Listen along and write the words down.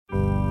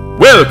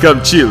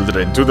Welcome,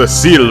 children, to the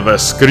Silver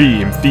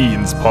Scream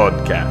Fiends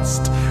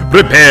podcast.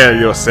 Prepare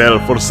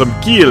yourself for some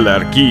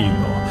killer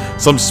kino,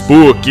 some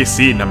spooky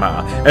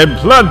cinema, and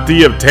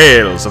plenty of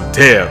tales of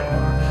terror.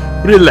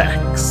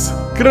 Relax,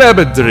 grab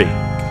a drink,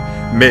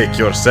 make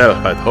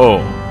yourself at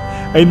home,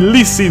 and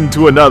listen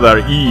to another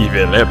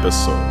evil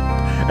episode.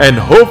 And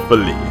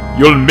hopefully,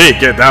 you'll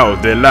make it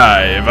out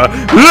alive.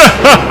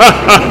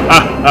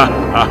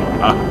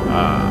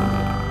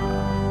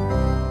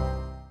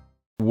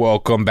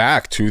 Welcome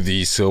back to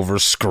the Silver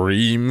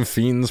Scream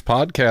Fiends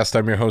podcast.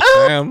 I'm your host,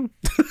 Sam.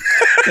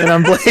 And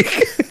I'm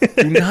Blake.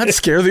 Do not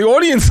scare the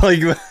audience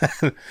like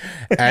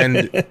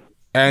that.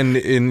 And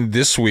in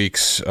this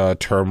week's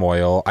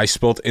turmoil, I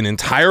spilled an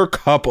entire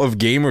cup of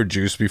gamer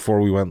juice before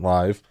we went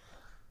live.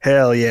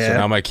 Hell yeah. So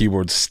now my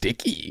keyboard's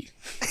sticky.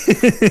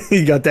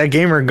 You got that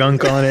gamer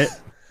gunk on it.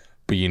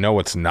 But you know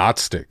what's not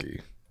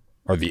sticky?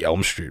 Are the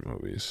Elm Street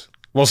movies.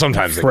 Well,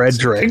 sometimes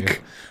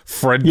Frederick.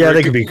 Frederick. Yeah,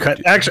 they could be cut.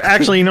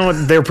 Actually, you know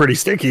what? They're pretty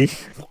sticky.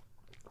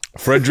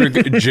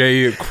 Frederick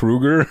J.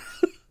 Krueger.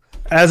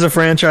 As a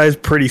franchise,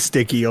 pretty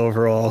sticky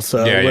overall.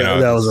 So Yeah, you know,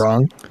 that was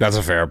wrong. That's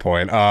a fair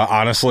point.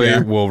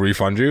 Honestly, we'll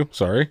refund you.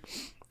 Sorry.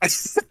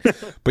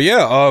 But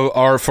yeah,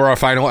 for our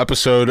final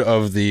episode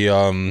of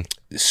the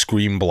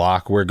Scream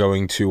block, we're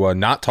going to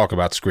not talk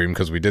about Scream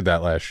because we did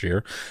that last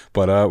year,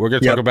 but we're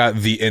going to talk about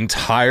the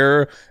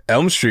entire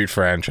Elm Street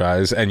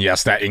franchise, and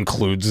yes, that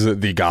includes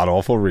the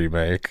god-awful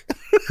remake.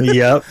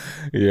 Yep.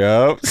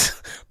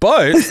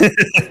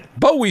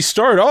 But we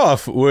start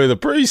off with a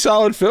pretty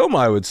solid film,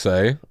 I would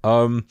say.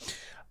 Off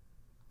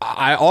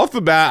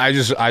the bat,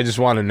 I just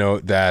want to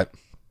note that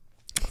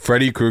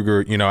Freddy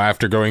Krueger, you know,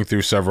 after going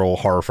through several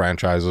horror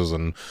franchises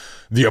and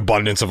the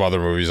abundance of other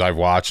movies I've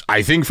watched,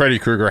 I think Freddy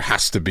Krueger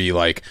has to be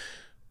like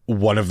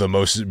one of the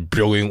most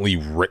brilliantly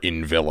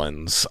written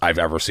villains I've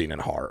ever seen in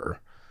horror.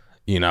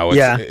 You know,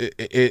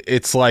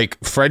 it's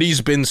like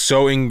Freddy's been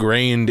so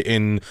ingrained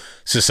in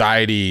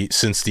society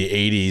since the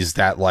 80s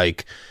that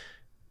like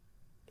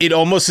it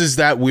almost is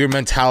that weird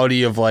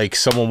mentality of like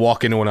someone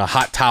walking on a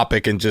Hot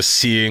Topic and just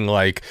seeing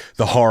like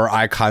the horror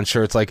icon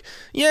shirt. It's like,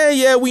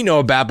 yeah, we know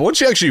about, but once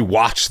you actually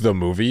watch the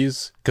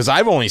movies, because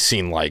I've only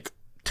seen like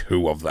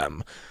 2 of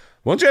them.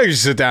 Once you actually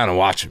sit down and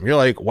watch them, you're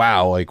like,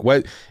 wow, like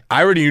what?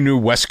 I already knew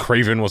Wes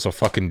Craven was a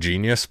fucking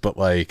genius, but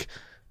like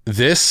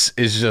this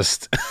is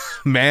just,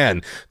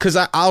 man, because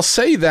I'll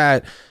say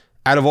that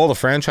out of all the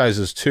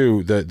franchises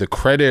too, the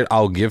credit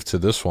I'll give to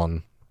this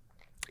one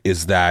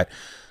is that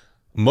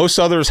most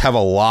others have a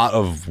lot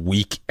of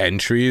weak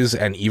entries,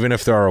 and even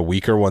if there are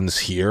weaker ones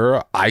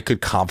here, I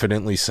could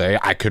confidently say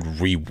I could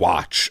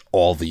rewatch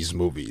all these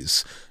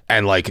movies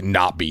and like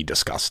not be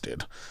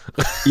disgusted.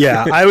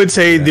 Yeah, I would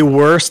say the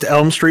worst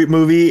Elm Street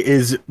movie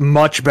is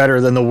much better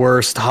than the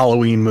worst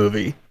Halloween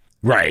movie.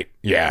 Right.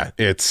 Yeah.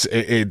 It's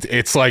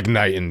like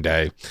night and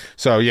day.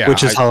 So yeah,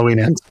 which is Halloween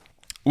Ends.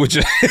 Which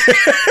is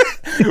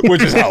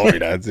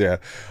Halloween Ends, yeah.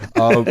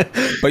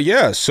 But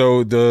yeah,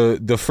 so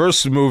the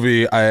first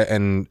movie,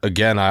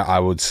 I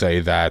would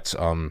say that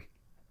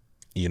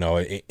you know,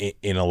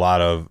 in a lot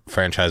of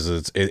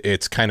franchises,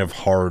 it's kind of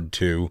hard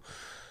to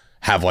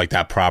have like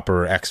that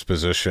proper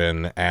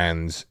exposition,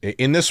 and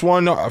in this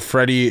one,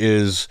 Freddy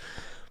is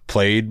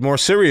played more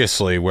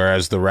seriously,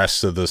 whereas the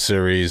rest of the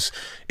series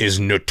is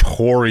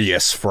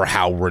notorious for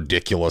how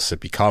ridiculous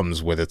it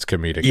becomes with its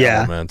comedic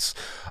elements.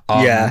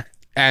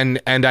 And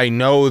I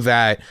know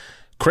that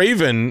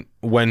Craven,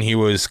 when he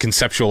was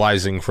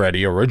conceptualizing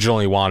Freddy,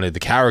 originally wanted the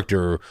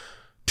character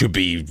to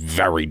be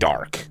very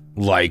dark,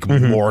 like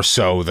more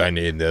so than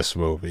in this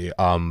movie.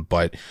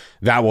 But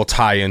that will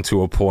tie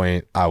into a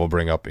point I will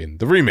bring up in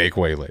the remake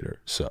way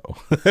later. So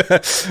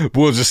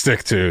we'll just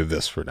stick to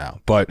this for now.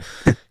 But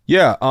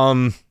yeah,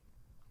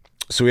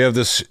 so we have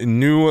this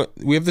new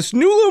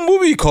little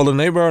movie called A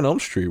Nightmare on Elm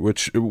Street,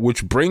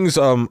 which brings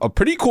a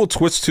pretty cool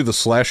twist to the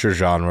slasher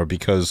genre,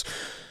 because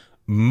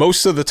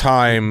most of the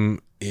time,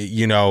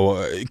 you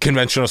know,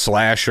 conventional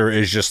slasher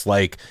is just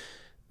like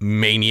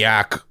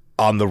maniac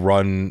on the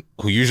run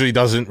who usually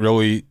doesn't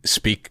really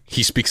speak.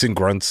 He speaks in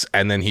grunts,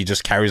 and then he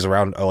just carries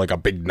around like a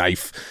big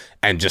knife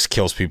and just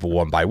kills people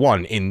one by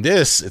one. In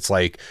this, it's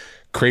like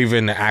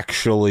Craven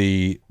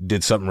actually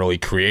did something really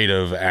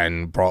creative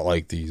and brought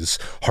like these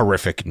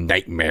horrific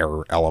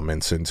nightmare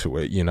elements into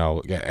it, you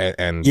know,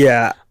 and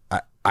yeah,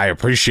 I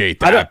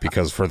appreciate that,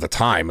 because for the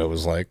time it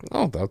was like,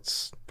 oh,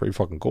 that's pretty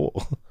fucking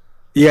cool.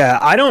 Yeah,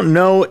 I don't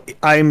know.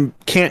 I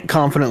can't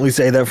confidently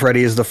say that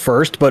Freddy is the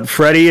first, but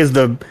Freddy is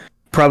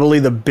probably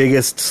the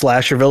biggest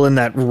slasher villain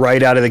that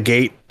right out of the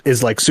gate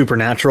is like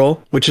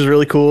supernatural, which is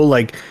really cool.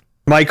 Like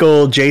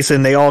Michael,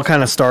 Jason, they all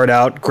kind of start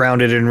out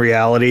grounded in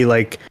reality,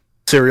 like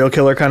serial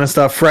killer kind of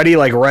stuff. Freddy,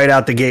 like right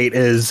out the gate,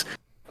 is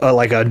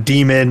like a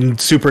demon,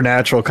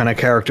 supernatural kind of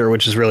character,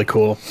 which is really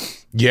cool.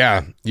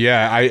 Yeah,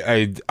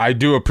 I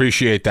do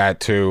appreciate that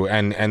too,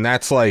 and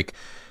that's like.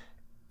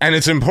 And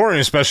it's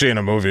important, especially in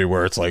a movie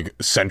where it's like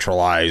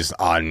centralized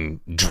on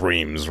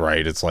dreams,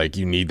 right? It's like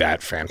you need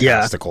that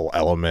fantastical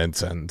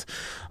element, and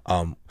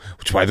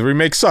which why the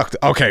remake sucked.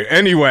 Okay,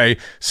 anyway,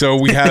 so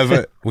we have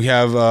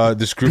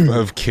this group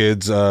of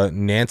kids,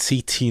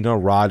 Nancy, Tina,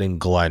 Rod, and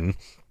Glenn.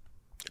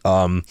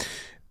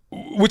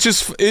 Which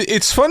is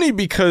it's funny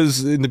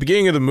because in the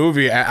beginning of the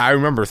movie, I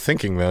remember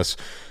thinking this.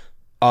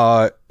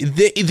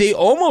 They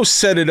almost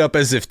set it up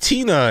as if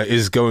Tina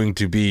is going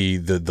to be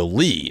the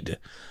lead.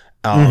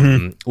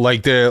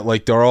 Like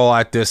they're all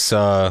at this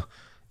I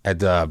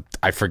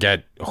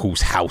forget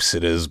whose house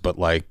it is, but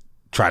like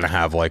trying to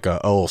have like a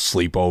little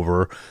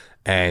sleepover,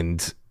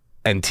 and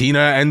Tina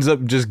ends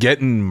up just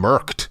getting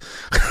murked.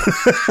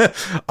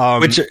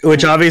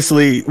 Which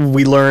obviously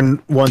we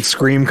learn once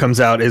Scream comes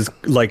out is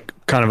like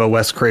kind of a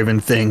Wes Craven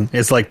thing.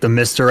 It's like the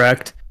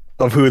misdirect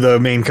of who the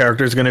main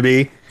character is going to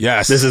be.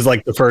 Yes. This is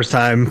like the first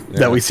time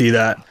that we see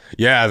that.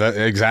 Yeah,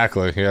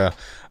 exactly. Yeah.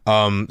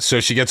 So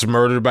she gets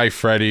murdered by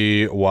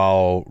Freddy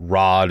while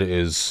Rod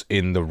is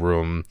in the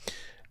room,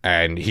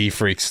 and he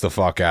freaks the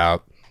fuck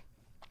out.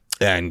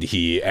 And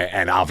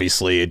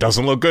obviously it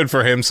doesn't look good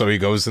for him, so he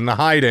goes into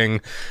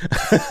hiding.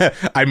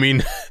 I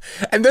mean,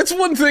 and that's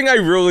one thing I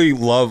really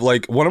love.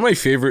 Like, one of my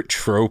favorite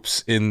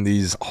tropes in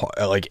these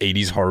like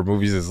 80s horror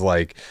movies is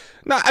like,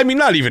 not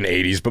even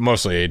 80s, but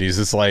mostly 80s.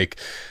 It's like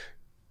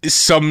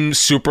some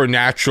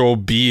supernatural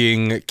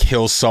being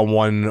kills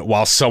someone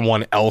while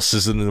someone else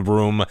is in the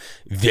room.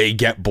 They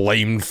get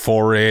blamed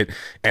for it,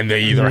 and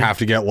they either have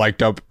to get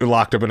locked up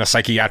in a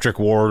psychiatric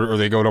ward, or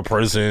they go to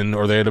prison,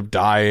 or they end up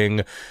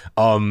dying.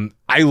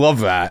 I love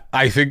that.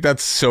 I think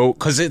that's so,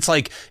 because it's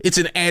like, it's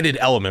an added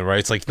element, right?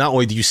 It's like, not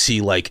only do you see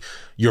like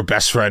your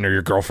best friend or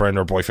your girlfriend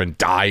or boyfriend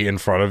die in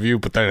front of you,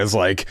 but then it's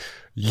like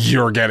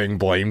you're getting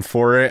blamed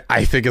for it.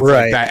 I think it's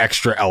like that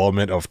extra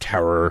element of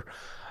terror.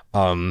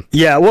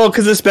 Yeah, well,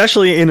 because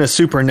especially in a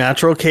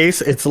supernatural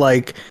case, it's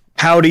like,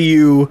 how do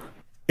you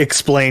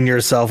explain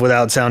yourself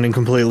without sounding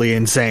completely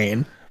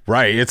insane?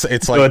 Right. It's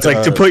like, so it's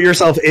like to put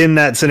yourself in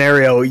that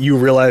scenario, you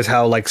realize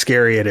how like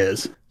scary it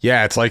is.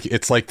 Yeah, it's like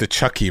the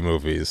Chucky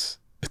movies.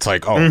 It's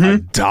like, oh, a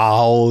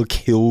doll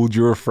killed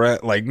your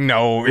friend. Like,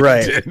 no,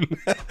 it didn't.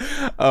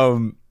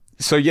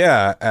 So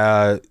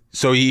yeah,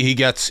 so he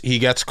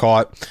gets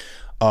caught.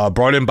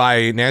 Brought in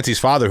by Nancy's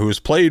father, who is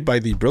played by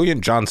the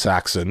brilliant John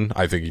Saxon.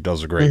 I think he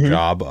does a great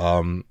job.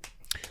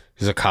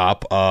 He's a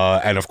cop.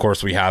 And of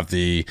course, we have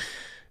the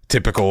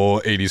typical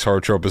 80s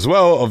horror trope as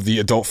well of the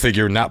adult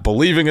figure not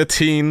believing a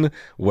teen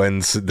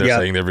when they're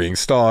saying they're being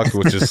stalked,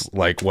 which is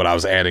like what I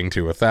was adding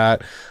to with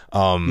that.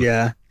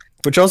 Yeah.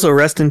 Which also,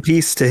 rest in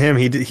peace to him.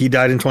 He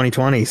died in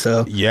 2020.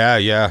 So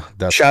yeah.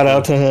 Shout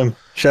out to him.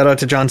 Shout out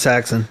to John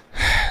Saxon.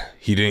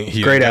 He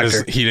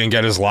didn't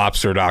get his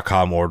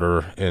lobster.com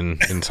order in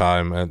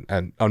time,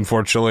 and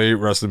unfortunately,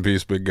 rest in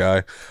peace, big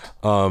guy.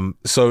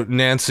 So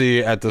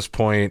Nancy at this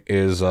point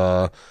is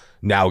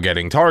now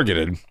getting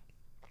targeted,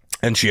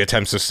 and she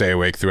attempts to stay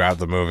awake throughout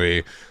the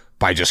movie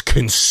by just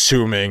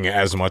consuming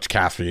as much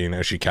caffeine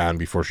as she can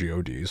before she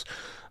ODs.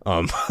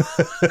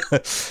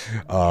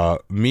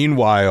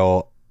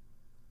 Meanwhile,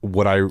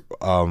 what I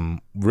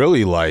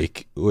really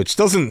like, which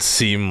doesn't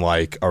seem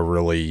like a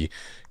really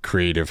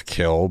creative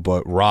kill,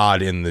 but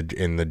Rod in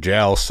the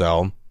jail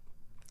cell,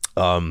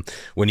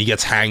 when he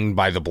gets hanged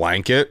by the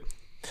blanket,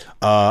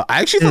 I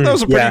actually thought that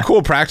was a pretty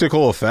cool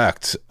practical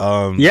effect.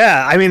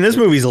 Yeah, I mean, this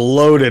movie's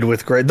loaded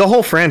with the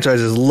whole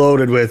franchise is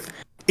loaded with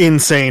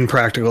insane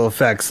practical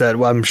effects that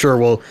I'm sure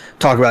we'll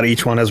talk about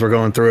each one as we're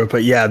going through it.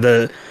 But yeah,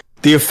 the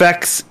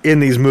effects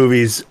in these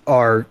movies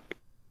are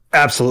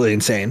absolutely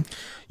insane.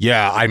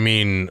 Yeah, I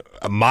mean,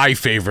 one of my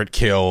favorite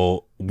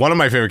kills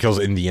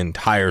in the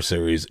entire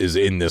series is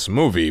in this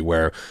movie,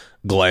 where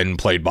Glenn,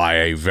 played by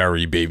a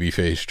very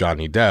babyface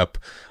Johnny Depp.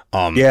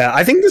 Yeah,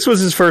 I think this was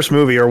his first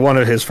movie, or one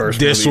of his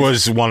first movies. This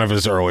was one of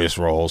his earliest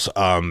roles.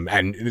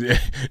 And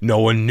no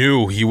one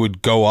knew he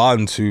would go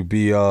on to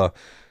be no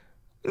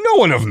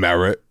one of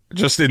merit,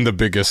 just in the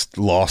biggest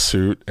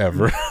lawsuit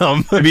ever.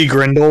 To be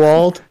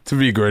Grindelwald? To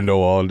be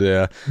Grindelwald,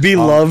 yeah.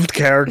 Beloved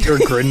character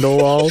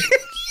Grindelwald.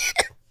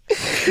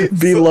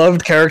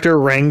 Beloved character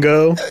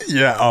Rango.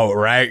 Yeah. Oh,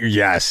 right.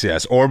 Yes.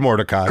 Or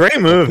Mordecai.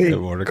 Great movie.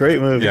 Great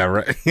movie. Yeah.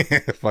 Right.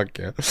 Fuck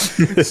yeah.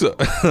 So,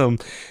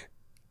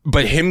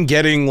 but him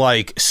getting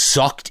like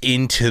sucked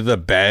into the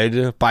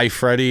bed by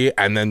Freddy,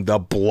 and then the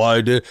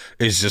blood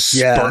is just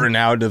spurting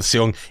out into the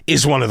ceiling,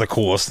 is one of the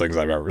coolest things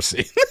I've ever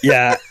seen.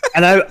 Yeah.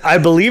 And I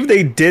believe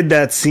they did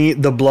that scene,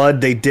 the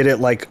blood, they did it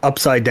like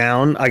upside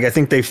down. Like, I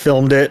think they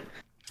filmed it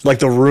like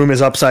the room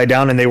is upside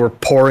down, and they were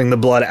pouring the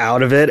blood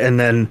out of it, and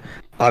then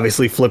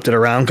obviously flipped it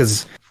around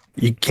because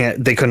they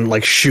couldn't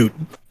like shoot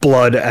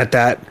blood at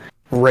that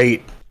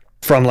rate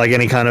from like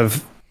any kind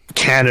of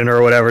cannon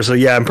or whatever. So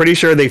yeah, I'm pretty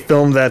sure they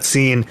filmed that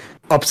scene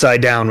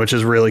upside down, which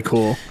is really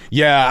cool.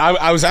 Yeah,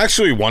 I was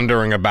actually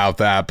wondering about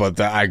that,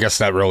 but I guess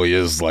that really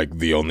is like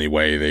the only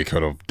way they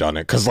could have done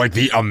it, because like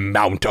the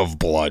amount of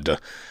blood,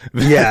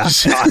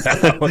 shot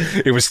out,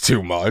 it was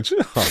too much.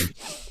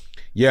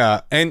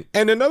 Yeah, and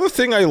another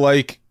thing I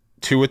like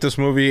too with this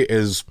movie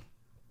is,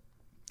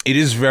 it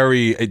is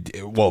very,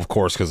 well, of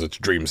course, because it's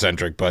dream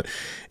centric, but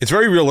it's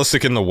very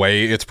realistic in the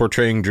way it's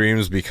portraying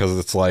dreams, because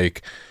it's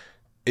like,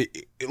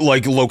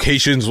 like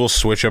locations will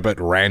switch up at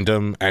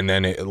random, and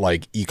then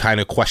like you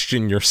kind of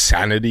question your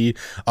sanity.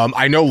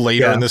 I know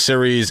later in the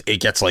series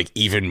it gets like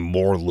even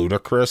more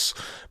ludicrous,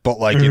 but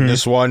like in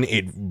this one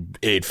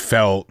it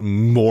felt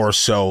more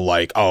so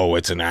like, oh,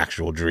 it's an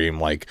actual dream,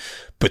 like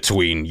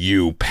between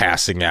you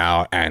passing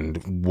out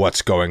and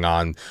what's going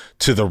on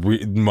to the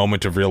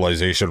moment of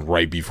realization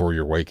right before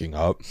you're waking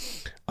up.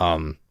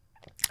 And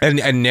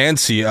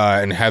Nancy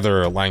and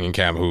Heather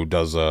Langenkamp, who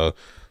does a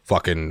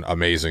fucking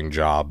amazing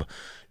job.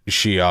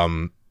 She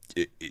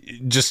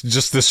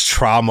just this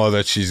trauma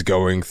that she's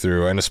going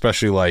through, and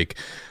especially like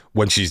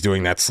when she's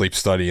doing that sleep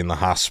study in the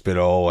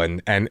hospital,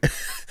 and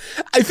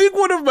I think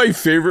one of my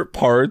favorite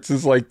parts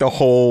is like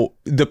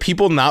the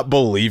people not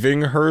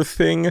believing her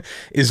thing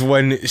is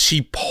when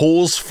she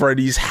pulls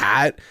Freddy's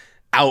hat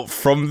out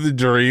from the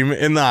dream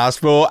in the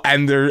hospital,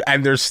 and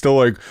they're still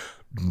like,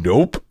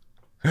 nope.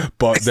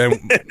 But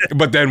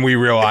then we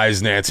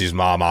realize Nancy's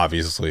mom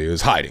obviously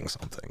is hiding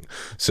something.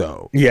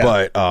 So yeah,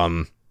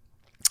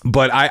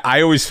 but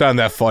I always found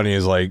that funny,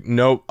 is like,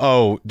 nope,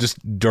 oh, just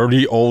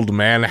dirty old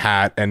man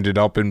hat ended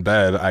up in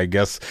bed. I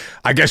guess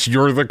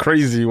you're the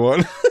crazy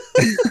one.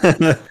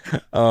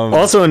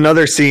 Also,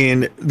 another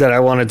scene that I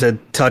wanted to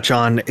touch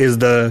on is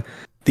the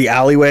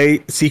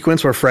alleyway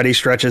sequence where Freddy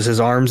stretches his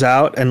arms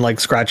out and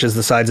like scratches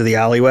the sides of the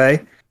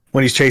alleyway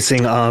when he's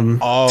chasing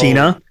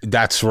Tina.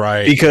 That's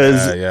right.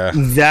 Because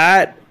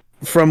that,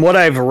 from what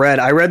I've read,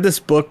 I read this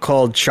book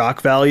called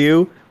Shock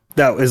Value.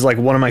 That is like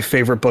one of my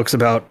favorite books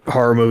about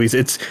horror movies.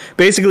 It's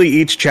basically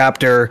each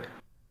chapter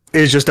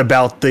is just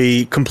about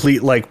the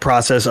complete like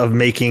process of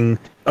making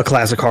a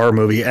classic horror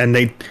movie. And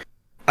I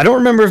don't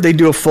remember if they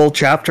do a full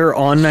chapter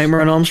on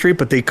Nightmare on Elm Street,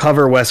 but they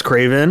cover Wes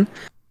Craven.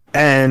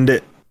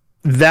 And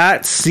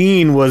that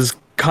scene was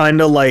kind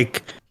of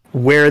like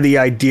where the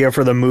idea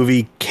for the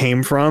movie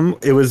came from.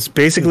 It was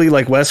basically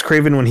like Wes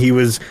Craven, when he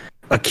was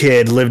a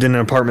kid, lived in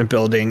an apartment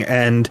building,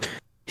 and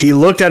he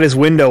looked at his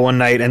window one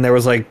night and there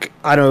was like,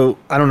 I don't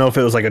know if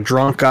it was like a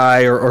drunk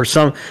guy or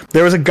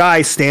there was a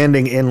guy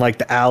standing in like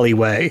the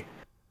alleyway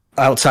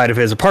outside of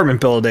his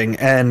apartment building,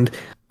 and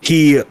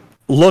he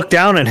looked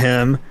down at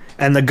him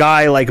and the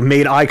guy like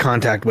made eye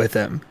contact with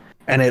him,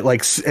 and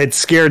it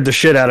scared the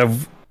shit out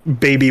of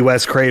baby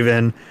Wes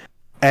Craven.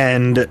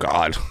 And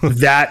God,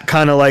 that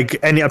kind of like,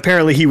 and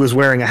apparently he was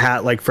wearing a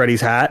hat like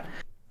Freddy's hat.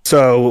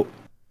 So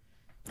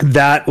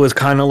that was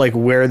kind of like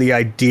where the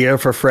idea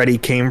for Freddy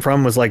came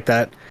from, was like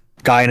that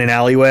guy in an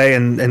alleyway.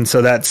 And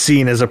so that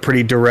scene is a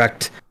pretty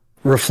direct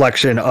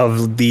reflection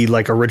of the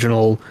like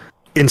original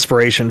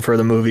inspiration for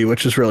the movie,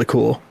 which is really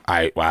cool.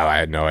 I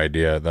had no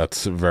idea.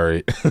 That's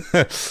very,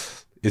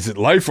 is it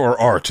life or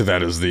art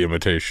that is the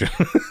imitation?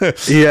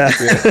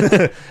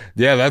 Yeah.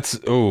 Yeah, that's,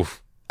 oof.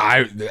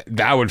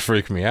 That would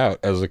freak me out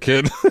as a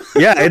kid.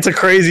 Yeah, it's a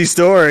crazy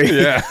story.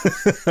 Yeah.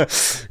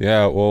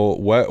 Yeah, well,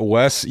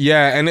 Wes,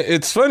 yeah, and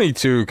it's funny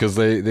too, because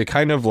they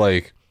kind of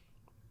like,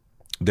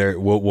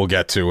 we'll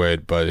get to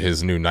it, but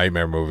his new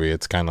Nightmare movie,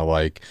 it's kind of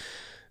like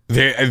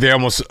they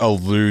almost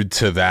allude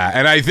to that.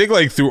 And I think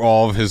like through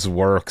all of his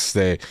works,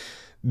 there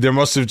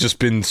must have just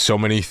been so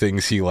many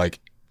things he like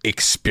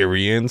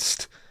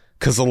experienced,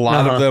 because a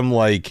lot of them,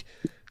 like,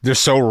 they're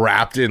so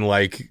wrapped in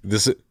like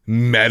this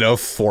meta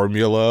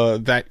formula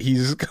that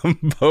he's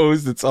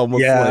composed. It's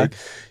almost like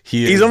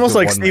he's almost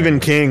like Stephen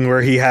King,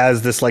 where he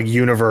has this like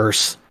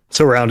universe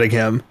surrounding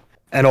him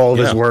and all of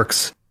his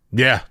works.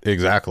 Yeah,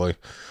 exactly.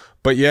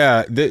 But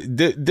yeah,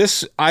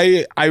 this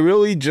I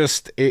really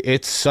just,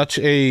 it's such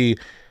a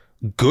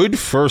good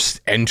first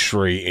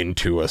entry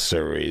into a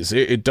series.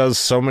 It does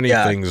so many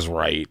things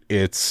right.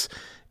 It's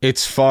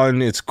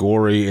fun, it's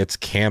gory, it's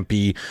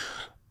campy.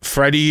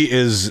 Freddy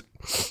is,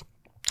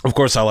 of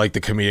course, I like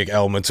the comedic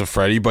elements of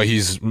Freddy, but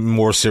he's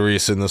more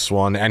serious in this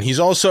one. And he's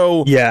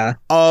also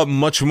a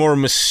much more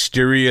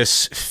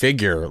mysterious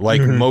figure.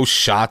 Like, most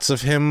shots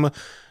of him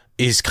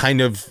is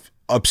kind of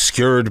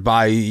obscured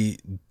by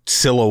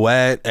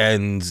silhouette,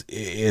 and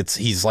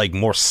he's like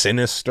more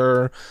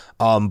sinister.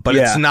 But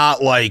it's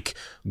not like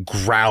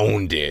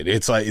grounded.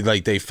 It's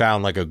like they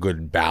found like a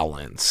good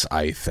balance,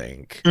 I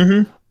think.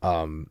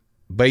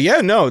 But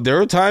yeah, no, there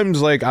were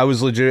times like I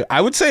was legit,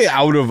 I would say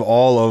out of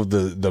all of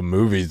the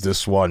movies,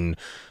 this one,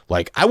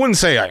 like, I wouldn't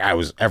say I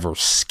was ever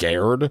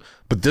scared,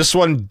 but this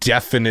one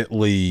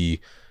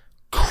definitely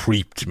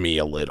creeped me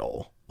a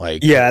little.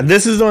 Like, yeah,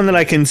 this is the one that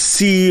I can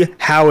see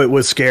how it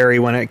was scary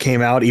when it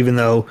came out, even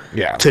though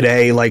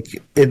today,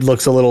 like, it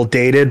looks a little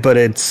dated, but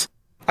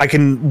I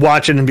can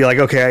watch it and be like,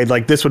 okay,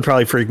 like, this would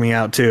probably freak me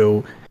out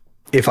too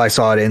if I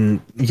saw it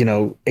in,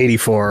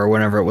 84 or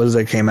whenever it was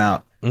that came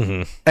out.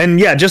 And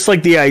yeah, just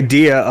like the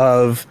idea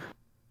of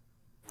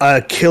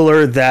a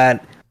killer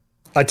that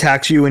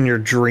attacks you in your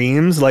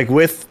dreams, like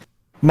with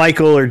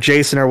Michael or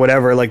Jason or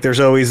whatever, like there's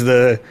always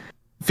the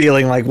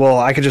feeling like, well,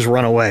 I could just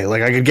run away.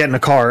 Like I could get in a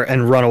car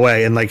and run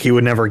away and like he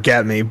would never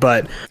get me.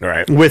 But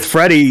with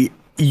Freddy,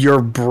 your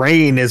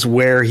brain is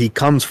where he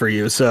comes for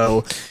you.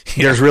 So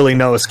there's really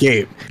no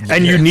escape.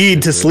 And you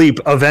need to sleep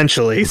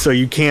eventually. So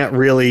you can't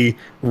really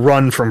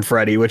run from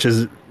Freddy, which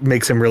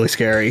makes him really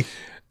scary.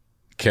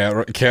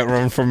 Can't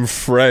run from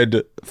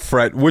Fred.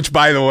 Which,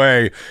 by the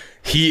way,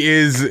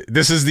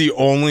 this is the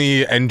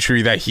only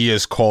entry that he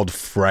is called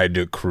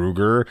Fred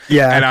Krueger.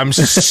 Yeah. And I'm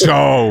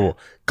so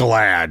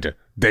glad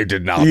they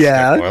did not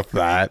stick with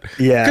that.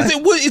 Yeah.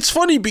 Because it's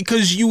funny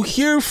because you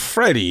hear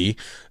Freddy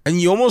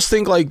and you almost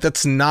think like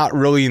that's not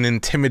really an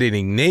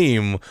intimidating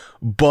name,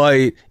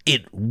 but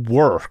it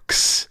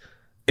works.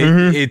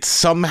 It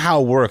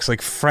somehow works.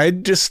 Like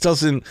Fred just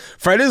doesn't.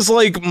 Fred is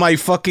like my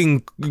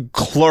fucking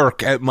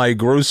clerk at my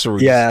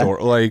grocery store.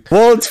 Like,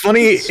 well, it's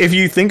funny if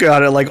you think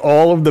about it. Like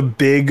all of the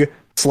big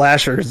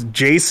slashers,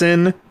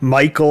 Jason,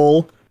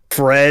 Michael,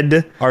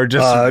 Fred, are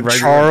just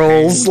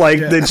Charles. names. Like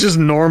it's just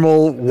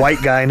normal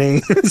white guy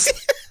names.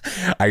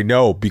 I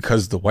know,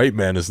 because the white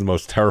man is the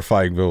most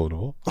terrifying villain of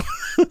all.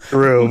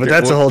 True, but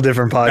that's a whole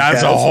different podcast.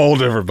 That's a whole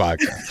different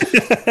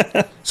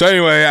podcast. So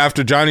anyway,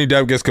 after Johnny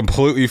Depp gets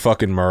completely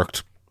fucking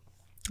murked,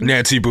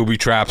 Nancy booby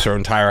traps her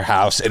entire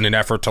house in an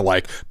effort to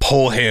like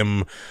pull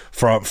him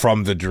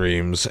from the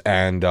dreams.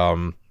 And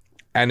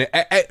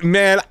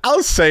man,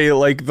 I'll say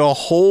like the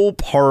whole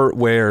part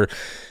where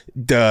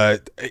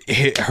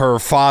her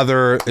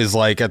father is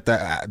like at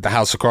the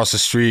house across the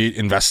street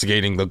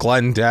investigating the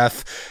Glenn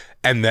death,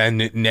 and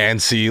then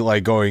Nancy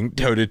like going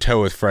toe to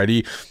toe with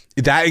Freddy.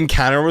 That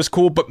encounter was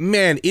cool, but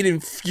man, it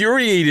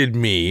infuriated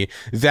me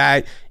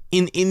that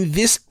in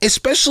this,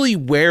 especially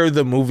where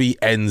the movie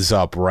ends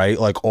up, right?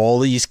 Like all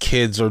these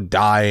kids are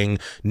dying.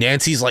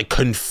 Nancy's like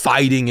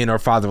confiding in her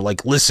father,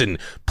 like, listen,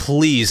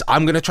 please,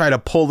 I'm going to try to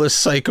pull this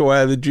psycho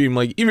out of the dream.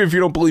 Like, even if you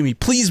don't believe me,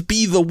 please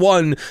be the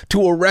one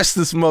to arrest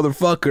this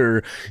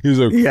motherfucker. He's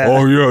like,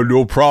 oh yeah,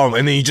 no problem.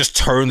 And then he just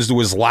turns to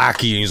his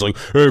lackey and he's like,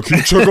 hey, can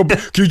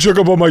you check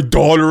up on my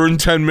daughter in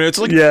 10 minutes?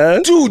 Like,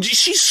 dude,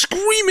 she's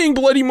screaming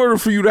bloody murder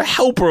for you to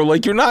help her.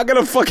 Like, you're not going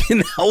to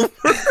fucking help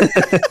her.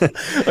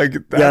 Like,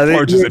 that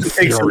part just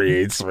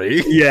infuriates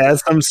me. Yeah,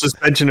 some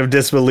suspension of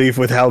disbelief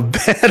with how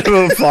bad of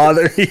a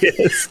father he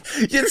is.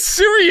 Yeah,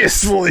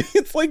 seriously.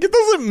 It's like, it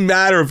doesn't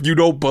matter if you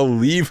don't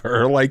believe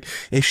her. Like,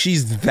 if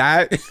she's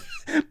that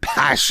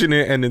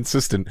passionate and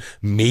insistent,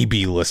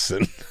 maybe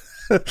listen.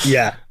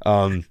 Yeah.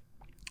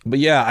 But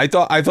yeah, I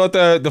thought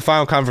the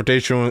final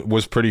confrontation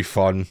was pretty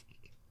fun.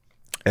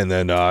 And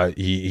then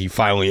he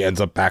finally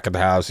ends up back at the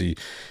house. He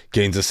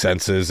gains his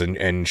senses,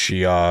 and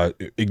she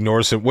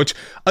ignores him. Which,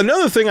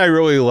 another thing I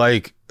really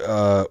like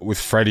with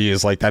Freddy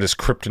is like that his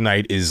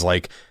kryptonite is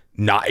like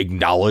not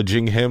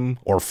acknowledging him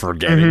or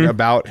forgetting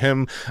about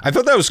him. I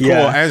thought that was cool,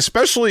 and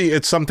especially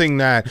it's something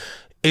that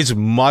is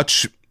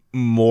much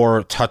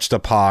more touched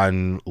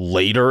upon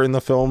later in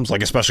the films,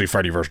 like especially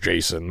Freddy vs.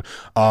 Jason.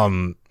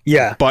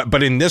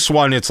 But in this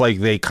one, it's like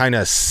they kind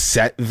of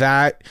set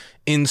that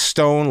in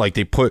stone. Like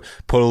they put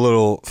a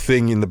little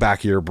thing in the back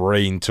of your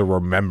brain to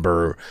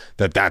remember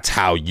that that's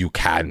how you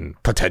can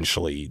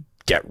potentially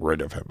get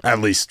rid of him, at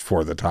least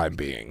for the time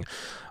being.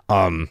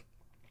 And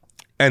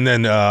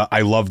then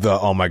I love the,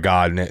 oh my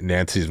god,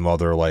 Nancy's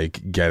mother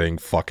like getting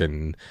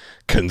fucking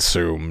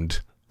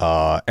consumed.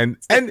 And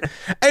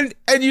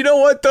you know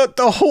what,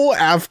 the whole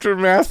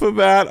aftermath of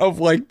that, of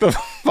like the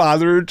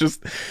father,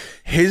 just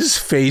his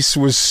face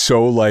was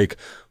so like,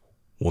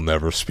 we'll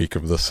never speak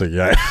of this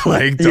again.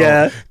 Like,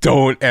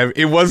 don't ever.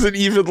 It wasn't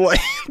even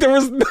like, there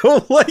was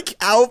no like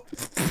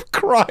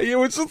outcry. It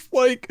was just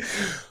like,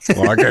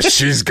 well, I guess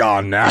she's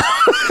gone now.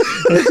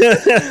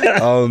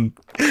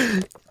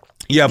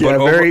 Yeah, but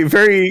very,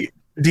 very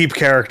deep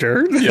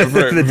character. Yeah,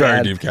 very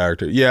deep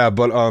character. Yeah,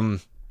 but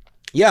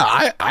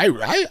yeah,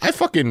 I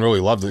fucking really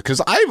loved it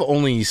because I've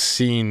only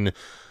seen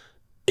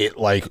it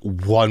like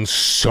once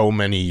so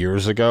many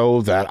years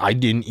ago that I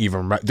didn't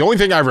even the only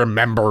thing I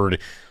remembered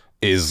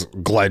is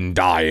Glenn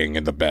dying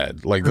in the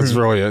bed. Like that's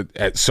really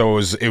so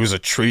it was a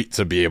treat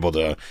to be able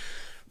to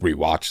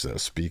rewatch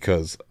this,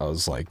 because I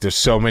was like, there's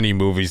so many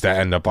movies that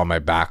end up on my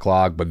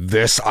backlog, but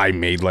this I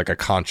made like a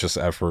conscious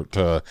effort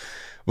to,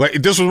 like,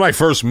 this was my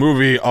first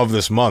movie of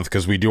this month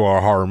because we do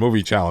our horror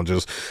movie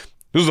challenges.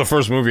 This was the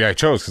first movie I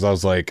chose because I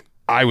was like,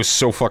 I was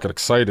so fucking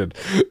excited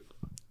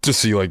to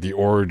see like the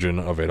origin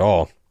of it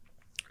all.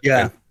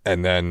 Yeah.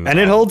 And then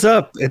it holds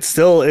up. It's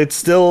still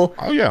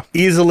oh yeah,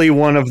 easily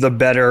one of the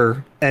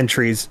better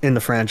entries in the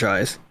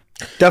franchise.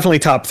 Definitely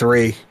top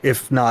 3,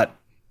 if not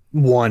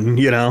 1,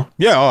 you know?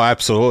 Yeah, oh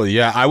absolutely.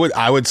 Yeah, I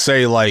would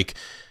say like,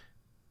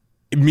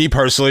 me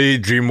personally,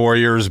 Dream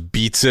Warriors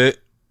beats it,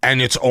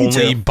 and it's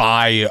only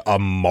by a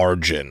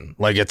margin.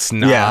 Like it's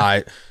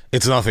not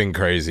it's nothing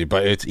crazy,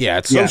 but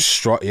it's so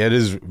strong. It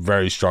is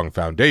very strong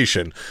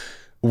foundation,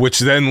 which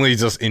then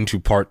leads us into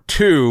part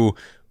 2,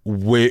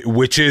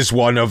 which is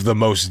one of the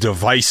most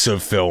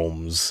divisive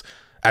films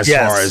as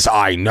far as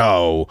I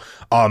know,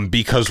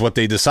 because what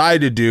they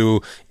decided to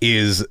do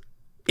is,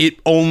 it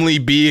only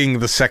being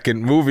the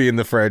second movie in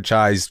the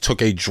franchise,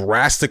 took a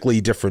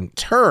drastically different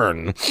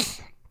turn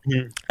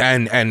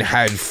and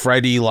had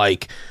Freddy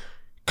like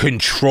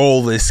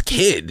control this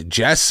kid,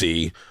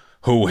 Jesse,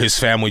 who his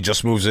family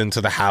just moves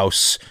into the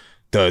house,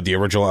 the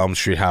original Elm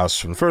Street house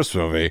from the first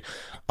movie.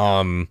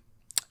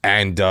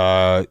 And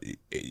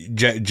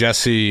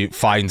Jesse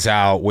finds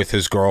out with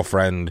his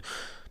girlfriend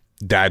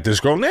that this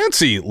girl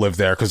Nancy lived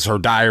there because her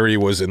diary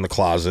was in the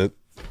closet.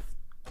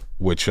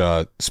 Which,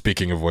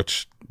 speaking of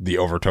which, the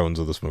overtones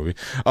of this movie.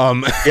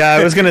 Yeah,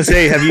 I was gonna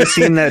say, have you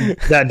seen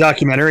that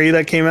documentary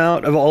that came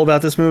out of all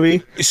about this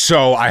movie?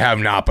 So I have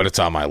not, but it's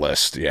on my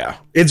list. Yeah,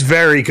 it's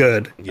very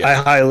good.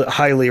 Yeah. I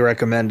highly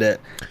recommend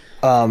it.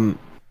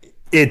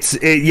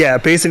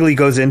 It basically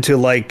goes into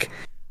like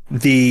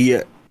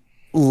the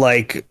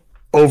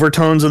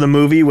overtones of the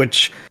movie,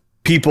 which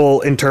people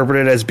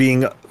interpret it as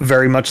being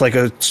very much like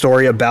a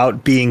story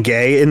about being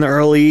gay in the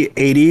early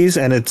 80s,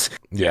 and it's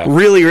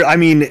really, I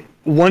mean,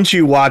 once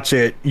you watch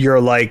it,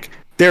 you're like,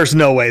 there's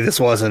no way this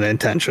wasn't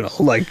intentional.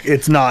 Like,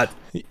 it's not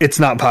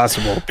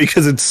possible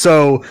because it's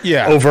so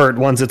overt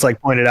once it's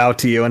like pointed out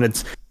to you, and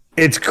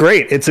it's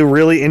great. It's a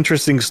really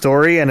interesting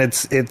story, and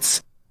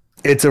it's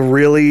a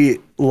really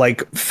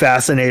like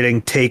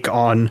fascinating take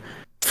on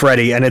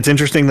Freddy, and it's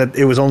interesting that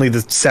it was only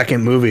the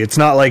second movie. It's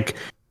not like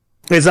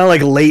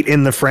late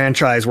in the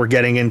franchise we're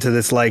getting into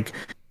this like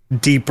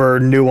deeper,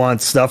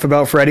 nuanced stuff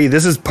about Freddy.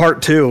 This is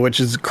part 2,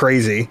 which is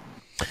crazy.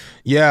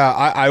 Yeah,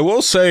 I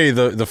will say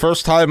the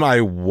first time I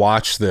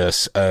watched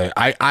this,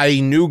 I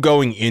knew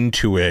going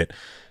into it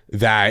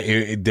that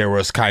there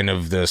was kind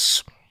of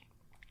this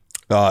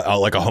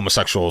like a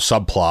homosexual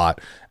subplot,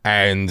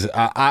 and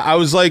I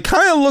was like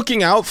kind of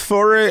looking out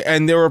for it,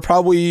 and there were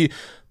probably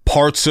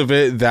parts of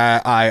it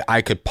that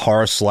I could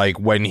parse, like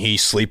when he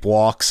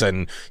sleepwalks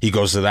and he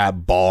goes to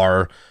that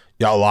bar.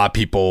 Yeah, a lot of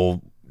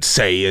people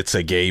say it's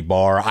a gay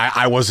bar.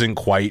 I wasn't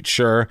quite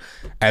sure,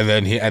 and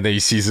then he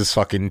sees his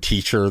fucking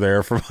teacher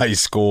there from high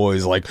school.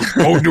 He's like,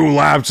 go do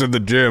laps in the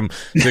gym.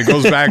 So he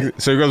goes back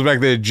to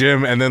the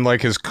gym, and then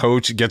like his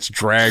coach gets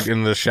dragged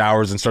into the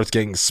showers and starts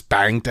getting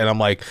spanked, and I'm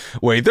like,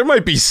 wait, there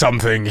might be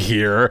something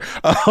here.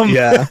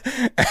 Yeah.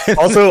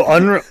 Also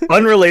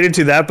unrelated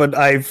to that, but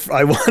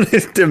I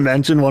wanted to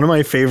mention one of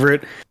my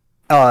favorite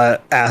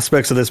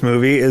aspects of this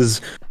movie is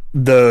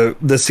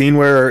the scene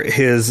where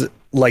his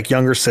like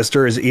younger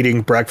sister is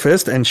eating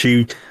breakfast, and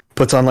she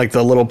puts on like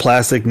the little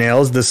plastic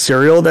nails. The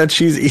cereal that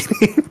she's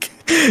eating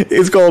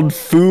is called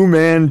Fu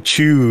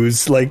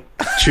Manchu's, like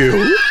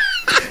chew.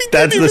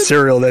 That's the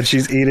cereal that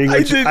she's eating,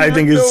 which I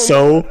think is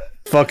so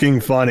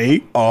fucking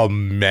funny. Oh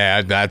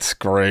man, that's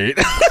great.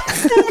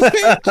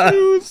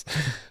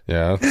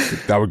 Yeah,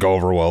 that would go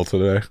over well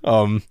today.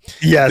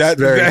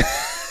 Yes,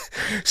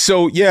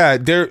 So yeah,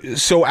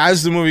 so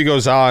as the movie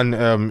goes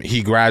on,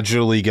 he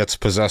gradually gets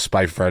possessed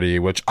by Freddy,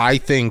 which I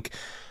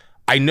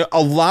know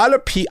a lot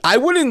of people. I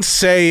wouldn't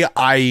say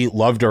I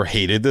loved or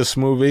hated this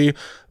movie,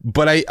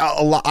 but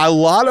a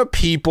lot of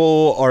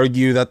people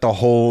argue that the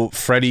whole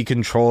Freddy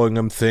controlling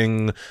him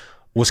thing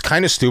was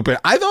kind of stupid.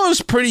 I thought it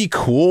was pretty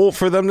cool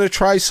for them to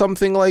try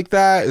something like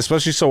that,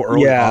 especially so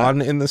early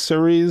on in the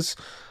series.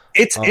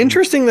 It's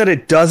interesting that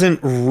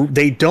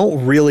they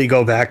don't really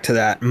go back to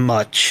that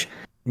much.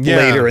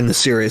 Later in the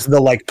series, the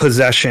like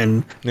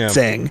possession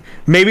thing,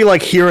 maybe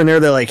like here and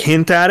there they like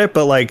hint at it,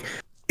 but like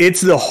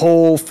it's the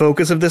whole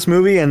focus of this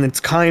movie, and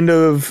it's kind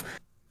of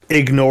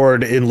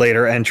ignored in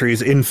later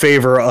entries in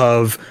favor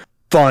of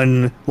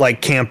fun,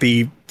 like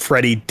campy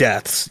Freddy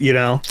deaths. You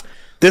know,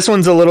 this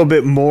one's a little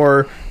bit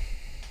more.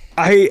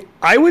 I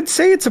would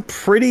say it's a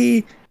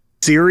pretty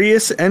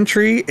serious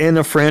entry in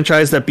a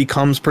franchise that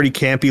becomes pretty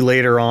campy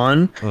later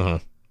on.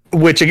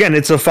 Which again,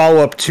 it's a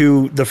follow-up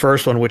to the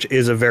first one, which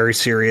is a very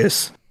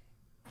serious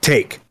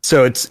take.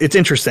 So it's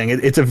interesting.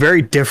 It's a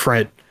very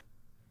different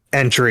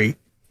entry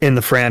in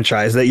the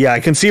franchise. That I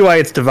can see why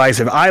it's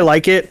divisive. I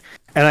like it,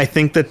 and I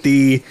think that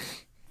the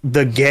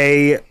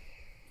gay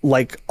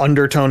like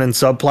undertone and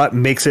subplot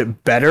makes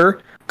it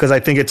better, because I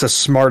think it's a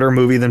smarter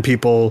movie than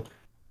people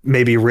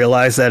maybe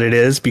realize that it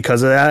is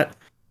because of that.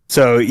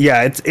 So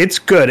yeah, it's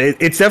good.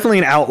 It's definitely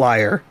an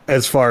outlier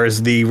as far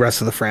as the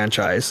rest of the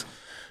franchise.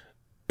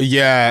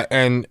 Yeah,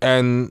 and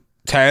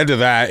to add to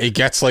that, it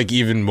gets like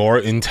even more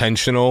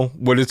intentional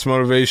with its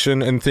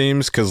motivation and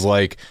themes, because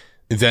like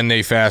then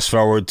they fast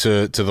forward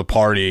to the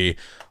party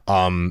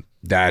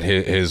that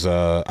his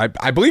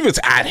I believe it's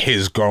at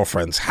his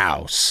girlfriend's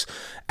house,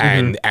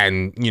 and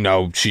you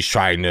know, she's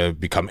trying to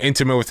become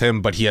intimate with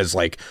him, but he has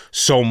like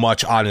so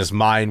much on his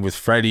mind with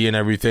Freddy and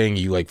everything.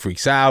 He like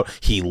freaks out.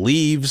 He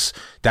leaves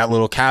that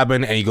little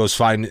cabin and he goes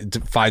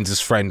finds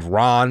his friend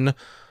Ron,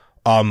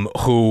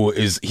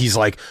 he's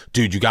like,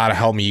 dude, you gotta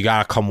help me, you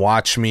gotta come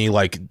watch me,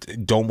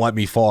 like don't let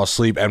me fall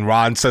asleep. And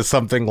Ron says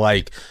something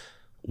like,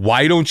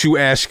 why don't you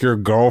ask your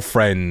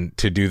girlfriend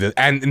to do this?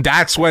 And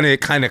that's when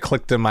it kind of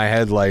clicked in my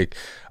head, like,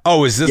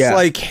 oh, is this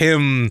like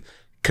him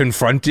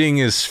confronting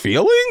his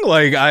feeling?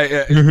 Like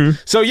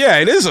so yeah,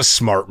 it is a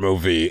smart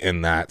movie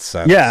in that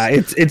sense. Yeah,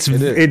 it's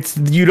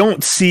you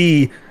don't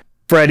see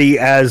Freddy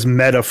as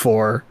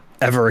metaphor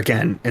ever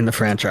again in the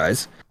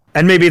franchise.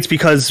 And maybe it's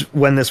because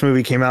when this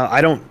movie came out,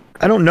 I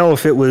don't know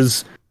if it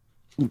was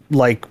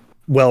like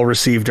well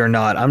received or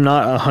not. I'm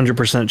not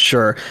 100%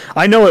 sure.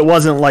 I know it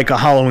wasn't like a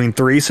Halloween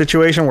 3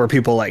 situation where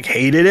people like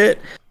hated it,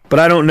 but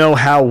I don't know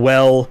how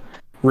well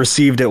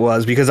received it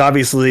was, because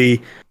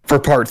obviously for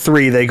part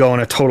 3 they go in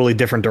a totally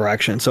different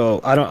direction.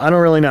 So I don't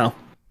really know.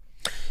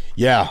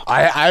 Yeah,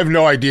 I have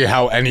no idea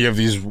how any of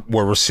these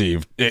were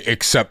received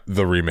except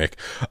the remake,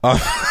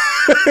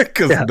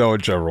 because no one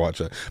should ever watch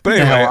it. But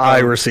anyway, How I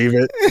receive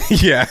it.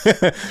 yeah.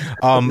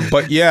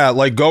 But yeah,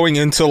 like going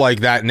into like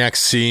that next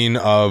scene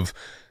of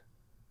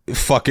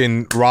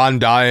fucking Ron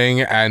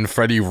dying and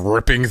Freddy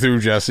ripping through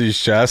Jesse's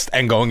chest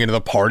and going into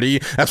the party.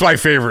 That's my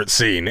favorite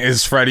scene,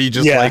 is Freddy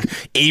just like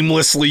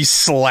aimlessly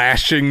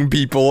slashing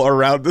people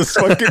around this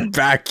fucking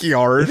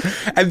backyard.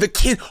 And the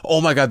kid,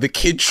 oh my god, the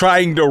kid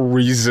trying to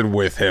reason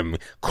with him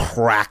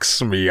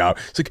cracks me up.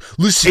 It's like,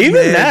 listen,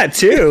 Even man. that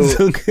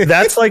too.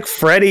 That's like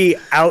Freddy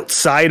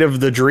outside of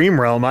the dream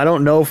realm. I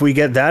don't know if we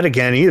get that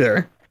again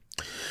either,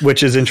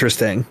 which is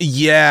interesting.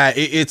 Yeah,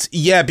 it's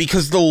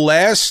because the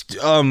last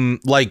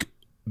like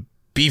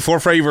before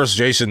Freddy vs.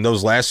 Jason,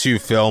 those last few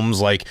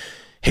films, like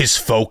his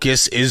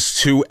focus is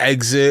to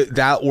exit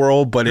that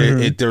world, but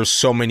there's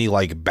so many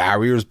like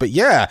barriers. But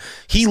yeah,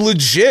 he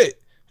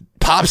legit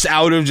pops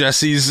out of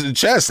Jesse's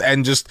chest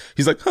and just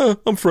he's like, huh,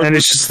 I'm Freddy. And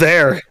it's just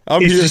there.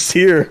 He's just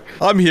here.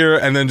 I'm here,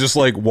 and then just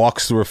like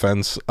walks through a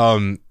fence.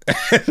 But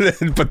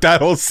that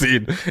whole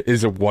scene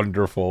is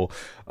wonderful.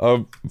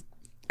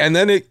 And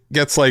then it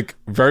gets like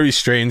very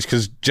strange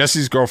because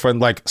Jesse's girlfriend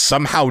like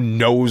somehow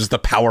knows the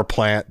power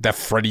plant that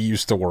Freddy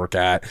used to work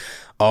at.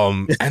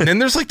 And then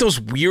there's like those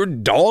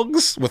weird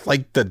dogs with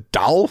like the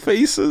doll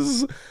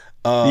faces.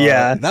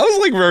 That was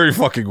like very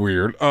fucking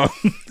weird.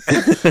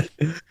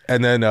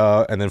 And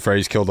then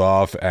Freddy's killed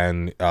off,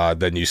 and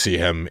then you see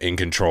him in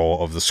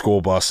control of the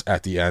school bus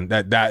at the end.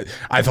 That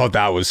I thought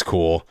that was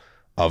cool.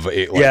 Of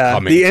it, like,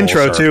 coming the full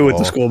intro circle. too with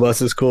the school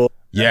bus is cool.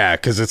 Yeah,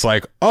 because it's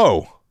like,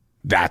 oh,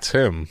 that's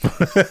him.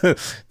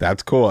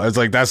 That's cool. It's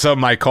like, that's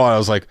something I caught. I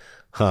was like,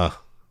 huh,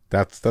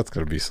 that's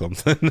gonna be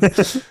something.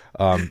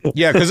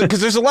 Yeah,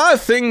 because there's a lot of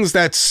things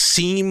that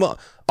seem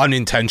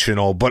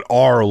unintentional but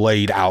are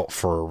laid out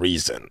for a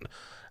reason,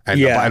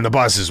 and the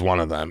bus is one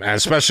of them. And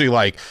especially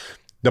like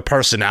the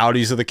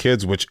personalities of the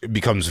kids, which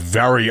becomes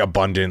very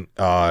abundant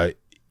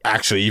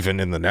actually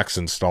even in the next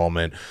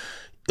installment.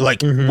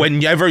 Like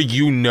whenever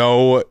you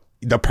know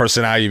the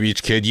personality of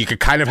each kid, you could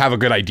kind of have a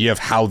good idea of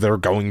how they're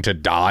going to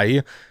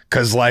die.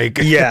 Cause like,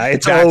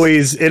 it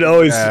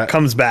always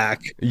comes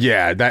back.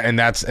 Yeah.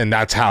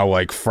 That's how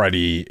like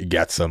Freddy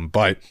gets them.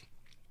 But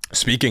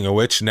speaking of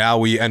which, now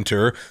we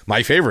enter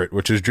my favorite,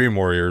 which is Dream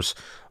Warriors.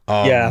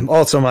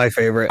 Also my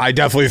favorite. I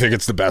definitely think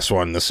it's the best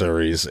one in the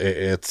series.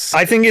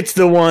 I think it's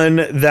the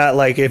one that,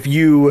 like, if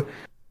you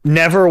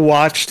never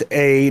watched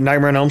a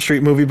Nightmare on Elm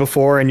Street movie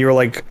before and you're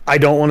like, I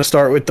don't want to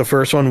start with the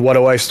first one, what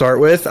do I start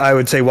with? I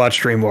would say watch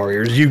Dream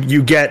Warriors.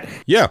 You get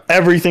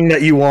everything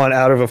that you want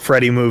out of a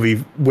Freddy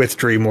movie with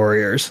Dream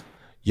Warriors.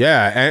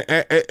 Yeah,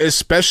 and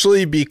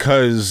especially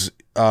because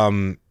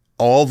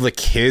all the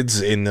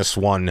kids in this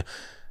one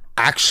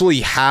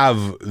actually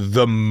have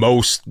the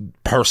most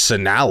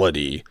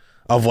personality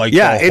of like the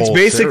it's whole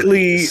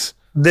basically series.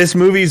 This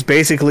movie's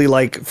basically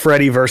like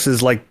Freddy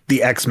versus like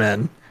the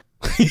X-Men.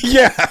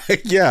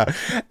 yeah,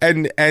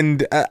 and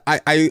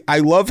I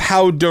love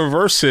how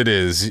diverse it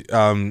is.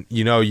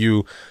 You know,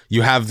 you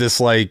have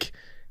this like,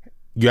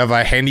 you have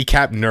a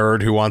handicapped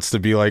nerd who wants to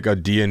be like a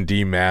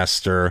D&D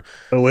master,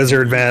 a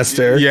wizard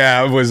master.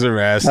 Yeah, a wizard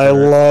master. I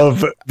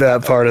love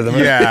that part of the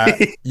movie. Yeah,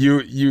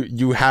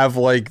 you have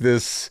like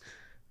this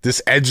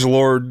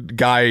edgelord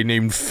guy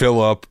named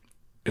Philip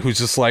who's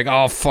just like,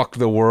 oh, fuck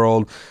the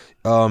world.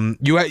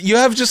 You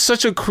have just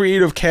such a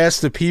creative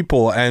cast of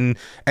people, and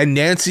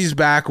Nancy's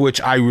back, which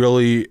I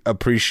really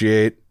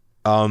appreciate.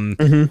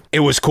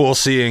 It was cool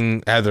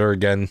seeing Heather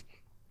again.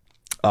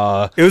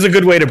 It was a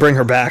good way to bring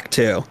her back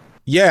too.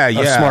 A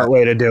smart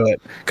way to do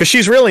it, because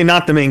she's really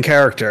not the main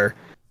character,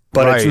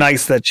 but it's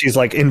nice that she's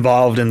like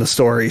involved in the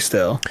story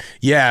still.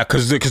 Yeah,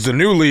 because the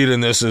new lead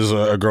in this is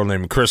a girl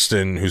named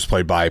Kristen, who's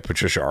played by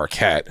Patricia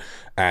Arquette,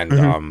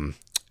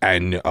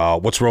 and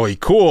what's really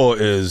cool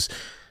is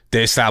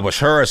they establish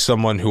her as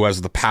someone who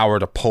has the power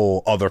to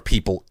pull other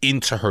people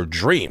into her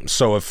dreams.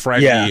 So if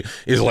Freddy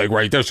is like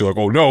right there, she's like,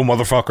 oh no,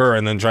 motherfucker,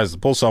 and then tries to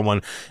pull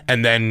someone.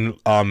 And then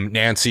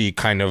Nancy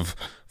kind of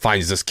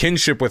finds this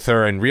kinship with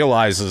her and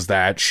realizes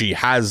that she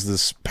has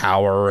this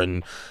power,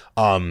 and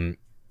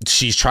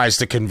she tries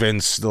to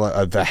convince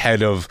the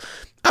head of,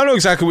 I don't know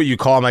exactly what you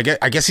call him.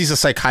 I guess he's a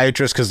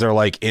psychiatrist because they're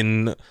like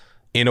in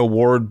a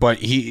ward, but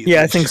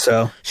I think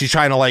so. She's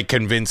trying to like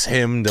convince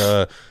him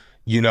to,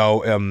 you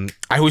know,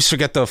 I always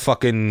forget the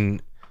fucking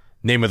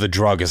name of the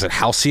drug. Is it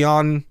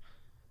Halcyon?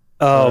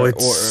 Oh,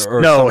 it's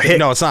no,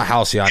 it's not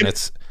Halcyon.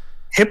 It's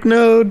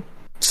Hypno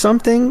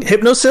something.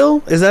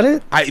 Hypnosil? Is that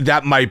it?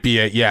 That might be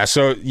it. Yeah.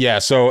 So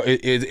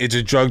it's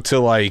a drug to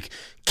like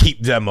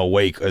keep them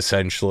awake,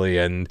 essentially,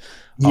 and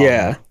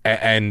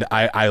and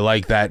I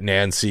like that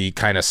Nancy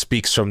kind of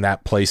speaks from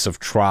that place of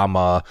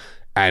trauma,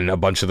 and a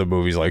bunch of the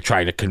movies like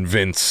trying to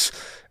convince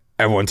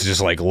everyone to just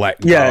like let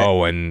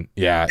go, and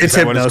it's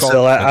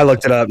Hypnosil. I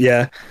looked it up.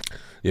 Yeah,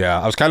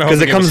 I was kind of hoping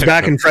because it comes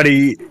back in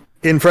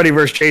Freddy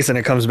vs. Jason.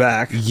 It comes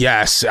back.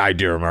 Yes, I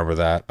do remember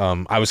that.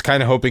 I was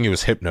kind of hoping it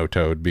was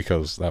Hypnotoad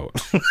because that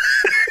was.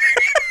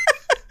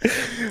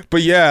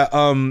 But yeah,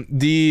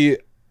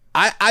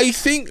 I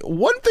think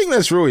one thing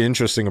that's really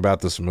interesting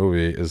about this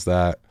movie is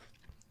that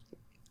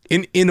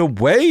in a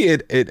way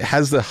it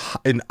has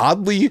an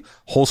oddly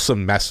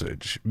wholesome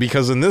message,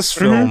 because in this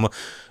film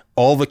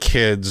all the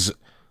kids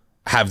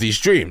have these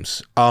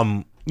dreams,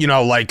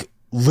 like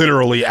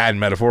literally and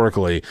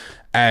metaphorically,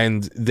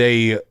 and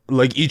they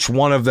like each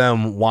one of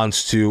them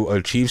wants to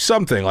achieve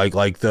something,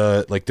 like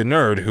the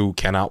nerd who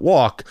cannot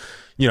walk,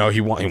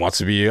 he wants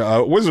to be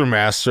a wizard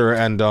master,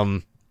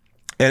 and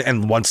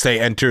once they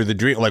enter the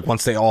dream, like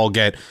once they all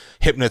get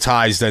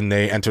hypnotized and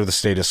they enter the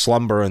state of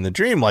slumber in the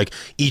dream, like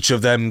each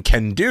of them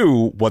can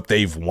do what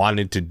they've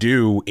wanted to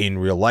do in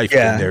real life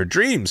in their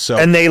dreams. So,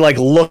 and they like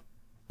look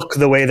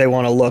the way they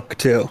want to look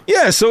too.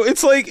 Yeah, so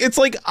it's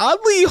like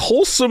oddly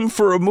wholesome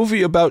for a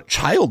movie about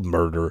child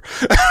murder.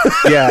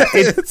 Yeah,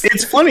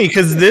 it's funny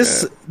because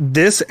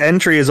this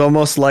entry is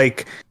almost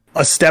like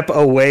a step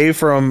away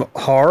from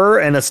horror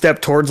and a step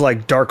towards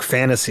like dark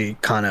fantasy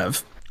kind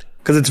of.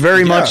 Because it's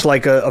very much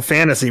like a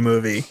fantasy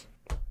movie.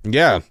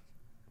 Yeah.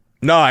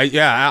 No,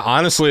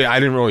 honestly, I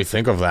didn't really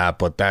think of that,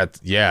 but that,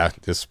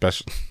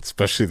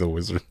 especially the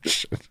wizard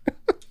shit.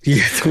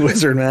 Yeah, the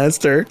wizard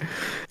master.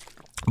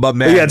 But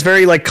man, it's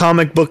very like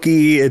comic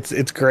booky.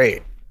 It's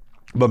great.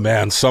 But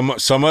man, some of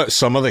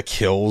the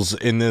kills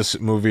in this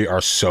movie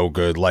are so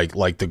good.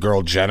 Like the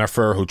girl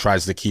Jennifer who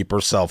tries to keep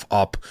herself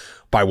up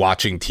by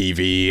watching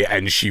TV,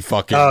 and she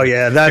fucking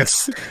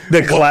that's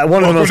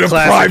one of the most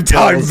classic prime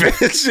time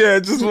bitch.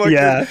 Yeah, just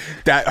fucking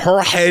that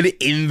her head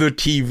in the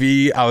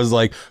TV. I was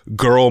like,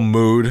 girl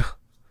mood.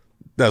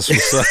 That's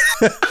what's up.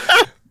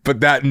 But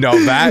that's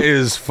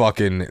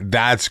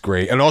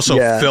great. And also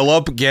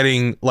Philip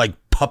getting like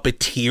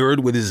puppeteered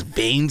with his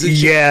veins.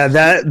 And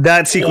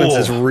that sequence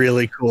is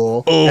really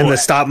cool. And the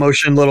stop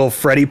motion little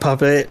Freddy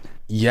puppet.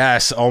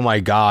 Yes. Oh my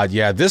God.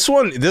 Yeah. This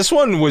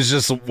one was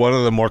just one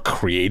of the more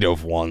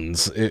creative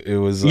ones. It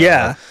was.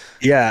 And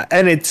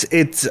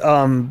it's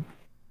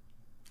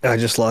I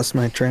just lost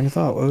my train of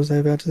thought. What was I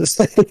about to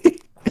say?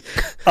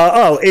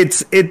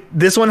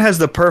 This one has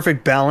the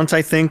perfect balance,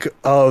 I think,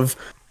 of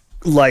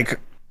like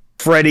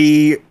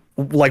Freddy,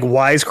 like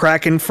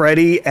wisecracking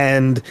Freddy,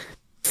 and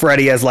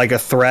Freddy as like a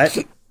threat.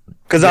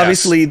 Because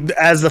obviously,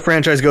 as the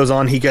franchise goes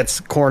on, he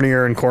gets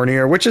cornier and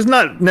cornier, which is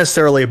not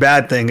necessarily a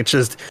bad thing. It's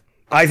just,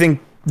 I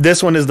think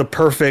this one is the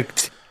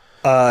perfect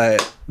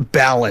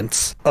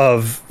balance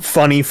of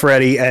funny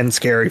Freddy and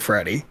scary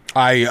Freddy.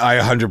 I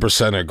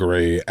 100%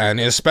 agree, and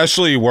it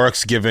especially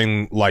works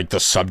given like the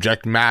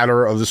subject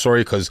matter of the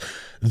story, because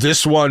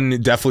this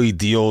one definitely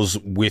deals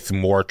with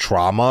more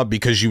trauma,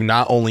 because you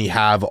not only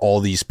have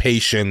all these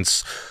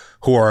patients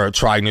who are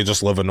trying to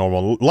just live a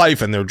normal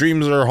life and their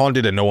dreams are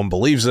haunted and no one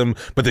believes them,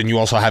 but then you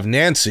also have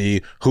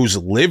Nancy, who's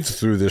lived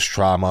through this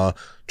trauma,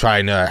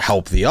 trying to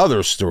help the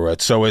others through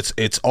it. So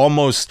it's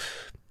almost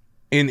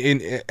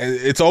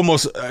it's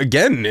almost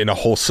again in a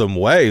wholesome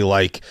way,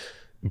 like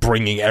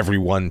bringing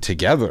everyone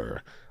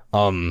together.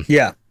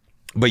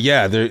 But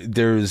yeah,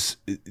 there's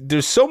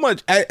so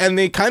much, and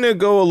they kind of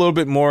go a little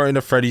bit more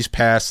into Freddy's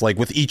past. Like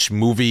with each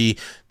movie,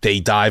 they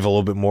dive a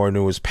little bit more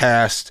into his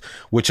past,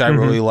 which I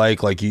really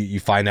like. Like you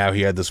find out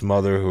he had this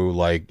mother who,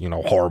 like,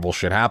 horrible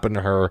shit happened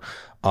to her.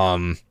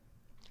 And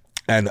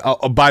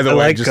by the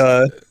way,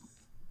 what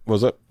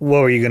was it?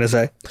 What were you gonna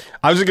say?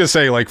 I was just gonna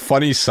say, like,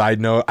 funny side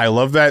note, I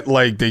love that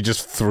like they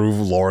just threw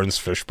Lawrence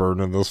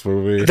Fishburne in this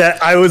movie.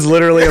 That I was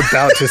literally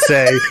about to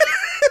say.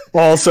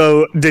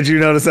 Also, did you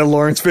notice that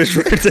Lawrence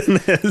Fishburne's in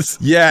this?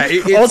 Yeah.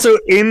 Also,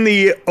 in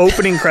the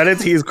opening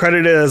credits, he is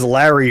credited as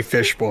Larry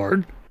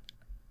Fishburne.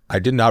 I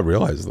did not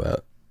realize that.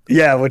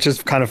 Yeah, which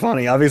is kind of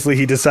funny. Obviously,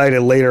 he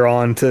decided later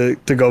on to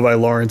go by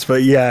Lawrence,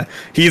 but yeah,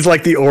 he's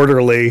like the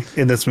orderly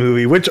in this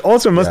movie, which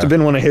also must have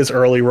been one of his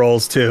early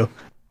roles too.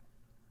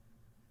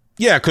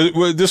 Yeah,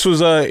 because this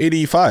was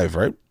 85,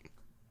 right?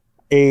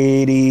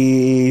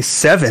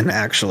 87,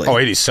 actually. Oh,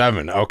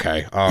 87.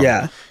 Okay.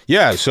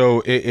 Yeah.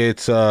 So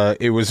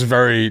it was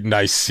very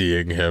nice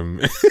seeing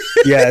him.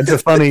 Yeah, it's a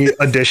funny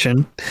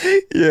addition.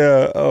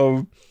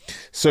 Yeah.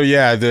 So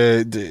yeah,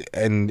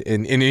 and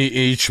in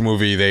each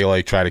movie they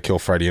like try to kill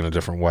Freddy in a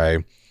different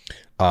way.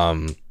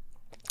 So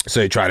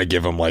they try to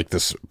give him like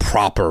this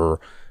proper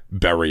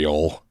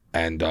burial,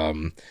 and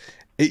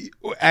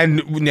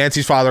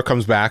Nancy's father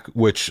comes back,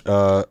 which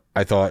I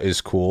thought is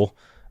cool,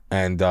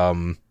 and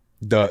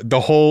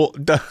the whole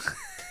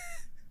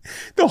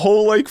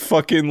like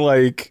fucking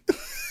like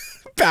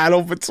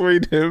battle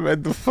between him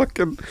and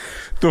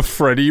the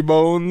Freddy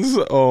bones.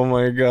 Oh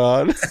my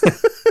God.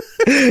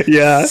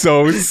 Yeah.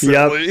 So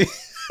silly. Yep.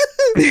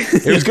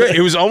 It was good.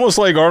 It was almost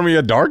like Army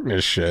of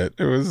Darkness shit.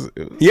 It was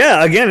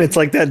yeah, again, it's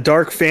like that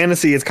dark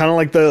fantasy. It's kind of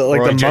like the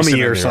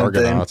Mummy or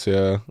something. And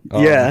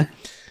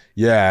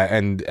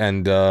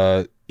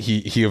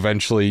he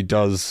eventually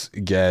does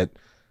get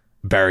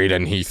buried,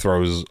 and he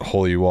throws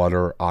holy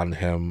water on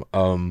him.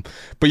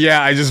 But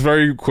yeah, I just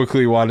very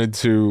quickly wanted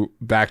to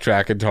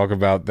backtrack and talk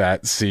about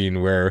that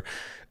scene where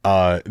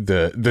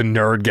the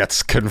nerd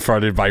gets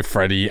confronted by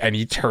Freddy and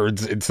he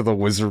turns into the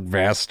Wizard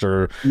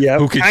Master.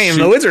 Yeah, I am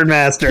the Wizard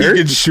Master. He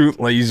can shoot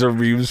laser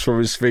beams from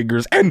his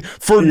fingers, and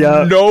for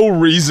no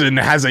reason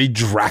has a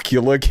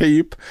Dracula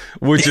cape,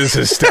 which is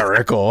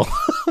hysterical.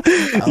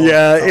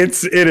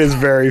 It is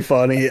very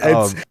funny.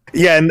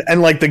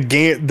 And like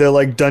the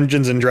like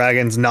Dungeons and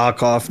Dragons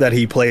knockoff that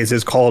he plays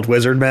is called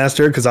Wizard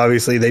Master because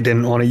obviously they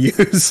didn't want to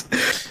use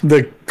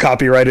the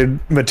copyrighted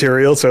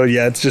material. So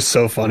yeah, it's just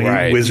so funny.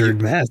 Right.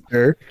 Wizard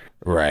Master.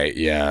 Right.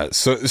 Yeah.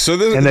 So this,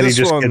 and then this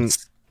he just one,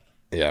 gets,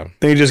 then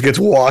he just gets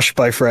washed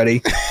by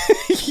Freddy.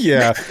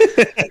 Yeah.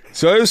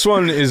 So this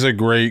one is a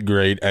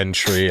great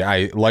entry.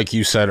 Like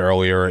you said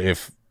earlier,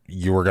 if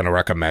you were going to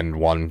recommend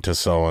one to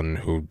someone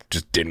who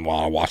just didn't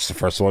want to watch the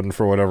first one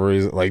for whatever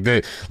reason,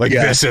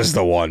 this is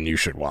the one you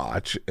should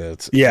watch.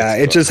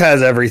 It just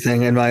has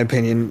everything, in my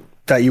opinion,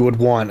 that you would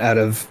want out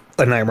of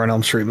a Nightmare on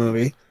Elm Street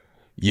movie.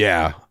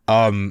 Yeah.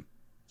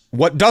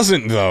 What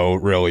doesn't, though,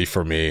 really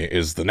for me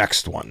is the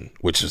next one,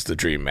 which is the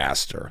Dream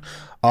Master.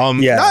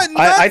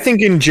 I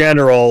think in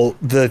general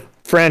the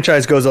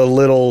franchise goes a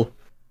little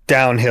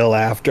downhill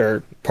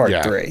after part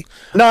 3.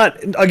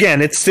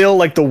 Again, it's still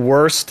like the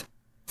worst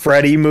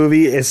Freddy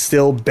movie is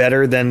still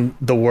better than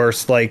the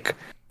worst like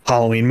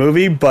Halloween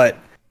movie, but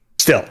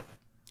still.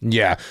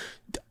 Yeah.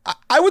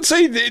 I would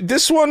say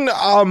this one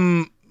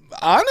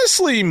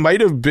honestly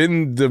might have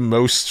been the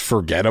most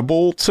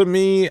forgettable to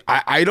me.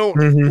 I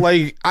don't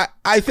like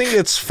I think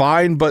it's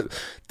fine, but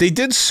they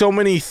did so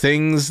many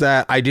things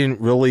that I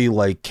didn't really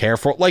like care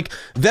for. Like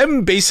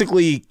them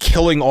basically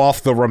killing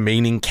off the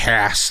remaining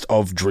cast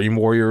of Dream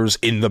Warriors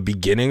in the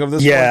beginning of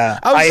this one.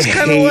 I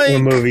hate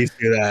when movies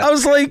do that. I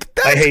was like,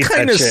 that's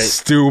kind of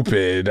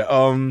stupid.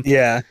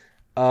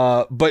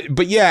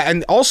 But yeah,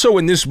 and also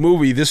in this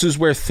movie, this is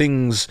where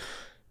things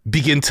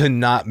begin to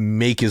not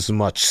make as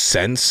much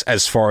sense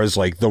as far as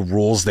like the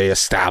rules they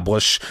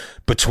establish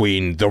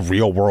between the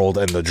real world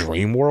and the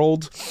dream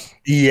world.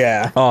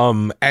 Yeah.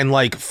 And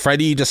like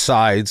Freddy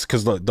decides,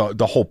 because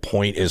the whole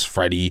point is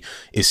Freddy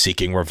is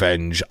seeking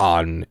revenge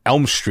on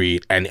Elm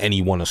Street and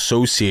anyone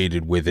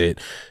associated with it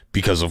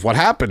because of what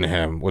happened to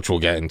him, which we'll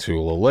get into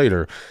a little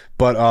later.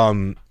 But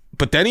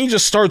then he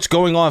just starts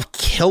going off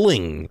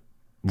killing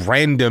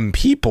random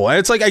people. And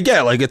it's like, I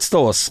get it, like it's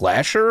still a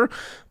slasher,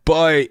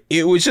 but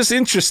it was just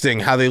interesting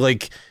how they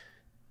like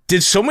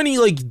did so many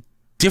like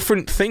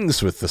different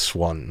things with this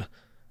one.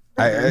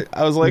 I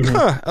was like,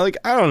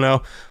 I don't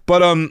know. But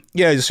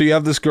so you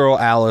have this girl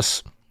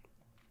Alice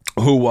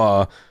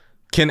who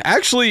can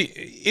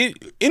actually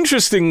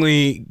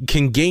interestingly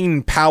can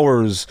gain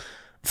powers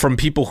from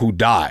people who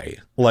die.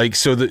 Like,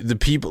 so the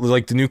people,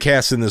 like the new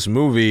cast in this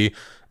movie,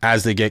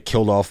 as they get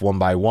killed off one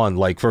by one,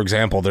 like for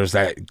example, there's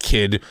that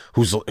kid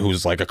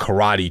who's like a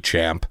karate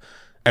champ,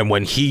 and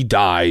when he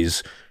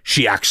dies,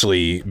 she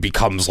actually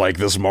becomes like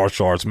this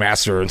martial arts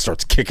master and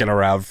starts kicking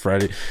around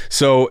Freddy.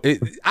 So I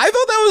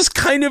thought that was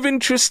kind of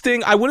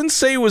interesting. I wouldn't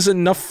say it was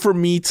enough for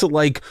me to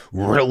like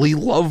really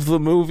love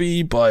the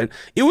movie, but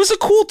it was a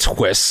cool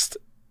twist,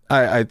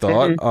 I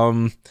thought.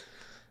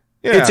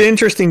 It's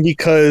interesting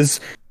because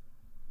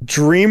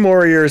Dream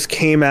Warriors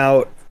came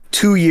out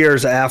 2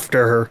 years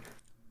after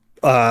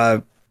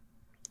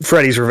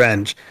Freddy's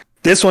Revenge.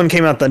 This one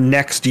came out the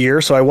next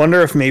year, so I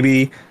wonder if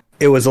maybe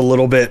it was a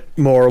little bit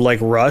more like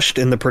rushed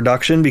in the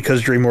production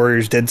because Dream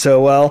Warriors did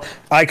so well.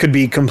 I could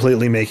be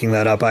completely making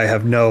that up. I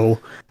have no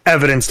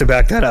evidence to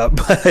back that up,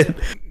 but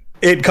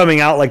it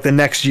coming out like the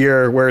next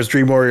year, whereas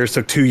Dream Warriors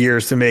took 2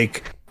 years to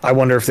make, I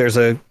wonder if there's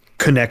a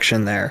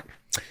connection there.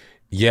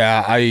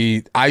 Yeah,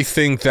 I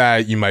think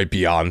that you might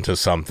be onto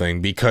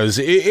something because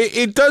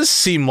it does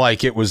seem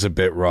like it was a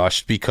bit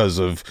rushed because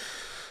of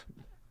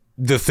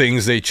the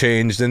things they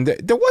changed, and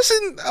there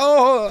wasn't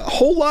a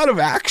whole lot of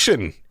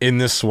action in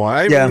this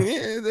one. I mean,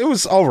 it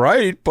was all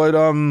right, but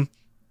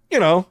you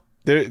know,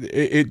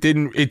 it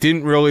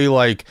didn't really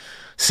like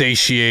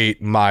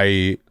satiate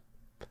my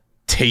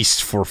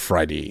taste for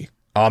Freddy.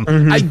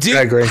 I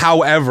agree.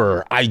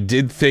 However, I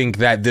did think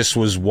that this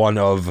was one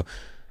of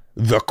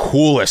the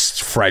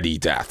coolest Freddy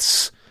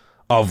deaths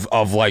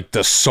of like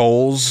the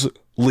souls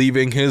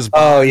leaving his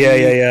body. Oh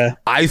yeah.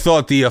 I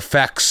thought the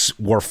effects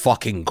were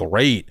fucking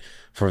great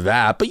for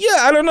that, but yeah,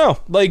 I don't know.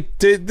 Like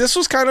this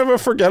was kind of a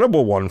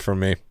forgettable one for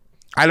me.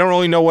 I don't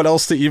really know what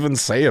else to even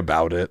say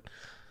about it.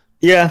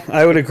 Yeah,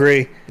 I would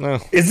agree.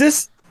 Is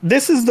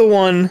this is the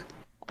one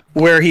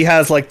where he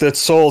has like the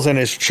souls in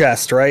his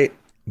chest, right?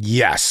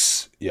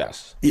 Yes.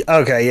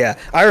 Okay, yeah.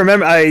 I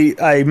remember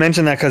I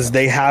mentioned that because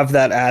they have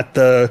that at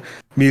the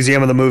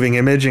Museum of the Moving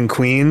Image in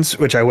Queens,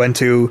 which I went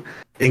to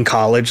in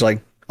college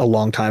like a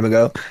long time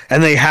ago,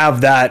 and they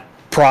have that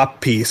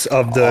prop piece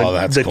of the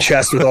cool.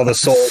 chest with all the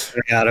souls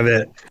coming out of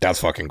it.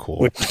 That's fucking cool.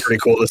 Which is pretty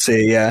cool to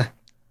see, yeah.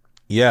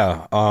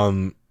 Yeah.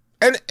 And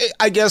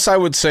I guess I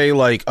would say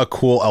like a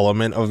cool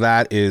element of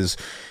that is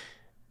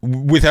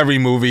with every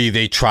movie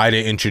they try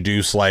to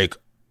introduce like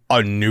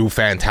a new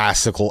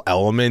fantastical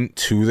element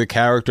to the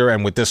character,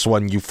 and with this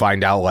one you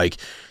find out like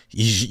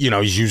he's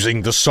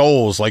using the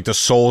souls, like the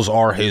souls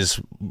are his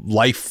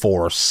life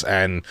force,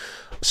 and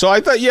So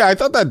I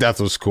thought that death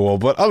was cool,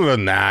 but other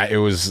than that, it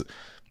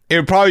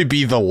would probably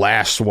be the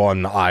last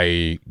one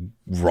I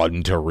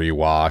run to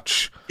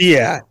rewatch.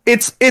 Yeah,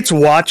 it's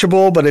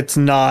watchable, but it's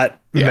not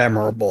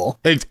memorable.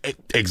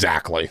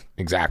 Exactly.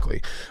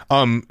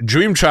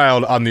 Dream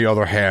Child, on the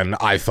other hand,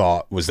 I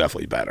thought was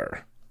definitely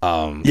better.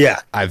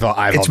 I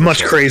thought it's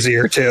much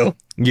crazier too.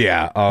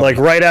 Yeah, like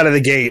right out of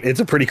the gate, it's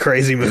a pretty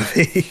crazy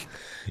movie.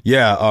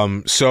 Yeah.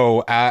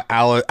 So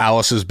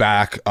Alice is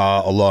back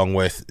along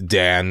with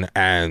Dan,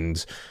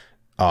 and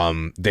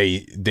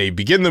they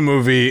begin the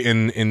movie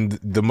in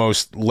the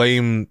most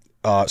lame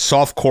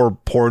softcore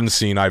porn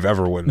scene I've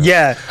ever witnessed.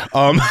 Yeah.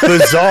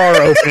 Bizarre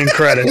opening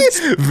credits.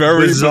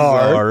 Very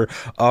bizarre.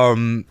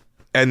 And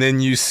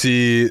then you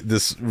see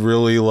this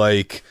really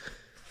like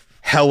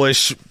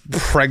hellish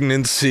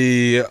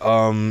pregnancy. She's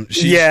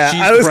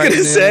I was pregnant.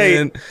 gonna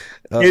say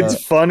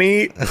it's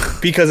funny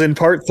because in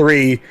part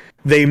 3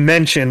 they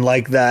mention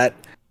like that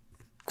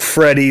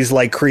Freddy's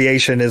like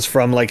creation is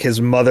from like his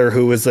mother,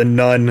 who was a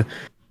nun,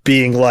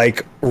 being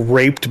like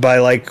raped by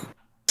like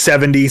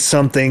 70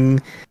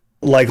 something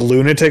like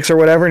lunatics or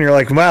whatever, and you're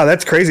like, wow,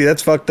 that's crazy,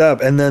 that's fucked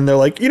up. And then they're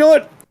like, you know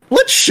what,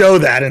 let's show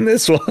that in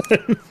this one.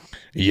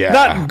 Yeah,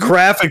 not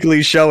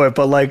graphically show it,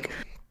 but like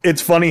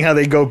it's funny how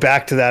they go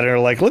back to that and are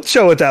like, let's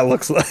show what that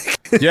looks like.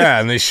 Yeah,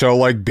 and they show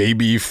like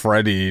baby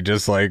Freddy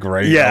just like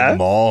ready to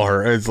maul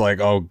her. It's like,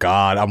 oh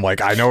god. I'm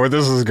like, I know where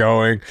this is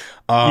going.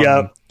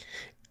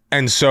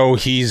 And so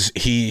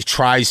he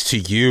tries to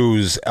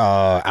use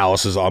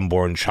Alice's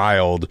unborn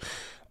child,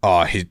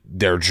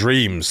 their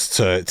dreams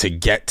to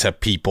get to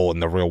people in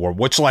the real world,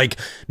 which like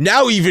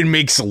now even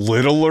makes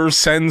littler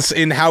sense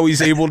in how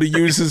he's able to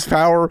use his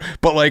power.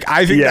 But like,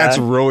 I think that's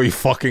really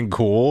fucking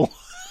cool.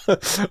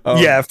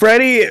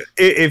 Freddy,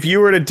 if you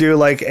were to do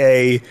like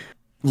a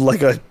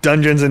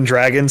Dungeons and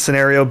Dragons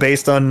scenario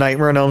based on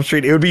Nightmare on Elm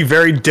Street, it would be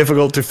very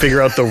difficult to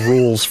figure out the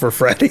rules for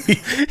Freddy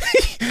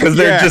because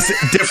they're just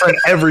different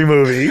every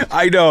movie.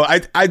 I know.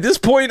 At this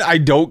point, I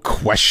don't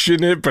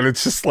question it, but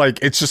it's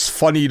just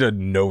funny to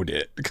note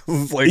it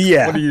because it's like,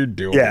 what are you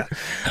doing? Yeah,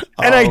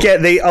 and I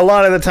get a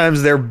lot of the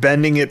times they're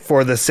bending it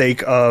for the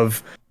sake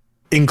of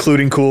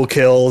including cool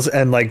kills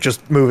and like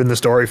just moving the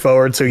story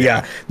forward. So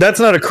that's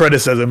not a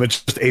criticism.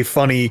 It's just a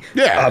funny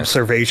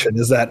observation,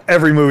 is that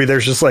every movie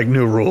there's just like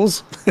new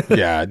rules.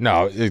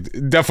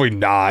 Definitely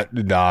not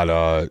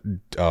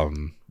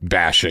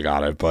bashing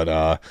on it,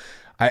 but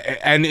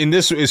and in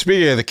this,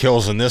 speaking of the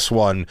kills in this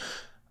one,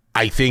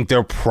 I think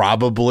they're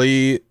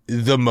probably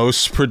the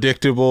most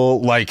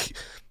predictable. Like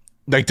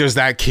there's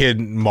that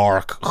kid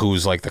Mark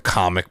who's like the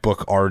comic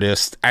book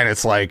artist, and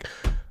it's like,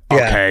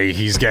 okay,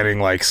 he's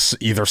getting like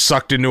either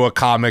sucked into a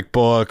comic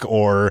book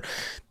or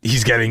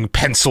he's getting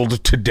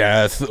penciled to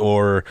death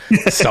or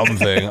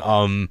something.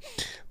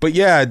 But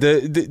yeah,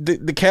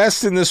 the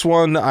cast in this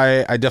one,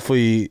 I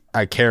definitely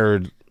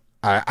cared,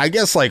 I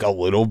guess like a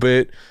little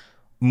bit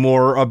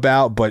more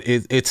about, but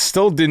it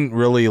still didn't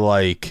really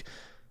like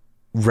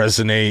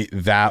resonate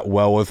that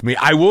well with me.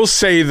 I will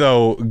say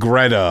though,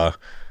 Greta,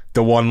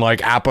 the one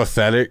like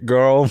apathetic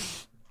girl,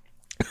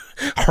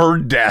 her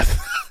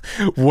death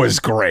was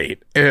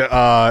great.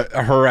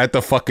 Her at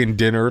the fucking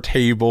dinner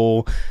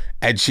table,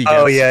 and she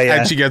gets,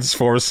 and she gets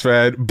force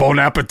fed. Bon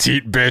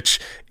appetit, bitch.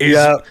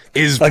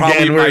 Is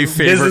probably my favorite.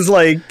 This is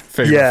like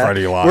favorite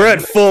Freddy line. We're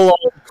at full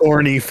on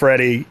corny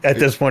Freddy at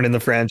this point in the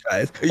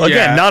franchise.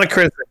 Again, not a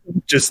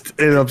criticism, just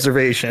an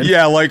observation.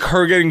 Yeah, like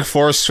her getting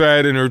force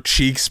fed and her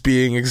cheeks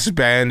being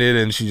expanded,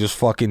 and she just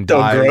fucking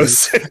dies.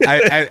 So gross.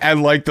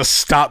 and like the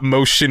stop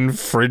motion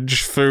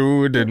fridge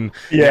food, and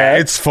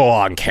it's full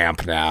on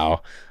camp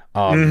now.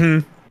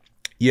 And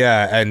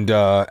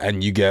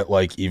you get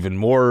like even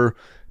more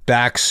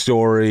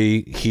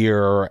backstory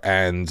here,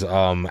 and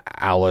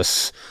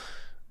Alice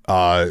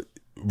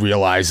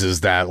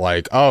realizes that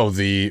like,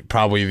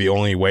 probably the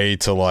only way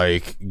to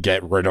like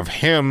get rid of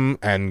him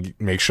and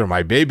make sure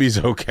my baby's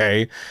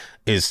okay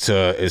is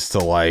to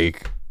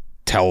like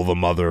tell the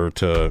mother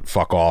to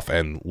fuck off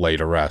and lay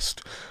to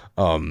rest.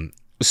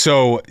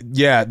 So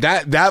yeah,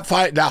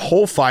 that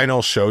whole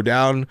final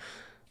showdown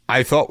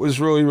I thought was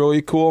really,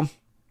 really cool.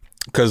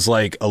 Because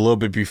like a little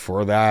bit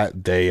before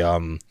that,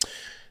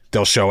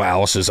 they'll show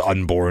Alice's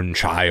unborn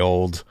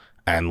child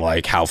and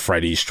like how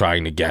Freddy's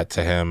trying to get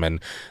to him, and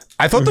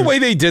I thought the way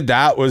they did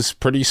that was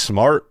pretty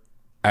smart,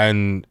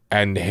 and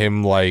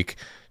him like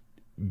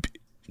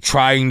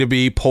trying to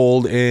be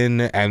pulled in,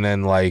 and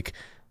then like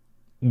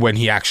when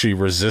he actually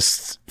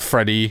resists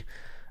Freddy,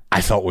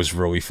 I thought was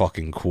really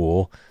fucking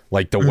cool.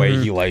 Like the way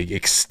he like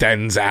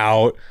extends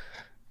out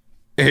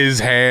his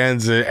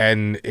hands,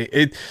 and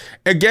it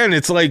again,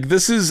 it's like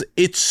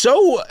it's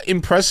so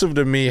impressive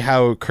to me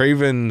how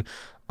Craven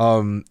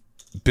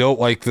built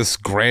like this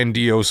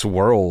grandiose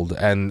world,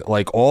 and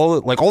like all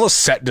the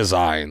set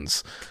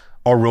designs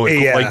are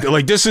really cool.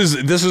 Like this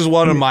is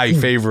one of my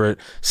favorite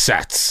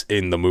sets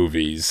in the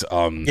movies.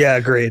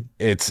 Agreed.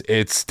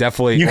 It's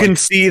definitely, you can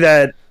see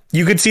that,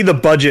 you could see the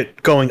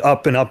budget going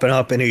up and up and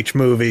up in each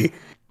movie,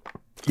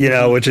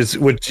 which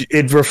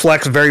it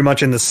reflects very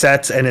much in the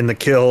sets and in the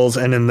kills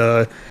and in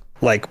the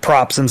like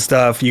props and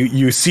stuff.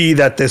 You see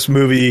that this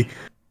movie,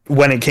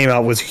 when it came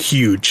out, was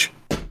huge.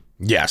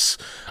 Yes.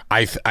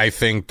 I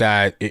think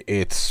that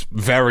it's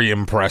very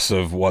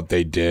impressive what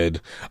they did.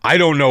 I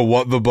don't know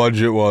what the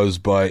budget was,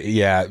 but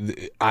yeah,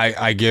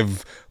 I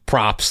give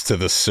props to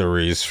the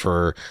series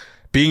for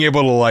being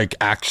able to like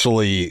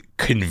actually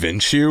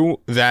convince you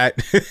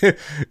that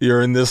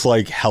you're in this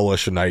like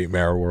hellish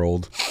nightmare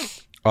world.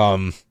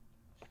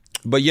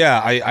 But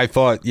yeah, I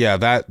thought, yeah,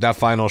 that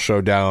final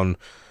showdown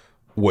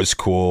was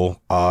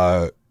cool.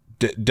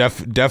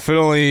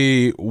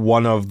 Definitely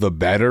one of the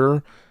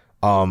better.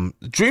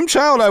 Dream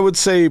Child, I would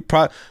say,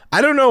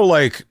 I don't know,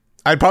 like,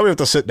 I'd probably have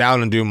to sit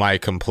down and do my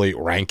complete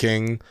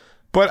ranking,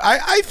 but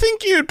I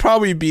think you'd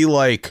probably be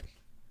like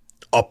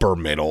upper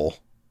middle.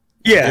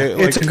 Yeah,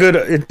 it's a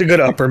good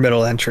upper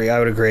middle entry. I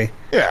would agree.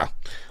 Yeah.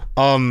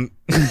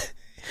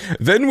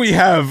 Then we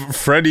have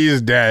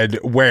Freddy's Dead,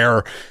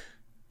 where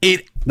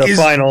it is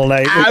final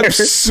night.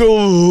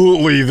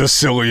 Absolutely the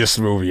silliest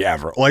movie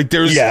ever. Like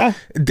there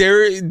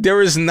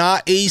is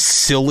not a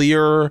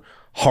sillier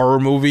horror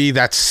movie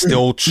that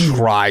still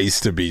tries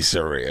to be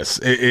serious.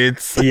 It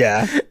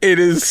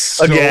is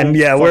so again,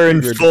 yeah, we're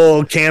in good.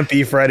 full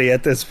campy Freddy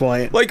at this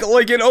point. Like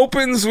it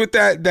opens with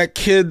that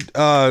kid,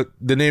 the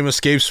name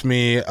escapes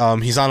me.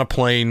 He's on a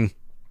plane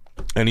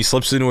and he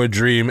slips into a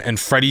dream and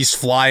Freddy's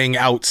flying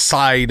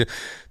outside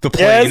the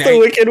plane. Yeah, it's the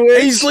Wicked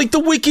Witch. He's like the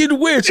Wicked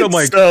Witch. I'm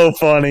like, so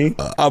funny.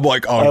 I'm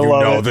like,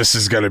 oh, this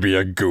is gonna be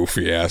a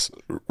goofy ass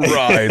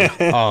ride.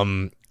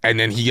 And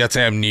then he gets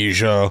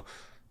amnesia,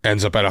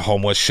 ends up at a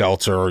homeless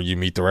shelter. You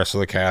meet the rest of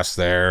the cast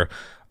there.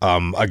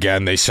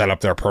 Again, they set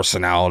up their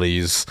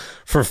personalities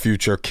for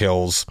future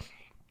kills.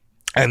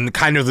 And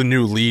kind of the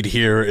new lead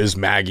here is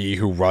Maggie,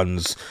 who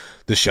runs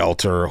the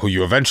shelter, who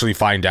you eventually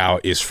find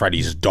out is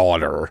Freddy's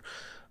daughter.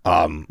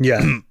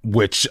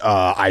 Which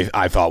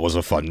I thought was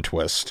a fun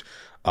twist.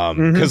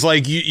 Because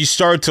like you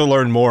start to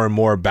learn more and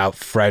more about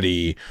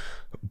Freddy,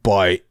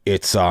 but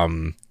it's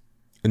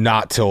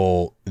not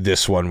till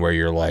this one where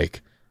you're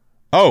like,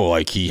 oh,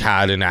 like he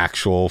had an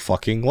actual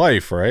fucking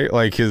life, right?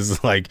 Like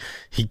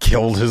he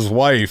killed his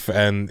wife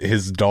and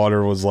his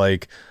daughter was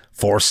like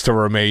forced to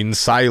remain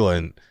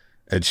silent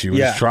and she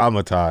was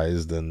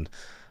traumatized. And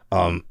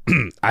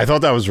I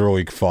thought that was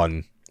really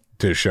fun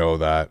to show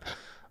that.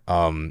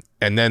 And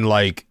then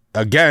like,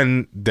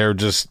 again, they're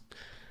just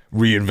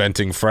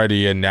reinventing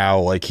Freddy, and now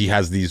like he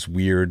has these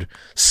weird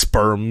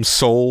sperm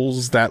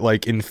souls that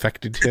like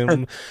infected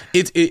him.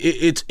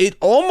 It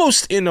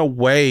almost in a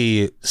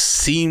way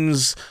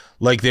seems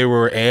like they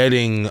were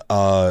adding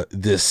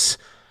this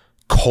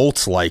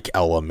cult-like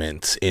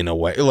element in a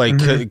way, like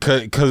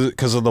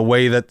because of the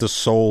way that the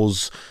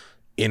souls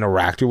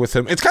interacted with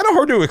him. It's kind of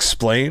hard to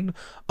explain.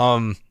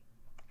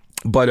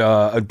 But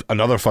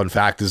another fun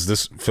fact is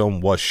this film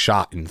was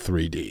shot in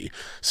 3D,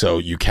 so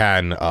you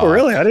can. Oh,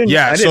 really? I didn't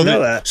know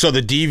that. So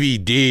the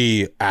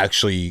DVD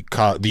actually,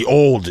 the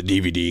old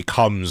DVD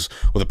comes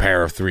with a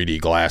pair of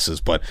 3D glasses,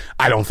 but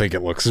I don't think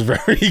it looks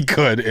very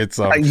good. It's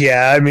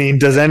yeah, I mean,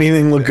 does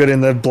anything look good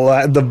in the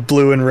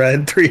blue and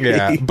red 3D?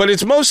 Yeah, but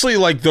it's mostly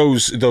like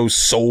those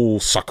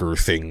soul sucker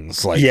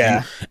things, like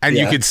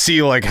you could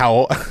see like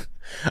how.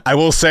 I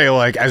will say,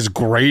 like, as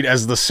great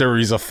as the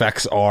series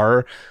effects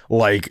are,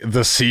 like,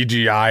 the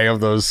CGI of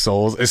those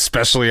souls,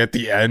 especially at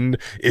the end,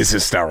 is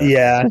hysterical.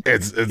 Yeah.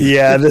 It's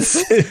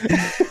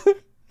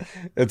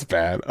it's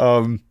bad.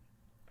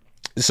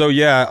 So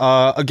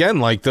yeah, again,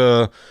 like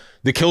the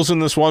kills in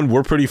this one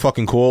were pretty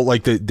fucking cool.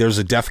 Like there's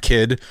a deaf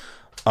kid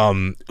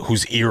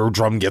whose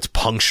eardrum gets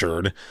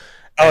punctured.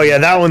 Oh yeah,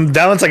 that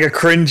one's like a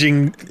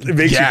cringing. It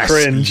makes you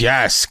cringe.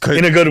 Yes,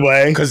 in a good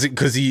way. Because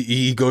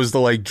he goes to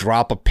like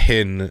drop a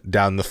pin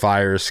down the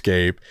fire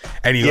escape,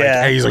 and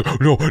he's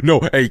like no,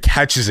 and he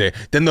catches it.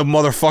 Then the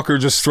motherfucker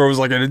just throws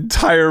like an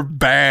entire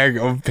bag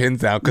of pins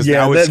down. Because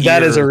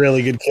that is a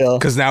really good kill.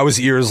 Because now his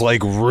ear is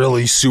like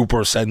really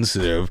super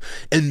sensitive,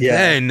 and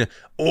then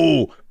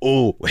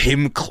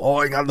him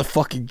clawing on the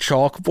fucking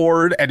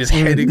chalkboard and his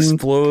head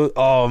explodes.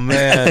 Oh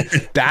man,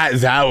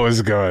 that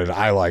was good.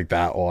 I like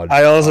that one.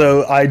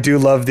 I do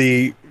love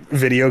the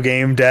video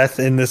game death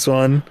in this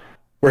one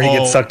where he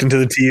gets sucked into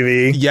the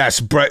TV.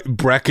 Yes,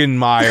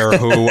 Breckenmeyer,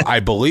 who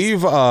I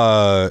believe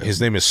his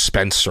name is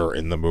Spencer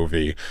in the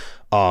movie,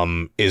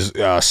 is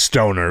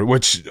Stoner,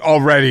 which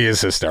already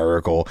is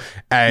hysterical.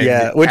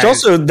 And,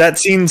 also that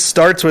scene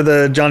starts with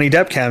a Johnny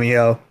Depp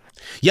cameo.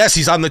 Yes,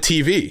 he's on the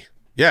TV.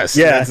 Yes,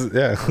 the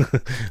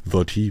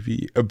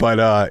TV.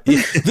 But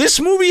this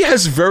movie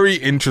has very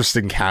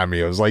interesting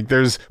cameos. Like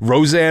there's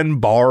Roseanne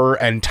Barr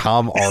and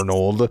Tom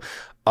Arnold.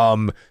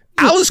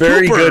 Alice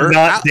very Cooper, good,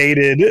 not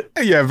dated.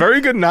 Yeah, very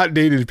good, not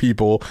dated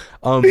people.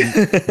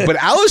 But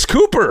Alice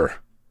Cooper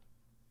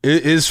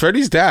is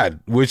Freddy's dad,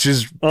 which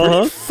is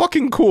pretty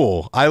fucking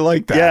cool. I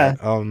like that.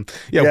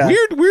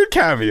 Weird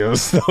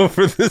cameos though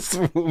for this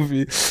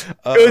movie.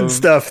 Good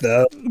stuff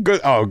though.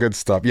 Good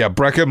stuff. Yeah,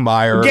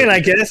 Breckenmeyer. Again,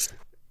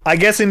 I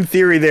guess in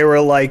theory they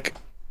were like,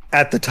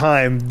 at the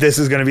time, this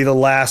is going to be the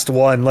last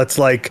one. Let's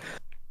like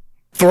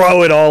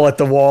throw it all at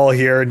the wall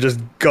here and just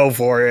go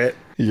for it.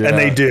 Yeah. And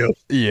they do.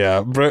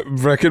 Yeah,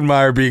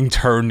 Breckenmeyer being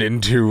turned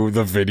into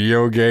the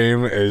video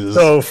game is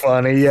So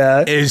funny,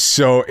 yeah. is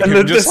so. And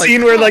the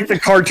scene where like the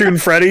cartoon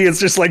Freddy is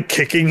just like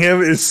kicking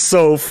him is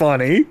so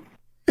funny.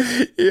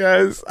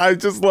 Yes, I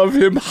just love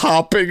him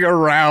hopping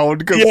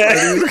around.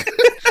 Yeah.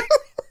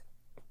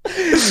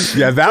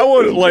 Yeah, that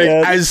one, like,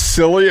 Yeah. as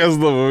silly as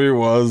the movie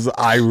was,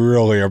 I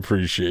really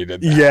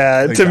appreciated that.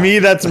 Yeah, Like, to me,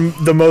 that's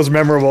the most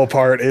memorable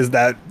part is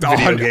that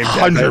video game.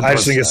 death. I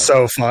just think it's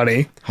so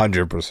funny.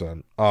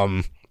 100%.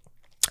 And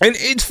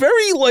it's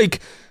very, like,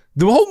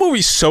 the whole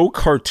movie's so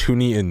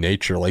cartoony in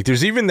nature. Like,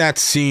 there's even that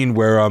scene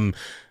where,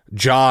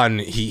 John,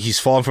 he's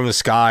falling from the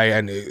sky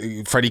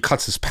and Freddy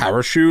cuts his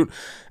parachute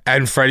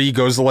and Freddy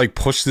goes to like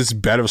push this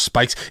bed of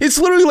spikes. It's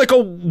literally like a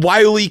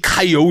Wile E.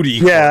 Coyote.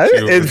 Yeah,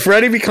 cartoon. and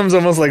Freddy becomes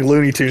almost like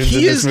Looney Tunes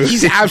in this movie.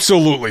 He's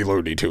absolutely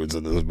Looney Tunes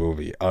in this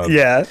movie.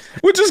 Yeah,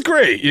 which is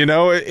great. You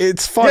know,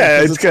 it's fun.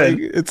 Yeah, 'cause it's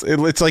good.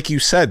 Like, it's like you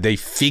said, they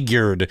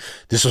figured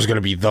this was going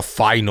to be the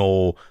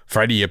final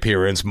Freddy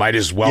appearance. Might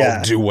as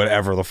well do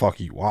whatever the fuck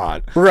you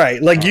want.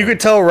 right. Like you could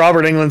tell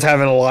Robert Englund's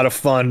having a lot of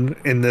fun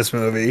in this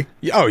movie.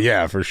 Oh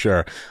yeah, for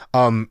sure.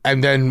 And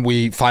then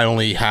we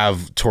finally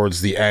have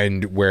towards the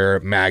end where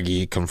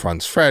Maggie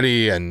confronts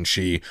Freddy and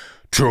she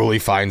truly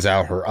finds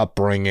out her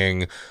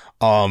upbringing.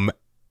 And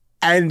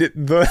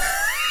the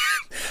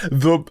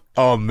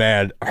oh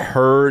man,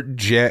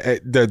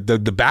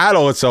 the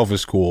battle itself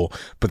is cool,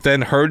 but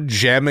then her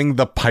jamming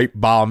the pipe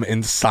bomb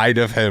inside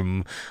of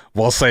him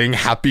while saying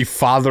Happy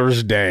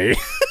Father's Day.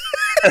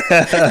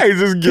 I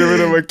just giving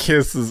him a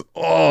kiss is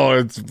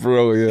it's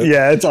brilliant.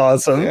 Yeah, it's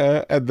awesome.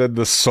 Yeah, and then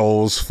the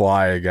souls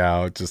flying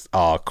out just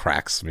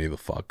cracks me the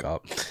fuck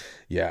up.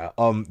 Yeah,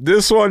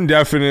 this one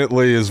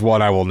definitely is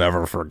one I will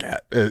never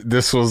forget.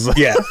 This was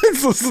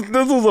this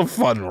was a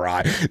fun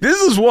ride.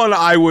 This is one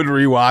I would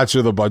rewatch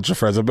with a bunch of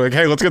friends. I'd be like,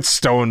 hey, let's get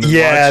stoned. And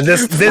watch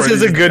this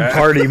is a good Dead.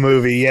 party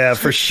movie. Yeah,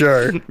 for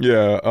sure.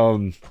 Yeah,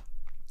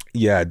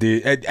 yeah,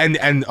 dude,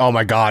 and oh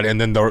my god, and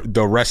then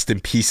the rest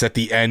in peace at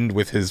the end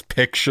with his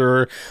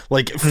picture,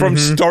 like from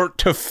start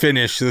to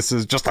finish, this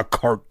is just a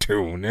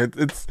cartoon.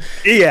 It's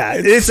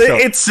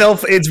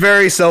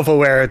very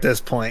self-aware at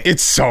this point.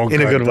 It's so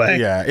good. In a good way.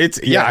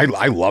 Yeah,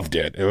 I loved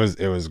it.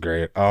 It was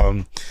great.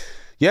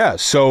 Yeah.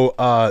 So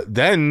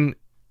then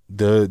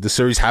the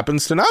series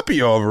happens to not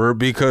be over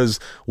because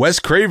Wes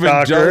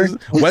Craven does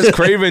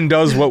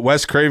what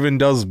Wes Craven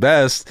does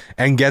best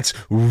and gets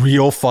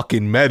real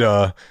fucking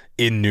meta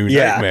in New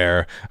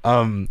Nightmare.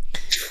 And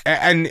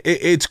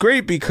it's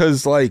great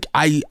because like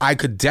I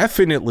could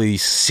definitely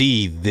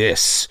see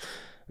this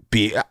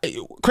be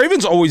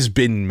Craven's always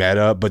been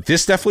meta, but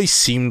this definitely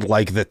seemed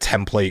like the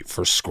template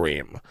for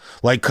Scream,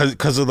 like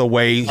because of the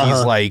way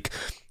he's like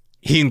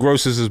he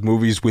engrosses his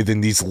movies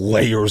within these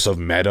layers of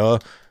meta.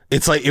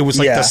 It's like it was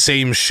like the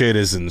same shit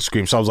as in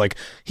Scream, so I was like,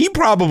 he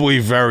probably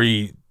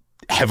very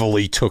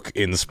heavily took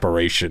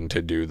inspiration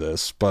to do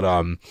this, but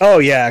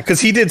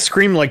because he did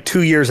Scream like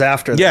 2 years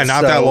after this,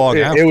 not that long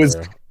after. It was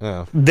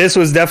this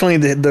was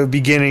definitely the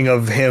beginning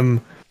of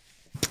him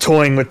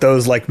toying with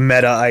those like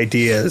meta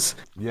ideas.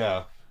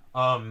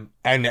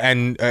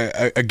 And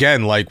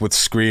again, like with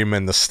Scream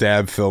and the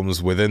Stab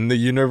films within the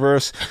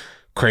universe,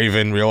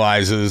 Craven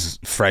realizes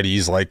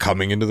Freddy's like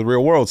coming into the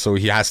real world, so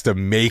he has to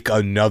make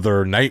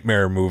another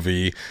Nightmare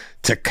movie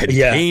to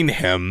contain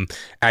him,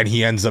 and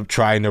he ends up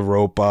trying to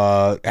rope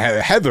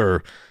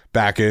Heather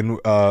back in.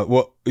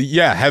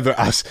 Heather.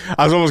 I was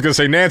almost gonna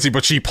say Nancy,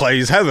 but she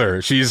plays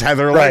Heather. She's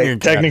Heather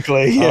Langenkamp.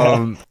 Technically,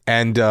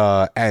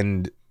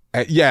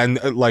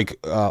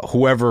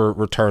 whoever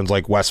returns,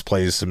 like Wes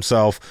plays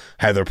himself,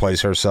 Heather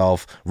plays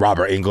herself,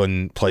 Robert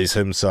Englund plays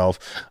himself,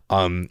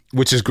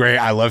 which is great.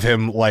 I love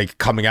him like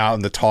coming out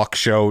in the talk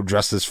show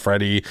dressed as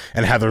Freddy,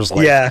 and Heather's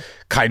like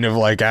kind of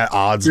like at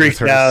odds with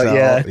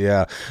herself.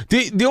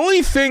 The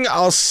only thing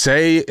I'll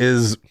say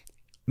is,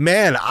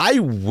 man, I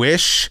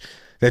wish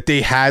that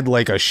they had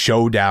like a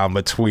showdown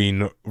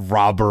between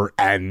Robert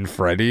and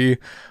Freddy.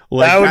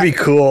 Like, that would be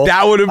cool.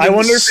 That would have been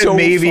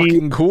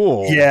fucking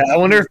cool. Yeah, I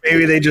wonder if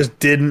maybe they just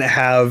didn't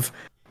have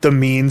the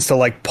means to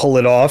like pull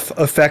it off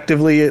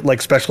effectively,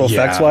 like special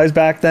effects wise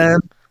back then.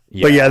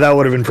 But that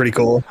would have been pretty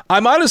cool.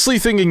 I'm honestly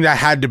thinking that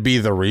had to be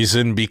the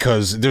reason,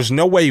 because there's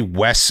no way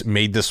Wes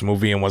made this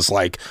movie and was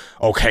like,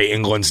 okay,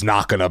 England's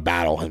not going to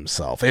battle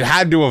himself. It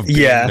had to have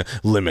been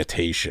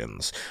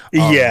limitations.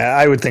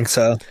 I would think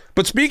so.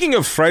 But speaking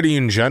of Freddy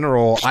in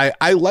general,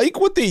 I like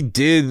what they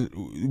did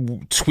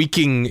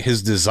tweaking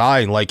his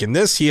design. Like in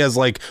this, he has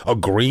like a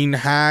green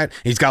hat.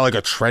 He's got like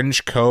a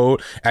trench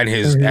coat, and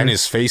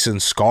his face and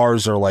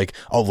scars are like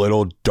a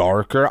little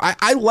darker.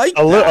 I like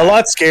a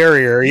lot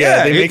scarier.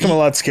 Yeah, they make him a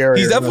lot scarier.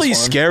 He's definitely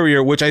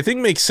scarier, which I think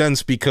makes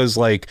sense because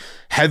like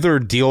Heather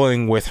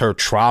dealing with her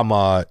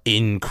trauma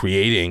in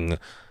creating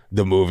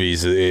the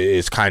movies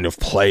is kind of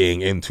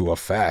playing into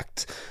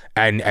effect.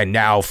 And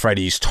now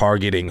Freddy's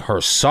targeting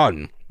her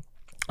son,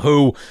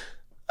 who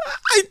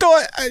I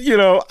thought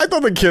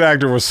the kid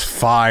actor was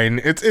fine.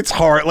 It's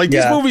hard. Like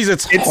these movies,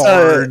 it's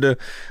hard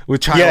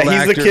with child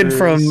actors.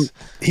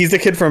 He's the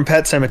kid from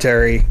Pet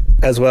Sematary.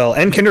 as well,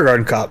 and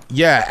Kindergarten Cop.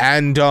 Yeah,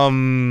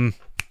 and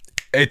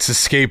it's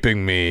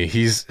escaping me.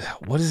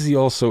 What is he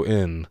also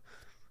in?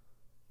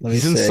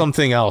 He's in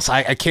something else.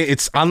 I can't.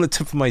 It's on the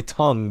tip of my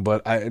tongue,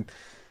 but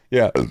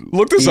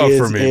look this up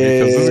for me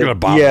because this is gonna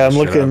bother. Yeah, I'm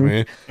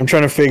looking. I'm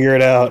trying to figure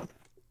it out.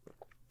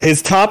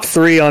 His top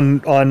 3 on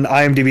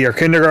IMDb are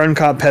Kindergarten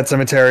Cop, Pet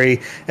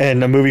Sematary,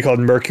 and a movie called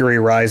Mercury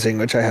Rising,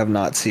 which I have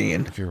not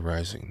seen. Mercury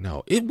Rising.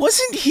 No, it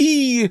wasn't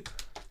he.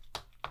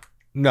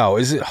 No,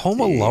 is it Home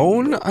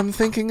Alone? I'm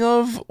thinking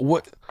of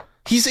what.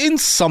 He's in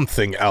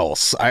something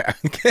else. I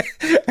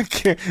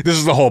can't. This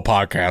is the whole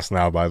podcast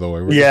now, by the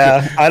way.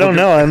 I don't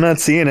know. I'm not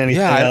seeing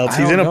anything else.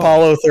 He's in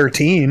Apollo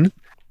 13.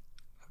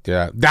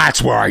 Yeah,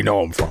 that's where I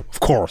know him from,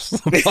 of course.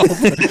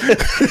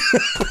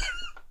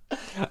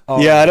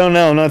 I don't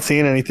know. I'm not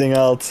seeing anything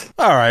else.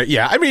 All right,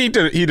 yeah. I mean, he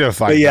did a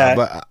fine job,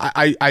 but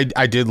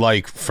I did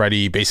like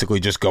Freddy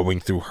basically just going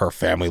through her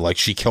family. Like,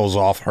 she kills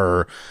off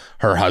her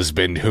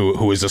husband,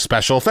 who is a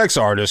special effects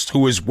artist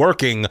who is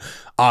working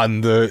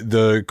on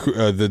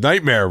the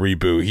Nightmare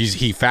reboot.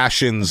 He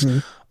fashions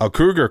a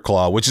Kruger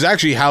claw, which is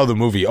actually how the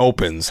movie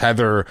opens.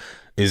 Heather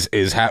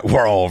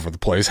we're all over the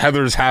place.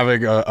 Heather's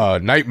having a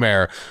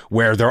nightmare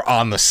where they're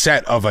on the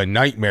set of a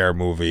Nightmare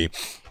movie.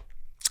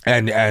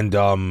 And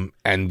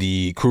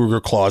the Kruger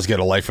claws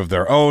get a life of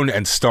their own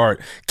and start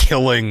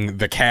killing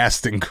the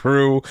cast and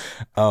crew.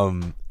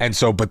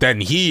 But then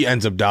he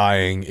ends up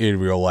dying in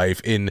real life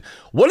in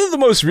one of the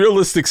most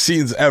realistic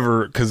scenes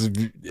ever,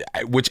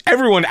 which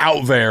everyone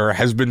out there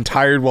has been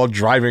tired while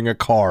driving a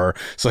car.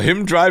 So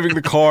him driving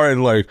the car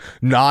and like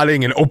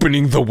nodding and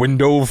opening the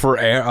window for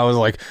air, I was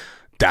like,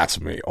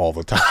 that's me all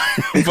the time.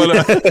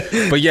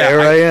 but yeah, there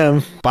I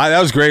am. But that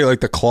was great.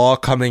 Like the claw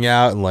coming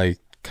out and like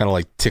kind of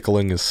like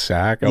tickling his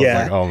sack. I was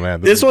like, oh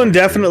man, this one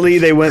definitely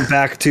they went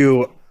back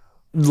to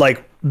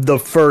like the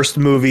first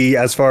movie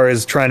as far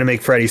as trying to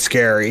make Freddy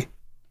scary.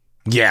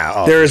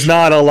 Yeah, there's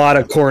not a lot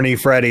of corny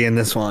Freddy in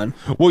this one.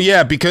 Well,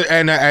 yeah, because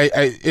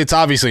it's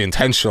obviously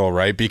intentional,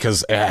 right?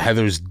 Because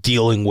Heather's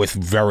dealing with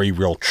very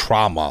real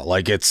trauma.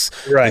 Like it's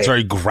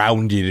very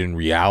grounded in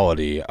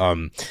reality.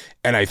 And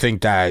I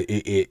think that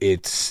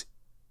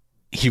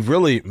he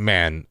really,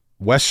 man.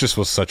 Wes just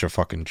was such a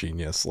fucking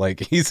genius. Like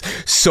he's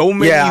so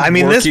many. Yeah, I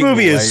mean, this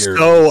movie is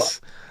so.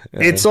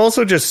 It's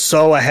also just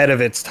so ahead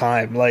of its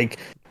time. Like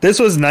this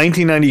was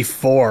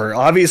 1994.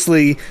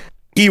 Obviously,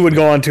 he would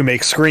go on to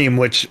make Scream,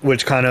 which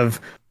kind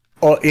of,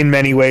 in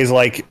many ways,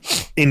 like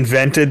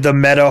invented the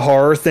meta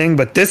horror thing.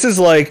 But this is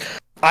like,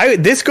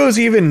 this goes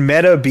even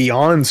meta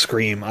beyond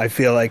Scream. I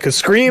feel like because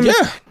Scream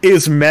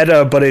is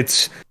meta, but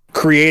it's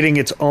creating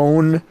its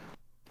own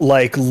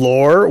like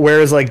lore,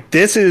 whereas like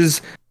this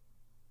is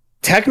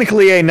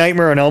technically a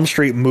Nightmare on Elm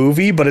Street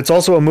movie, but it's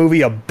also a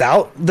movie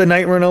about the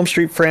Nightmare on Elm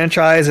Street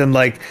franchise, and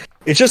like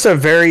it's just a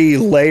very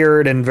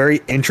layered and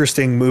very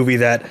interesting movie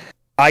that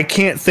I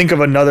can't think of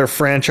another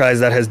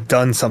franchise that has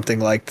done something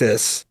like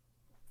this,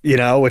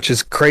 which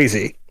is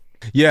crazy.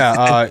 Yeah,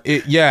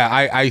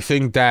 I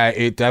think that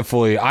it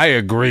definitely, I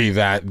agree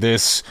that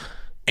this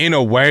in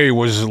a way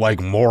was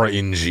like more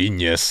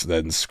ingenious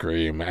than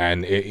Scream,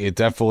 and it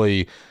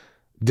definitely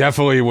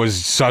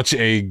was such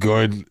a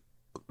good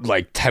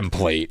like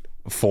template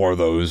for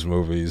those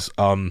movies.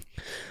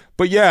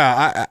 But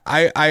yeah,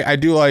 I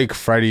do like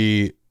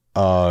Freddy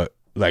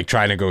like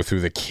trying to go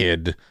through the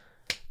kid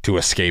to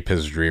escape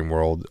his dream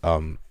world,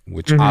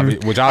 which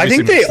obviously I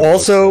think they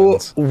also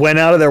went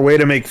out of their way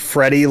to make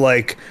Freddy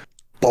like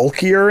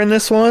bulkier in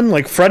this one.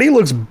 Like Freddy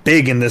looks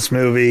big in this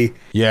movie,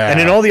 and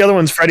in all the other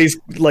ones Freddy's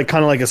like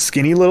kind of like a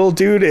skinny little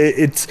dude.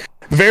 It's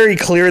very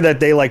clear that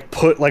they like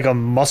put like a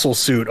muscle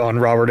suit on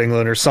Robert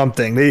Englund or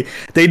something.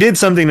 They did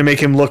something to make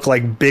him look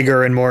like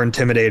bigger and more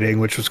intimidating,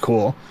 which was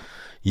cool.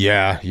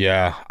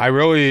 Yeah.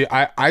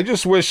 I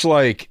just wish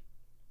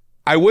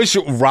I wish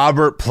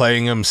Robert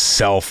playing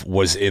himself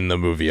was in the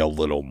movie a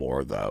little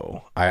more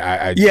though.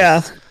 But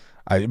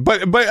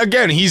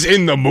again, he's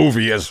in the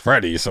movie as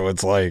Freddy, so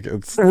it's like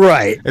it's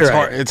right.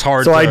 Hard. It's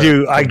hard. So I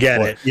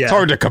get it. Yeah, it's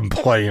hard to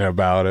complain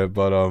about it,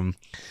 but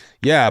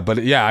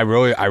I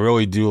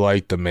really do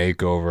like the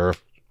makeover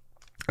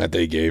that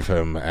they gave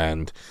him,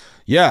 and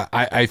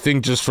I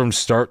think just from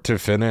start to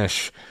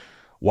finish,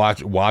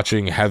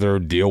 watching Heather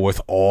deal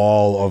with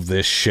all of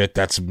this shit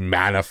that's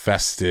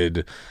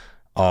manifested,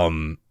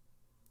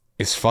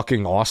 is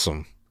fucking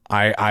awesome.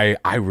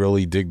 I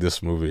really dig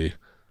this movie.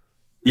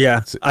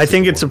 Yeah, I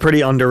think it's a pretty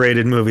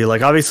underrated movie.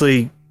 Like,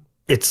 obviously,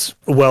 it's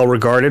well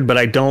regarded, but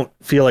I don't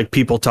feel like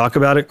people talk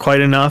about it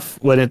quite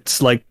enough when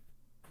it's like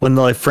when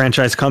the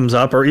franchise comes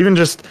up, or even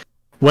just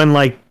when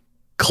like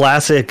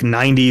classic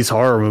 90s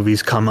horror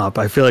movies come up.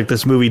 I feel like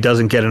this movie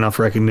doesn't get enough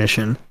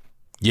recognition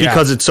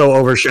because it's so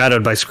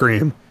overshadowed by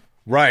Scream.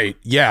 Right.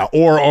 Yeah.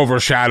 Or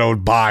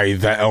overshadowed by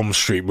the Elm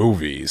Street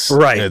movies.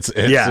 Right.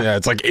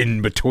 It's like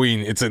in between.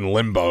 It's in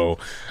limbo.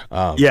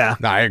 No,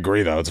 I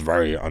agree though. It's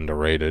very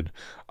underrated.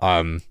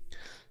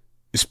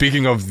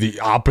 Speaking of the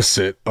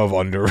opposite of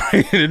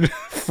underrated,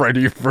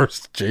 Freddy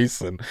vs.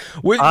 Jason.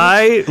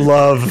 I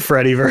love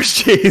Freddy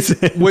vs.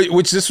 Jason.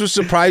 Which this was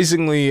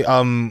surprisingly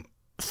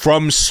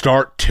from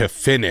start to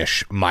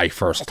finish my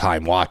first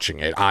time watching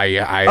it.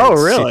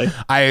 Really?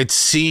 I had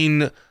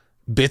seen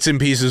bits and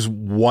pieces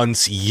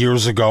once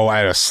years ago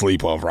at a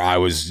sleepover. I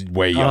was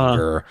way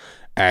younger,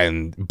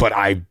 but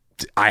I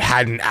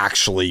hadn't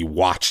actually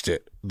watched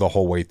it the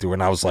whole way through,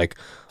 and I was like,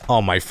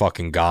 oh my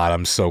fucking god,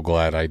 I'm so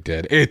glad I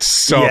did.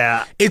 It's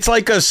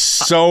like a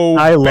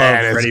I love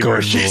bad as Freddy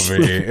good vs.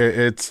 movie.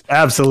 It's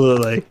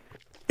absolutely.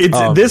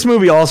 This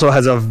movie also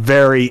has a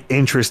very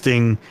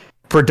interesting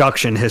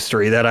production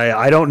history that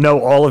I don't know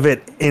all of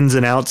it ins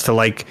and outs to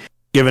like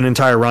give an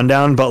entire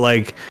rundown, but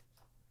like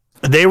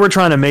they were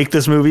trying to make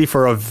this movie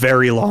for a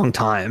very long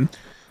time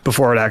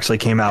before it actually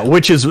came out,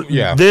 which is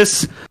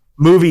this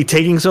movie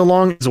taking so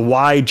long is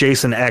why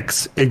Jason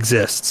X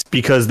exists,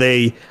 because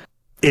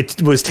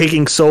it was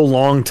taking so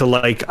long to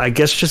like, I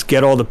guess, just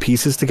get all the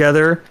pieces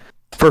together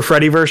for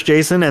Freddy vs.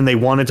 Jason, and they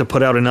wanted to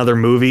put out another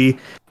movie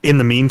in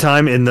the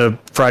meantime in the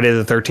Friday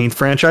the 13th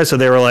franchise. So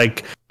they were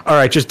like, all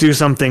right, just do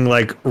something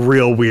like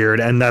real weird.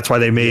 And that's why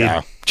they made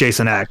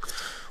Jason X.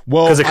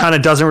 Well, because it kind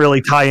of doesn't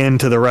really tie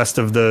into the rest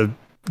of the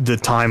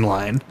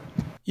timeline.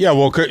 Yeah,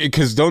 well,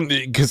 because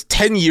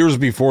 10 years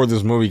before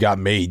this movie got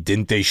made,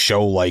 didn't they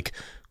show like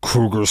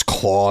Kruger's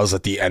claws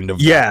at the end of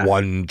that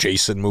one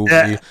Jason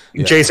movie?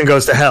 Jason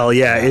Goes to Hell.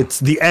 Yeah, it's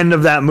the end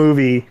of that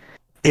movie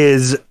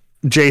is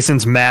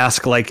Jason's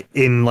mask like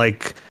in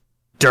like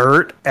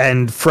dirt,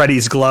 and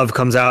Freddy's glove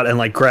comes out and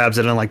like grabs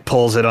it and like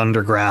pulls it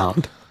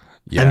underground.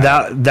 Yeah.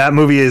 And that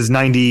movie is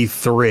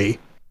 93.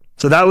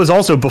 So that was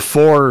also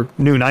before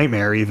New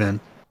Nightmare even.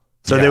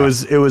 So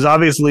it was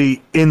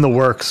obviously in the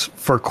works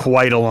for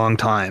quite a long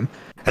time.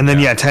 And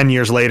then 10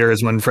 years later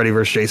is when Freddy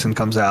vs. Jason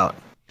comes out.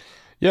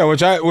 Yeah,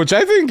 which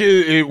I think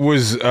it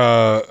was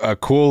a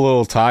cool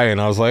little tie-in.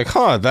 I was like,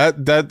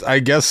 that I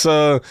guess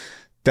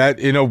that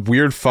in a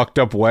weird fucked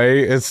up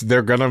way,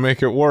 they're gonna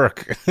make it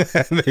work.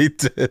 And they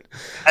did.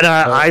 And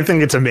I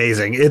think it's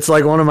amazing. It's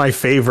like one of my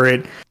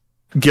favorite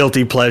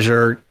guilty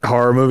pleasure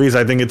horror movies.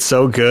 I think it's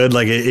so good.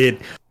 Like it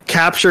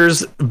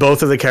captures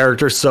both of the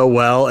characters so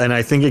well, and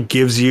I think it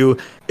gives you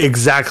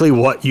exactly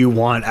what you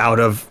want out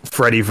of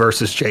Freddy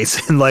versus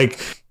Jason. Like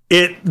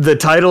the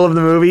title of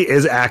the movie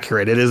is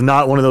accurate. It is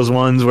not one of those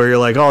ones where you're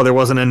like, oh, there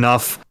wasn't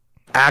enough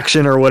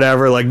action or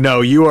whatever. Like,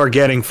 no, you are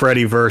getting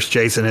Freddy versus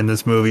Jason in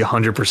this movie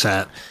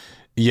 100%.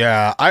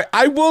 Yeah,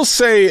 I will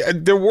say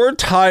there were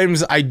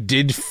times I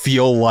did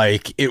feel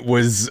like it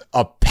was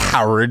a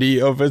parody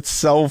of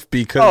itself,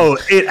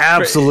 because it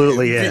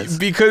absolutely is,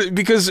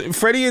 because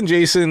Freddy and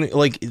Jason,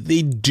 like,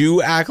 they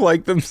do act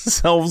like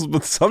themselves,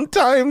 but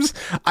sometimes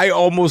I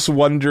almost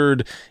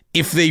wondered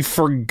if they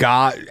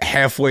forgot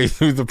halfway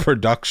through the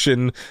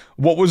production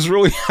what was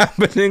really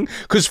happening.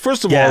 Because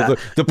first of all,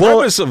 the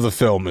premise of the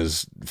film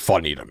is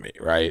funny to me,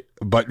 right?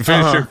 But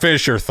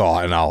finish your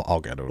thought, and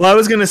I'll get it. Well, I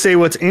was going to say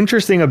what's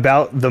interesting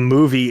about the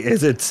movie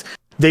is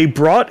they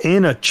brought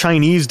in a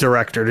Chinese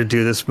director to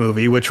do this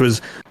movie, which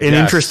was an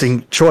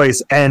interesting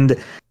choice.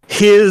 And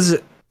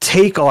his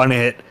take on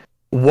it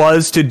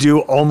was to do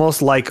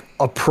almost like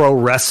a pro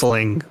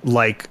wrestling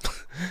like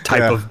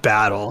type of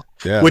battle,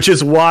 which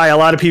is why a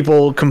lot of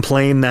people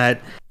complain that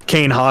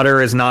Kane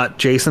Hodder is not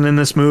Jason in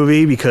this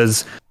movie,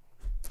 because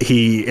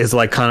he is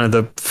like kind of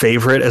the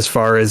favorite as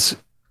far as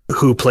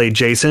who played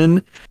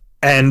Jason.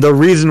 And the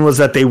reason was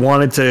that they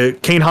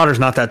wanted Kane Hodder's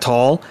not that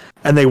tall,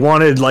 and they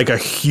wanted like a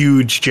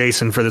huge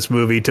Jason for this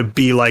movie to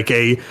be like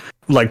a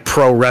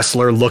pro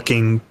wrestler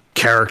looking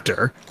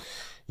character.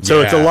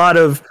 So it's a lot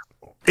of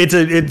it's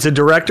a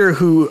director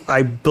who,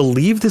 I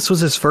believe this was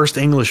his first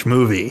English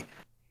movie.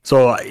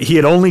 So he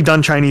had only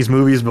done Chinese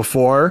movies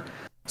before.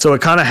 So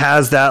it kind of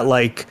has that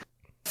like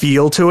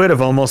feel to it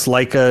of almost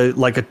like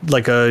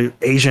a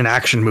Asian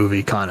action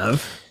movie kind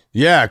of.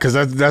 Yeah, because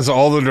that's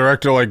all the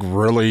director like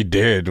really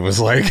did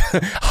was like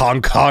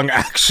Hong Kong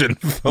action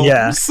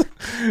films.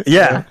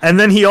 Yeah. And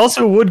then he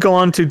also would go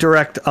on to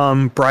direct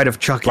Bride of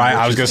Chucky.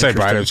 I was gonna say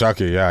Bride of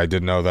Chucky. Yeah, I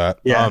did know that.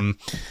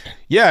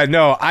 Yeah.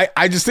 No,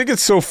 I just think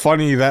it's so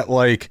funny that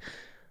like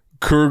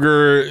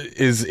Kruger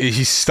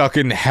he's stuck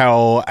in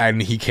hell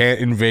and he can't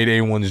invade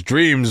anyone's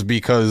dreams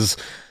because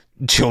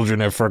children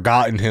have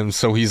forgotten him.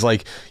 So he's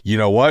like, you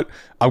know what?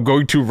 I'm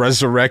going to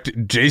resurrect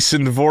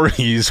Jason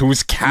Voorhees,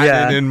 who's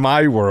canon in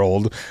my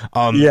world.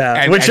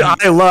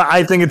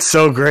 I think it's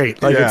so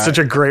great. Like it's such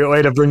a great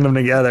way to bring them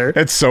together.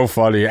 It's so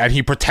funny. And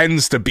he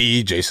pretends to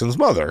be Jason's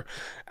mother,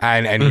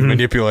 and he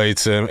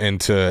manipulates him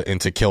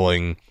into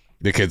killing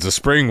the kids of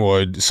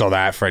Springwood so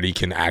that Freddy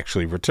can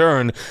actually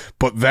return.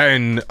 But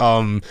then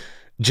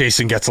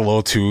Jason gets a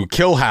little too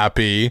kill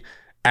happy,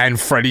 and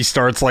Freddy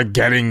starts like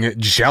getting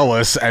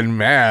jealous and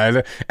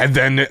mad, and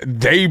then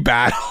they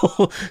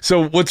battle.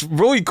 So what's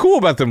really cool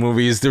about the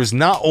movie is there's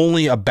not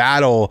only a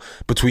battle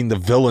between the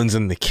villains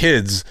and the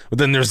kids, but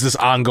then there's this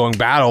ongoing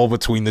battle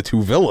between the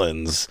two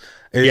villains.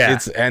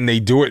 And they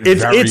do it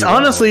very well.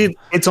 Honestly,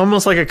 it's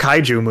almost like a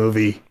kaiju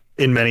movie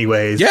in many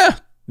ways. Yeah.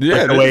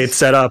 Like the way it's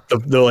set up,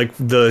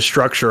 the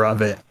structure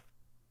of it.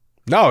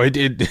 No,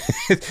 it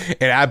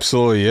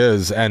absolutely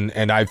is, and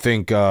I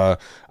think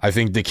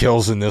the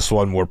kills in this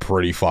one were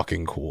pretty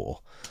fucking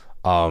cool.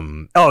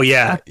 Oh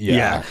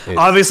yeah.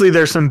 Obviously,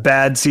 there's some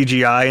bad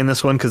CGI in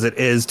this one because it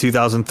is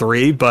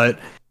 2003, but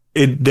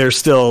there's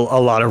still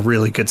a lot of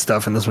really good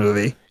stuff in this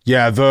movie.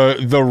 Yeah,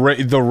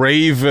 the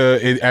rave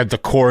at the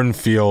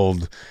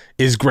cornfield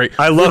is great.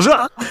 I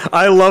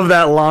love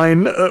that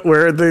line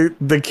where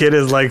the kid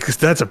is like,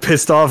 "That's a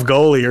pissed off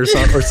goalie"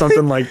 or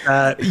something like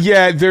that.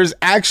 Yeah, there's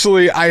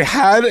actually, I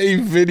had a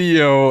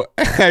video.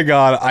 Hang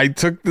on, I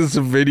took this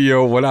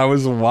video when I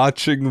was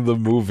watching the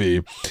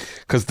movie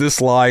because this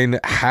line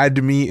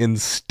had me in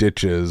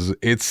stitches.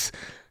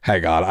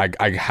 Hang on,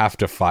 I have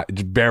to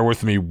find. Bear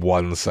with me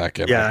 1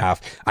 second. Yeah.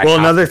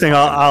 Another thing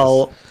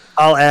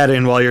I'll add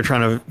in while you're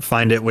trying to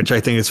find it, which I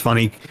think is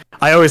funny.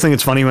 I always think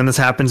it's funny when this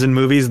happens in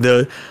movies.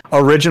 The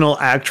original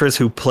actress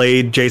who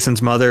played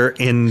Jason's mother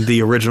in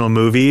the original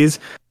movies,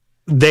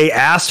 they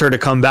asked her to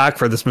come back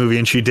for this movie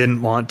and she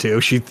didn't want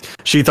to. She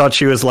thought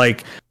she was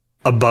like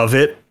above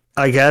it,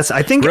 I guess.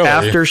 I think Really?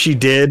 After she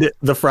did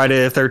the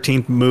Friday the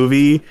 13th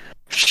movie,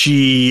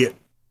 she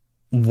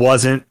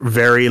wasn't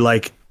very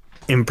like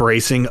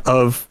embracing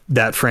of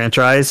that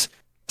franchise.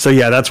 So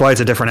yeah, that's why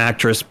it's a different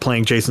actress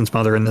playing Jason's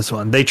mother in this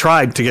one. They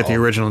tried to get the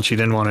original and she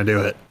didn't want to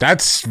do it.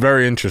 That's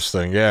very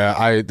interesting.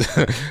 Yeah,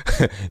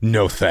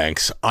 no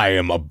thanks. I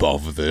am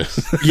above this.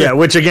 Yeah,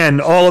 which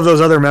again, all of those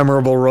other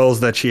memorable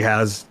roles that she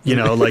has,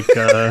 like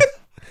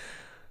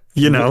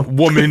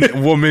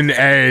Woman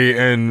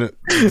A in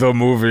the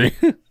movie.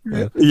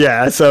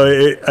 Yeah,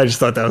 so I just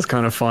thought that was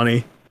kind of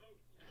funny.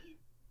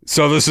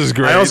 So this is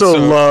great. I also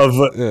love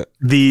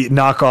the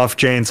knockoff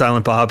Jay and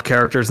Silent Bob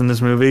characters in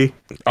this movie.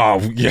 Oh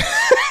yeah.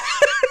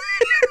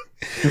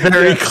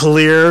 Very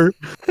clear.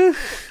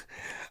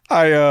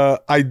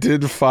 I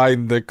did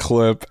find the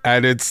clip,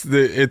 and it's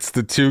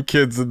the two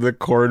kids in the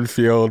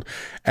cornfield,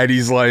 and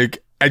he's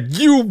like, "And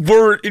you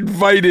weren't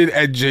invited,"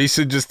 and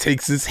Jason just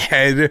takes his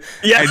head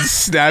and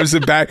snaps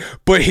it back,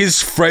 but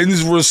his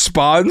friend's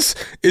response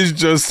is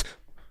just,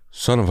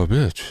 "Son of a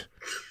bitch."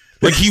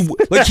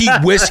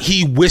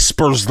 He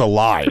whispers the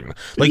line.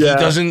 He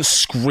doesn't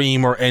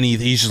scream or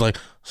anything. He's just like,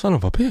 "Son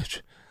of a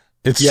bitch."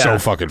 It's so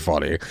fucking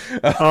funny.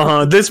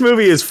 This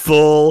movie is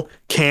full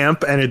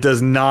camp, and it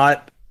does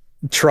not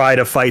try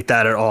to fight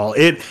that at all.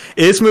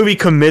 This movie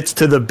commits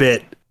to the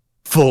bit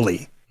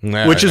fully,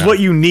 which is what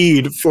you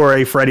need for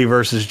a Freddy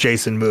versus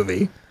Jason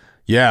movie.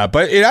 Yeah,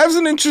 but it has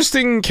an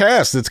interesting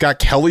cast. It's got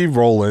Kelly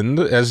Rowland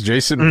as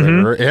Jason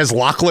Ritter. It has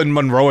Lachlan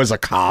Monroe as a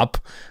cop,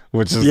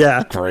 which is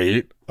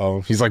great.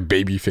 He's like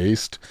baby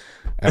faced,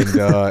 and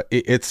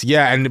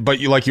but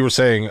like you were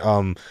saying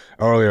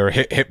earlier,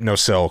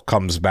 Hypnocil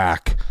comes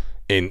back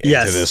into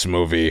this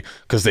movie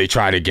because they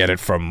try to get it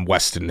from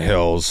Weston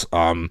Hills.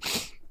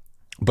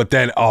 But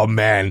then, oh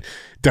man,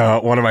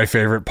 one of my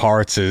favorite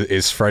parts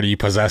is Freddy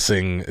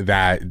possessing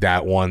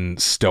that one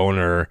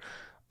stoner.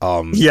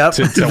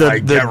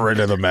 To get rid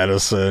of the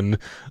medicine.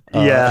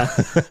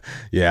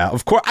 Yeah,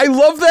 of course. I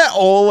love that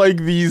all like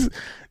these.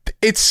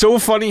 It's so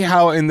funny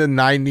how in the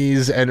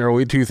 90s and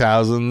early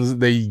 2000s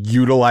they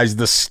utilized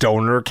the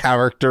stoner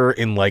character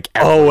in like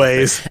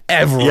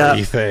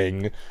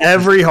everything. Yep.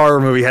 Every horror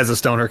movie has a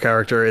stoner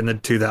character in the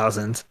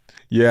 2000s.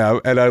 Yeah,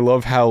 and I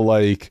love how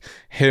like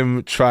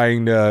him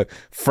trying to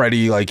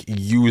Freddy like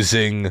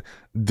using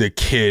the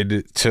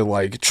kid to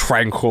like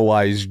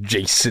tranquilize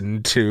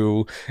Jason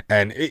too,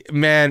 and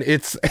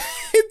it's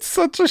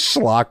such a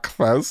schlock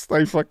fest.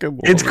 I fucking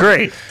love it's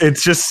great.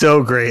 It's just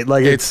so great.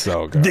 Like it's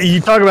so good. You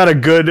talk about a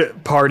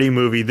good party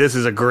movie. This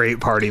is a great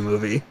party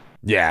movie.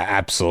 Yeah,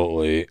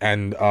 absolutely.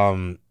 And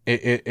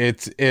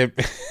it's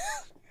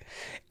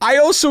I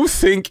also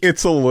think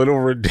it's a little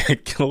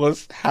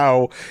ridiculous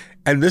how.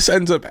 And this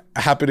ends up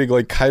happening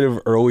like kind of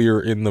earlier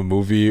in the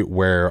movie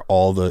where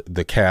all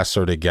the casts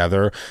are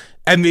together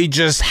and they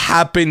just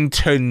happen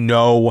to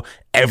know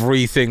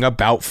everything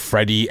about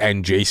Freddy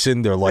and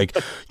Jason. They're like,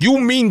 "You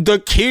mean the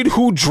kid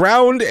who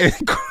drowned in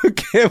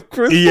Camp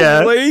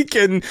Crystal Lake?"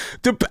 And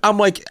I'm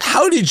like,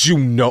 how did you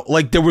know?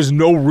 Like, there was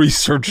no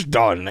research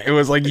done. It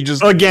was like you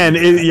just... Again,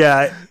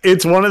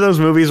 it's one of those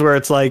movies where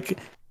it's like,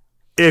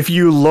 if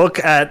you look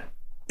at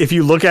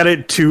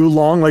it too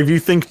long, like if you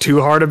think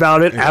too hard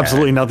about it,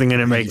 absolutely nothing in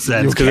it makes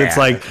sense. Because it's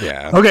like,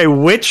 okay,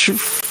 which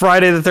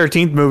Friday the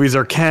 13th movies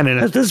are canon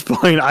at this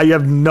point? I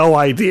have no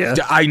idea.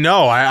 I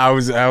know. I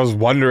was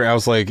wondering. I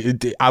was like,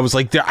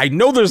 I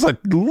know there's a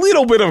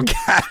little bit of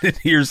canon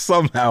here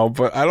somehow,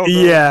 but I don't know.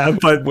 Yeah,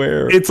 but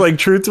where. It's like,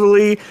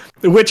 truthfully,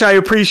 which I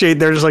appreciate.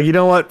 They're just like, you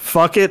know what?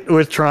 Fuck it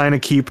with trying to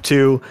keep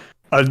to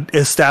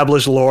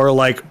established lore.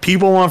 Like,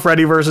 people want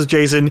Freddy versus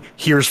Jason,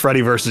 here's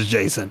Freddy versus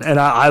Jason, and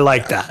I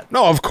like that.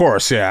 No, of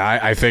course.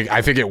 I think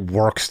it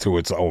works to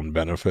its own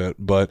benefit,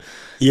 but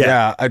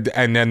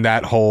and then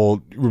that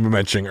whole we were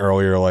mentioning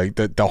earlier, like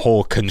the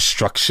whole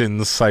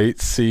construction site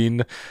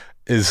scene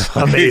is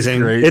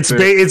amazing. Great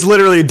it's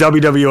literally a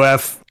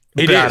WWF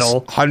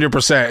battle.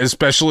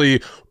 100%,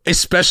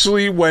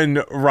 especially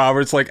when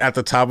Robert's like at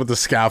the top of the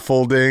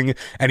scaffolding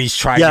and he's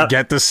trying to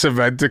get the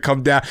cement to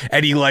come down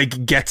and he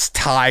like gets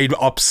tied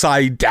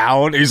upside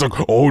down and he's like,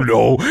 "Oh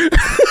no."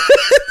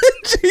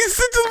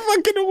 Jason just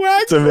fucking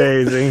whack. It's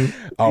amazing.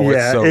 Oh,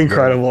 yeah, it's so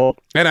incredible.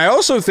 good. And I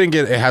also think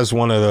it has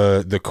one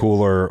of the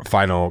cooler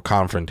final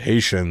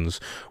confrontations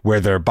where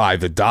they're by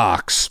the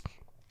docks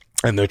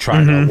and they're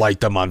trying to light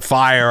them on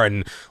fire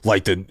and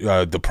light the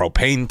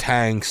propane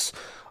tanks.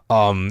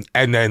 And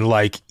then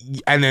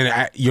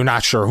you're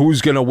not sure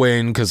who's gonna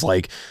win because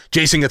like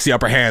Jason gets the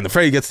upper hand, the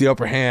Freddy gets the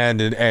upper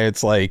hand, and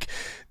it's like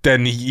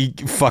then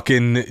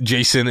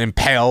Jason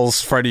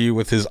impales Freddy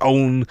with his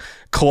own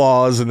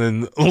claws, and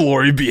then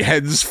Laurie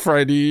beheads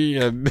Freddy,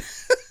 and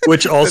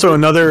which also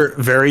another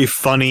very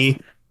funny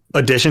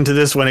addition to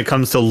this when it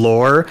comes to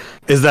lore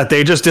is that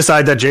they just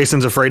decide that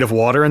Jason's afraid of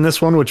water in this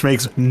one, which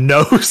makes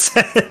no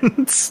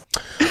sense.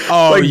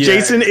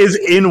 Jason is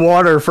in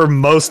water for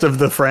most of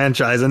the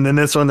franchise, and then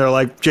this one they're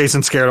like,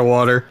 Jason's scared of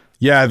water.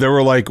 Yeah, they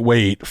were like,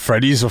 wait,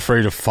 Freddy's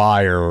afraid of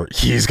fire,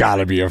 he's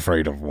gotta be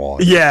afraid of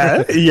water.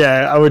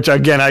 Yeah, which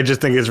again I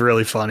just think is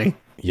really funny.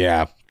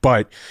 Yeah,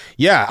 but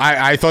yeah,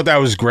 I thought that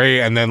was great,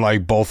 and then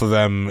like both of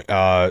them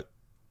are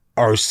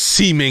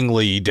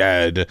seemingly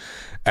dead.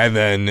 And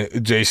then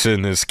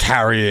Jason is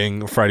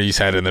carrying Freddy's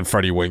head, and then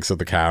Freddy winks at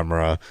the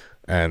camera.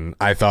 And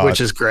I thought, which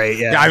is great.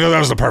 Yeah, I thought that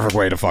was the perfect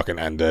way to fucking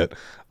end it.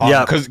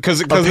 Yeah, because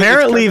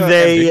apparently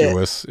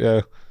ambiguous.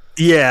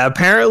 Yeah,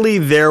 apparently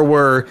there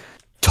were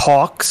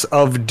talks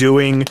of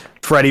doing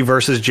Freddy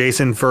versus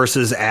Jason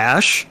versus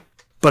Ash,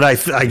 but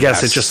I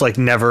guess it just like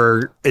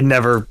never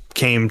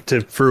came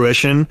to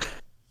fruition.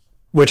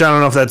 Which I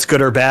don't know if that's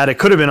good or bad. It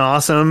could have been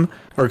awesome,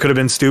 or it could have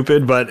been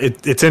stupid. But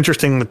it's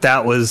interesting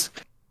that was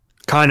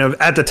kind of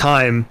at the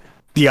time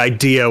the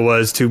idea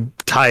was to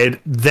tie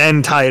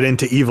it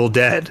into Evil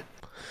Dead.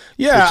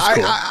 Yeah,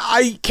 cool.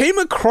 I came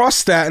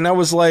across that and I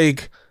was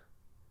like,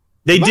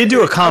 they did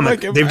do a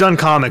comic. They've done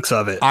comics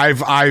of it.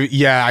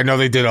 I know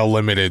they did a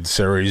limited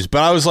series,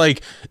 but I was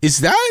like, is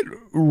that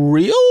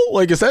real?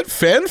 Like, is that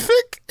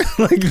fanfic?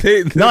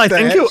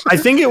 I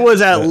think it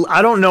was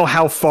I don't know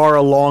how far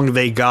along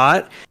they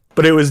got,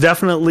 but it was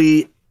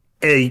definitely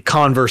a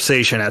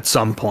conversation at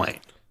some point.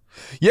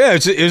 Yeah,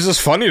 it was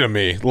just funny to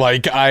me.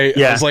 Like I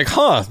was like,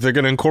 they're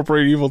gonna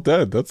incorporate Evil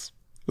Dead. That's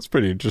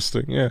pretty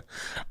interesting. Yeah.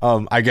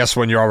 I guess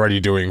when you're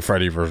already doing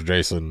Freddy versus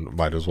Jason,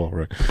 might as well,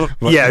 right?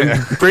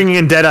 But, bringing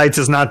in Deadites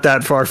is not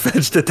that far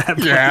fetched at that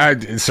point.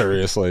 Yeah,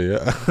 seriously.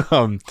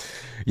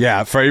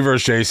 Yeah. Freddy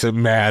versus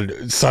Jason,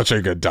 man, such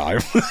a good time.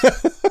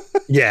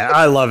 Yeah,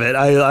 I love it.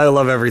 I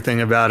love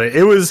everything about it.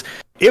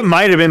 It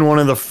might have been one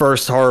of the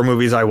first horror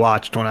movies I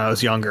watched when I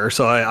was younger,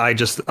 so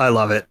I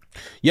love it.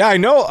 Yeah, I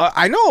know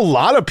a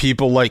lot of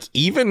people, like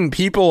even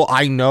people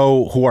I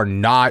know who are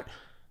not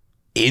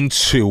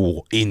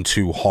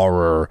into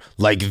horror,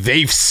 like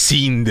they've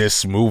seen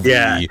this movie.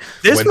 Yeah,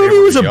 this movie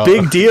was a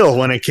big deal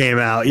when it came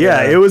out.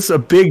 Yeah, it was a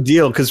big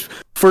deal because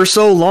for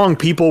so long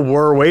people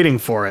were waiting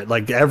for it.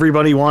 Like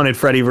everybody wanted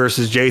Freddy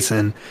versus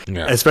Jason,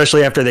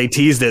 especially after they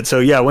teased it. So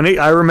yeah,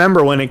 I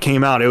remember when it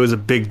came out, it was a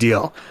big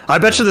deal. I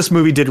bet you this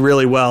movie did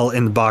really well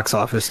in the box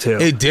office too.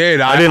 It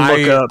did. I didn't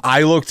look up.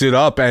 I looked it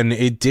up, and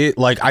it did.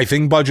 Like I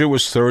think budget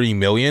was 30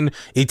 million.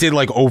 It did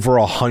like over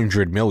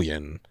 100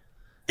 million.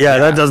 Yeah,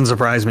 that doesn't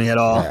surprise me at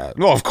all. Yeah.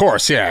 Well, of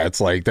course, yeah.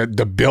 It's like the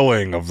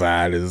billing of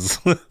that is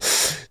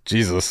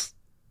Jesus.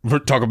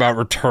 Talk about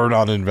return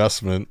on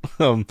investment.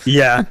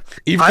 Yeah,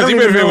 even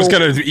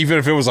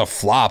if it was a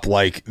flop,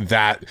 like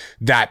that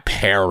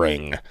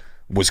pairing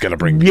was gonna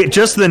bring. Yeah,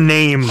 just the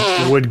name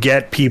would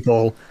get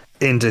people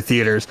into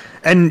theaters.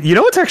 And you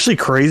know what's actually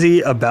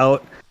crazy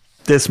about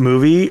this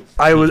movie?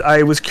 I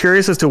was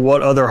curious as to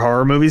what other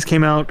horror movies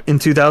came out in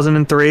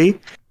 2003.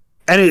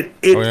 And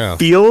it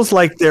feels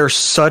like they're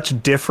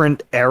such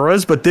different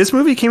eras, but this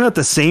movie came out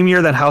the same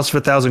year that House of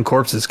a Thousand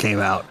Corpses came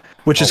out,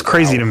 which is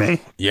crazy to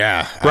me.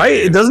 Yeah.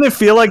 Right? Doesn't it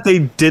feel like they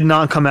did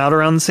not come out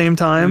around the same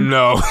time?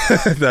 No.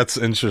 That's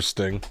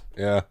interesting.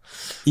 Yeah.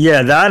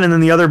 Yeah, that and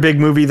then the other big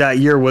movie that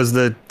year was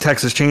the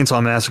Texas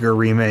Chainsaw Massacre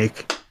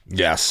remake.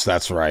 Yes,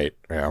 that's right.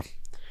 Yeah.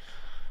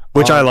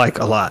 Which I like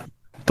a lot.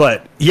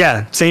 But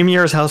yeah, same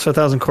year as House of a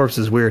Thousand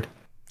Corpses. Weird.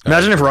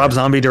 Imagine if Rob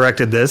Zombie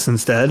directed this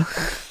instead.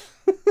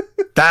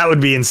 That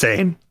would be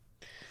insane.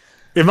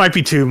 It might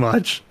be too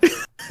much.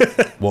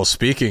 Well,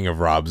 speaking of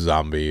Rob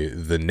Zombie,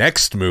 the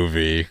next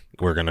movie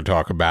we're going to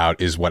talk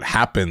about is what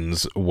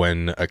happens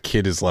when a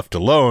kid is left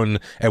alone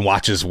and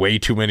watches way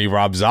too many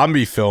Rob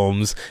Zombie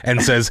films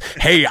and says,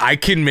 hey, I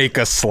can make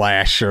a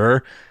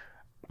slasher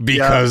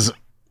because,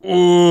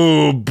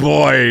 oh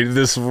boy,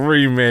 this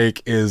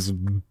remake is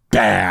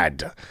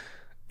bad.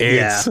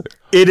 It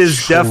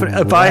is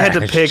definitely, if I had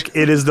to pick,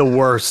 it is the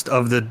worst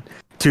of the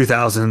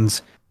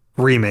 2000s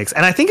remakes,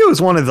 and I think it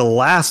was one of the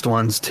last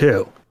ones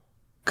too,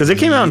 because it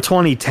came out in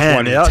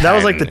 2010. That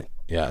was like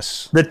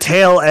the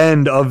tail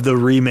end of the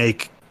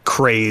remake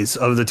craze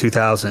of the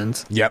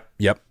 2000s. Yep.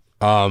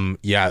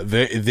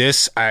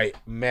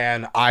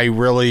 I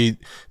really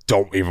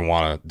don't even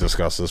want to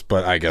discuss this,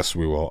 but I guess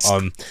we will.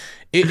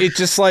 It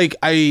just like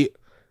I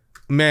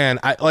knew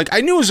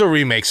it was a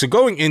remake, so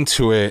going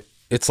into it,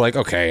 it's like,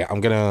 okay, I'm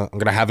gonna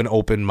have an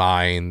open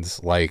mind.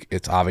 Like,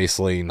 it's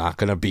obviously not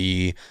gonna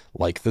be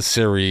like the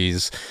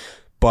series,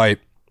 but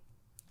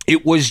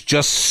it was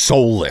just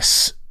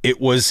soulless. It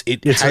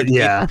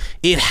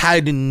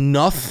had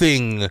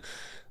nothing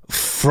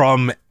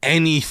from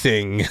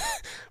anything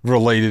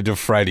related to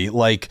Freddy.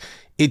 Like,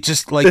 it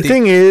just like the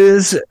thing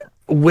is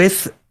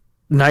with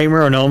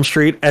Nightmare on Elm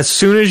Street, as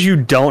soon as you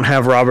don't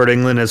have Robert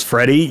Englund as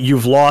Freddy,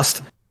 you've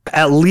lost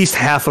at least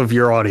half of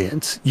your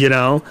audience, you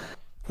know?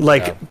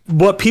 Like,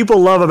 what people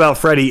love about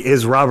Freddy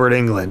is Robert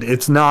Englund.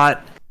 It's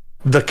not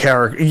the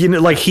character, you know,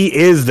 like, he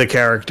is the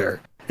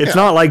character. It's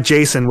not like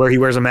Jason where he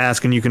wears a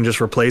mask and you can just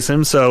replace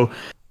him. So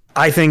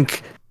I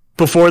think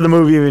before the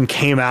movie even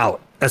came out,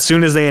 as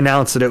soon as they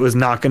announced that it was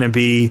not going to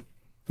be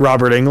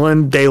Robert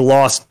Englund, they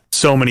lost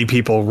so many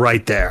people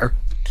right there.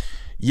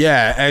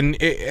 Yeah,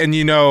 and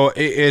you know,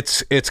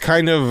 it's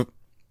kind of,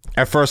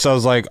 at first I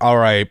was like, all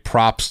right,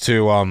 props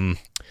to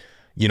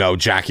you know,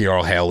 Jackie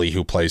Earle Haley,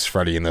 who plays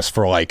Freddy in this,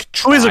 for like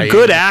who is a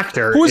good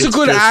actor. Who is a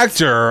good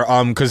actor,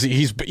 because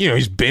he's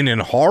been in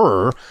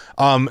horror.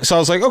 So I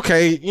was like,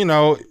 okay, you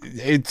know,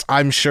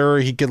 I'm sure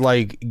he could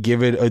like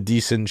give it a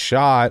decent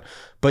shot.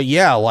 But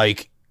yeah,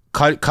 like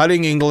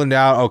cutting Englund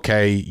out,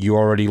 okay, you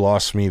already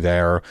lost me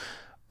there.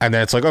 And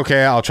then it's like,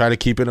 okay, I'll try to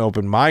keep an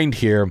open mind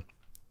here.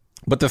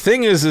 But the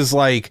thing is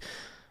like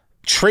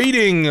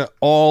trading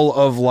all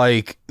of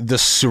like the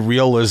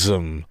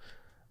surrealism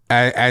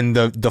and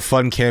the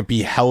fun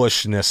campy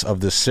hellishness of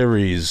the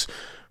series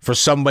for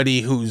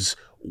somebody who's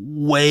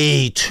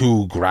way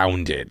too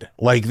grounded.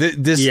 Like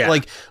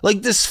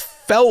this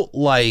felt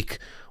like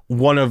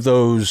one of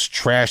those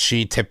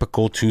trashy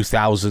typical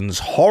 2000s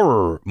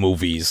horror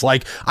movies.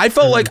 Like, I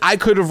felt like I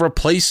could have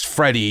replaced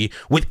Freddy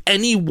with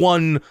any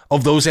one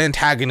of those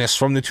antagonists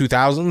from the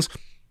 2000s,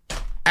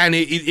 and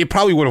it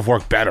probably would have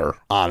worked better,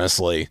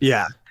 honestly.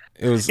 Yeah.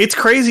 It's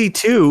crazy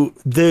too.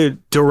 The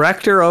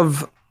director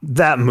of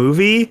that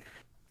movie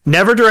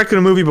never directed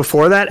a movie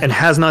before that and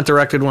has not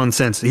directed one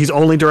since. He's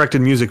only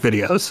directed music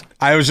videos.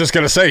 I was just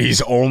going to say,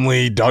 he's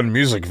only done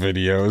music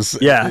videos.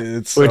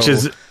 Yeah, which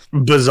is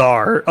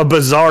bizarre. A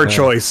bizarre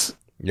choice.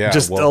 Yeah,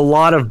 just a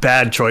lot of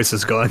bad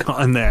choices going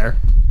on there.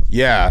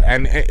 Yeah,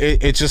 and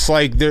it's just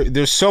like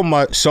there's so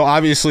much. So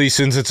obviously,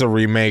 since it's a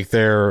remake,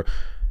 they're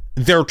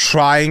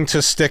trying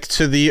to stick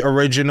to the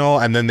original,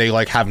 and then they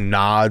like have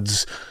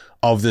nods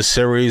of the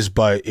series,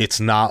 but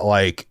it's not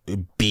like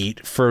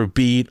beat for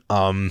beat.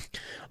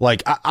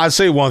 Like I'd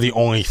say one of the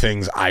only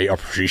things I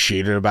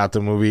appreciated about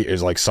the movie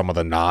is like some of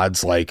the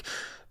nods, like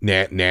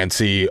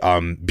Nancy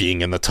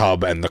being in the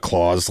tub and the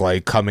claws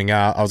like coming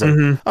out. I was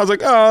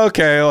like, oh,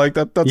 okay, like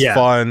that's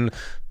fun.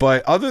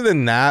 But other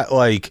than that,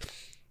 like,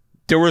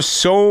 there were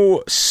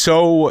so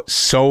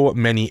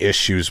many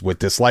issues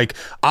with this. Like,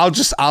 I'll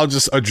just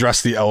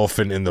address the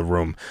elephant in the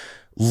room.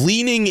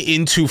 Leaning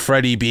into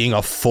Freddy being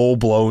a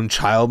full-blown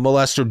child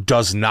molester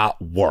does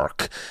not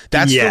work.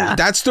 That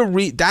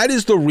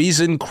is the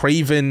reason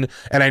Craven,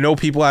 and I know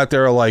people out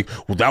there are like,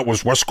 well, that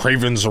was Wes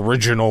Craven's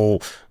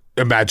original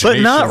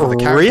imagination. But not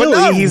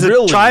really. He's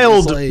a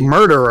child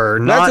murderer,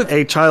 not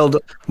a child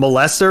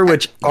molester,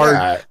 which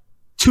are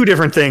two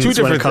different things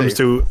when it comes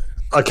to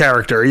a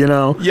character, you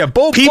know? Yeah,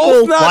 people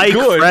both not like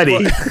good,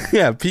 Freddy.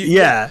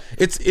 Yeah,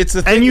 it's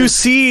the thing. And you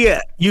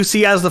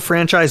see as the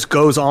franchise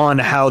goes on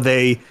how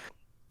they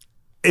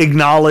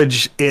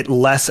acknowledge it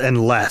less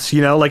and less,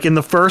 you know? Like in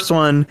the first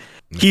one,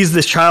 he's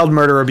this child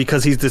murderer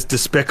because he's this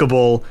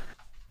despicable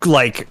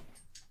like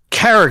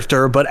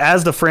character, but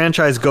as the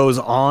franchise goes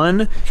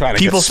on,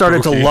 people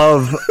started to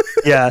love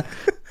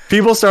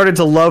people started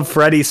to love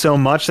Freddy so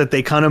much that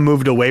they kind of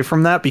moved away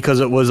from that because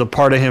it was a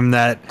part of him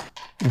that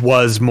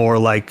was more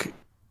like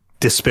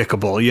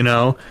despicable, you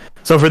know?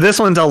 So for this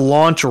one to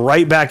launch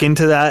right back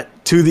into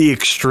that to the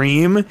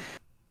extreme,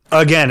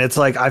 again, it's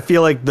like I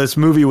feel like this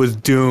movie was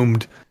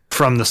doomed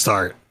from the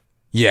start.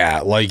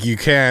 Yeah, like you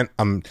can't.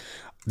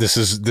 This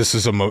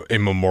is a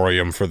in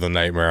memoriam for the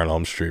Nightmare on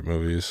Elm Street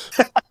movies.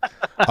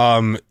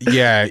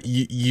 Yeah,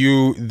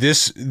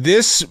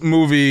 this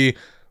movie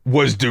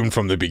was doomed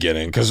from the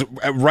beginning because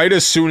right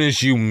as soon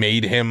as you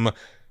made him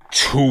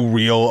too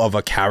real of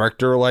a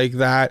character like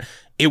that,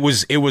 it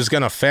was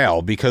gonna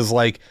fail because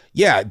like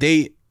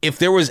if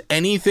there was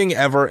anything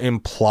ever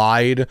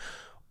implied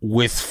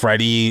with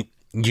Freddy,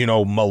 you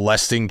know,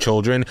 molesting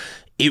children,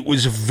 it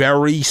was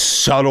very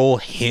subtle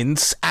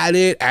hints at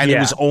it, and it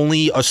was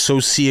only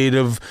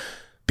associative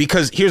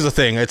because here's the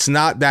thing, it's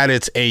not that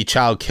it's a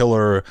child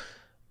killer,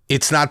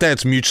 it's not that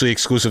it's mutually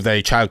exclusive that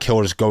a child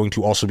killer is going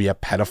to also be a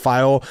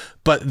pedophile,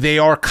 but they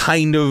are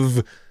kind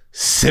of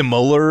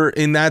similar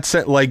in that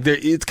sense. Like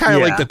it's kind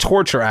of like the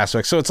torture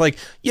aspect. So it's like,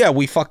 yeah,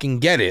 we fucking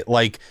get it.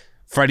 Like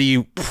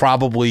Freddy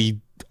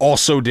probably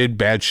also did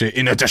bad shit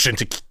in addition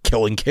to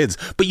killing kids,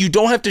 but you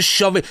don't have to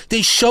shove it.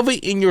 They shove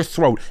it in your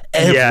throat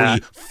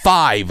every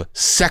 5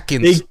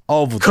 seconds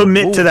of the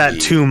commit movie. To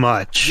that too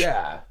much.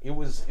 Yeah, it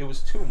was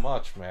too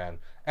much, man.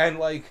 And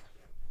like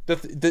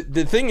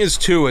the thing is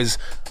too is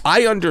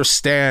I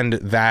understand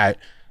that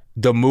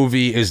the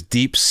movie is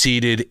deep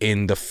seated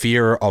in the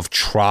fear of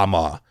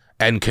trauma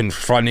and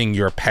confronting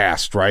your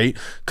past, right?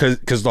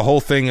 Because the whole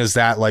thing is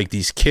that like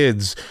these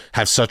kids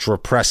have such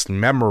repressed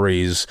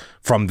memories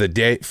from the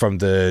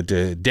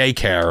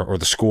daycare, or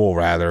the school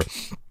rather,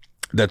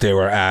 that they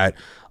were at,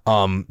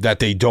 that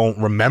they don't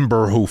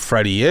remember who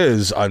Freddy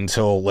is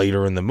until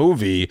later in the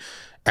movie.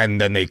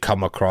 And then they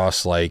come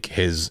across like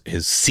his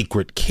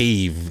secret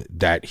cave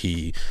that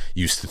he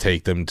used to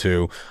take them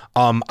to.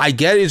 I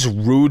get it's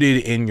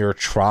rooted in your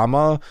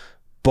trauma,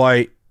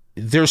 but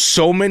there's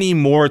so many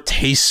more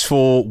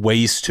tasteful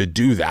ways to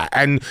do that.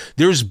 And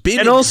there's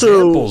been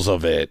examples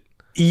of it.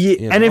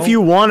 Yeah, and if you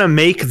want to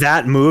make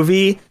that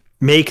movie,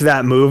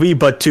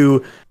 but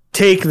to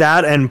take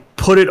that and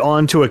put it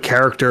onto a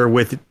character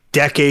with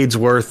decades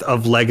worth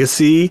of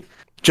legacy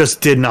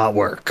just did not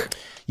work.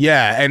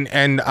 Yeah,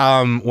 and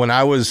when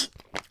I was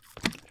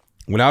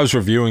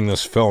reviewing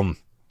this film,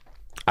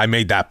 I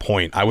made that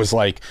point. I was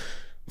like,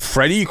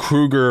 Freddy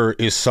Krueger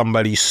is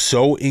somebody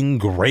so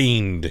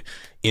ingrained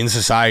in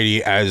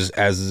society as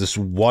this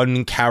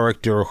one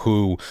character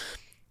who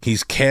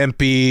he's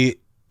campy,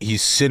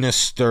 he's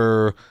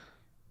sinister,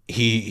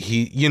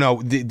 he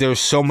there's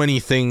so many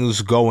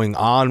things going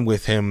on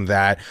with him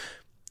that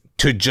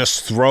to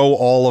just throw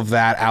all of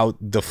that out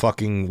the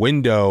fucking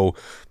window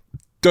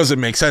doesn't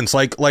make sense.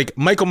 Like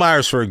Michael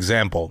Myers, for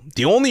example,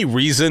 the only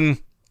reason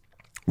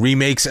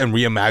remakes and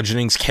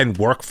reimaginings can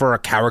work for a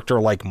character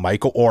like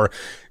Michael, or,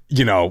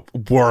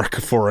 work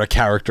for a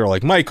character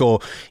like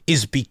Michael,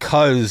 is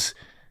because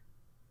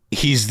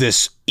he's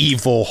this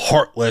evil,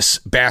 heartless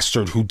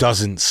bastard who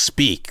doesn't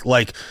speak.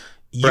 Like,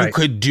 you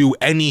could do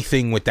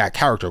anything with that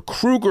character.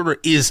 Krueger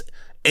is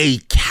a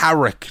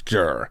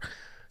character.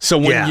 So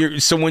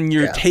when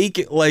you're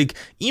taking, like,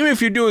 even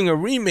if you're doing a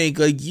remake,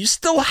 like, you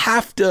still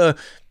have to...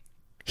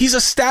 He's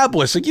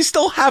established. Like, you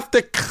still have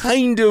to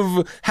kind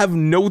of have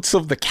notes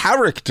of the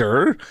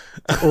character.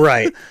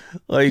 Right.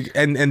 Like,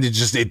 and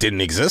it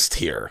didn't exist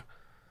here.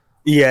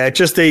 Yeah, it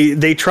just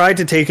they tried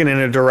to take it in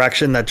a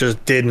direction that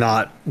just did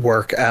not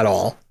work at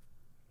all.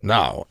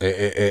 No,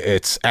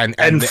 it's and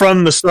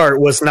from the start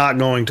was not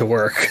going to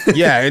work.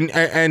 Yeah,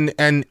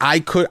 and I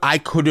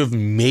could have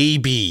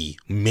maybe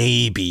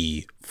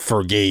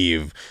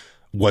forgave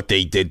what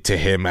they did to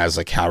him as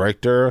a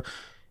character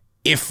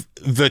if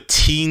the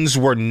teens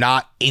were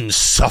not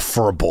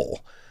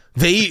insufferable.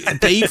 They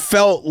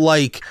felt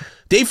like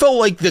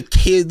the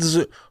kids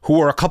who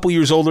are a couple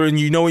years older than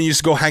you. When you used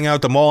to go hang out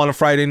at the mall on a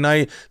Friday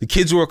night, the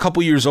kids who are a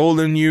couple years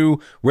older than you,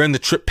 wearing the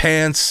trip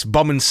pants,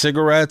 bumming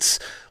cigarettes,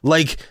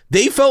 like,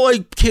 they felt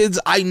like kids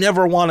I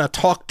never want to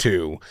talk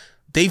to.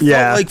 They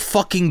felt like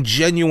fucking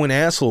genuine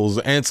assholes.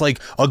 And it's like,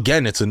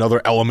 again, it's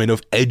another element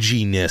of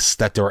edginess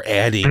that they're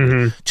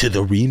adding to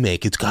the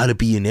remake. It's got to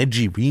be an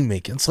edgy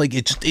remake. It's like,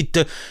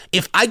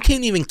 if I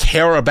can't even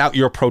care about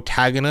your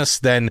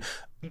protagonist, then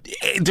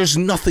there's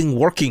nothing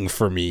working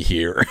for me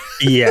here.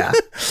 Yeah.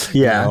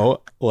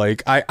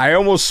 Like, I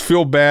almost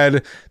feel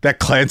bad that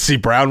Clancy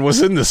Brown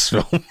was in this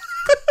film.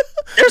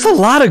 There's a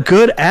lot of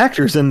good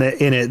actors in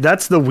it.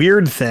 That's the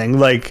weird thing.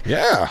 Like,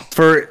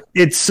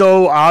 it's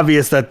so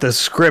obvious that the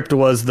script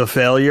was the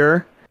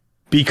failure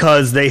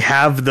because they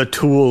have the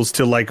tools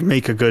to, like,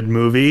 make a good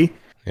movie.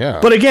 Yeah.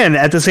 But again,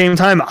 at the same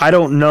time, I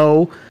don't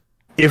know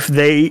if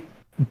they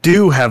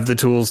do have the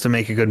tools to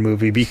make a good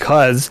movie,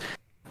 because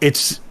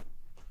it's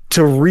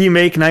to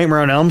remake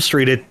Nightmare on Elm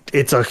Street.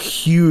 It's a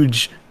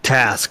huge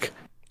task.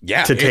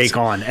 To take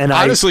on, and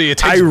honestly, it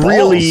takes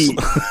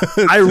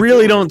I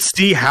really don't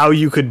see how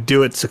you could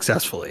do it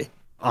successfully.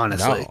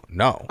 Honestly,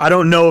 no, I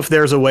don't know if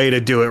there's a way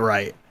to do it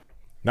right.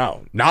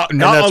 No, not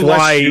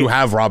unless you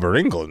have Robert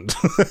Englund,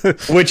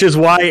 which is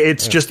why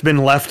it's just been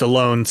left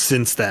alone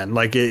since then.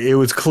 Like, it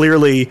was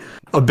clearly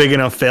a big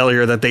enough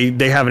failure that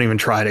they haven't even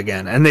tried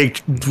again, and they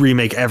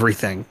remake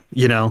everything.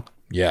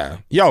 Yeah.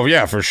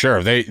 Yeah, for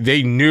sure.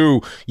 They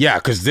knew. Yeah,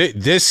 because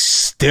this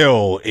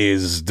still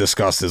is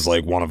discussed as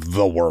like one of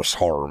the worst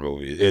horror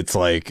movies. It's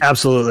like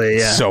absolutely,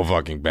 so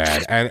fucking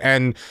bad.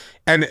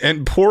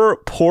 And poor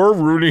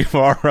Rooney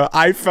Mara.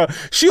 I felt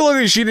she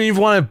didn't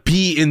even want to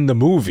be in the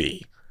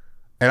movie,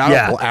 and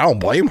I don't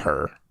blame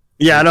her.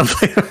 Yeah, I don't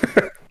blame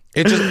her.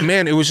 It just,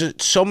 man, it was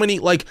just so many,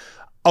 like,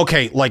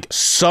 okay, like,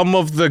 some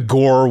of the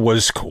gore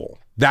was cool.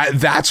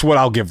 That's what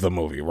I'll give the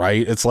movie,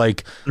 right? It's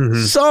like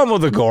some of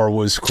the gore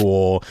was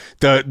cool.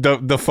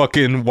 The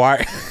fucking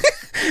why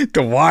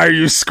are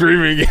you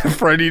screaming?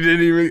 Freddy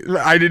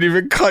I didn't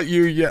even cut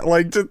you yet.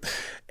 Like,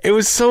 it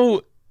was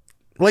so,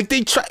 like,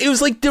 it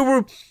was like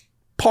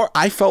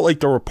I felt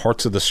like there were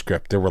parts of the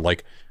script that were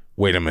like,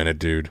 wait a minute,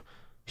 dude.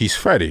 He's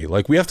Freddy.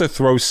 Like, we have to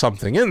throw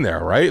something in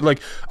there, right?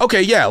 Like,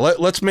 okay, yeah,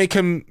 let's make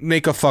him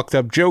make a fucked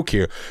up joke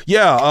here.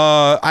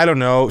 Yeah, I don't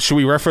know. Should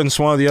we reference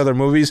one of the other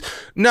movies?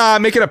 Nah,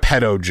 make it a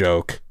pedo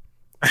joke.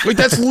 Like,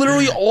 that's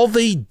literally all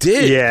they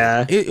did.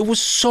 Yeah. It was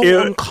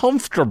so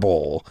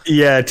uncomfortable.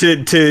 Yeah,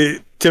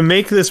 to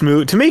make this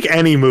movie, to make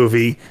any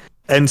movie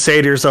and say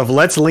to yourself,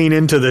 let's lean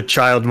into the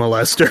child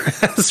molester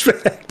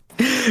aspect.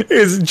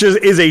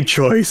 is a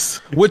choice.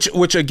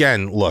 Which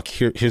again, look,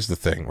 here's the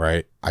thing,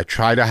 right? I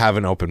try to have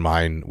an open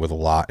mind with a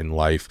lot in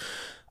life.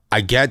 I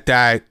get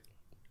that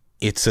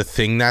it's a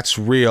thing that's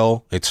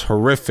real. It's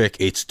horrific.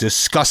 It's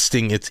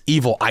disgusting. It's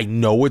evil. I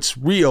know it's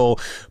real,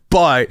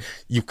 but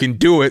you can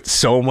do it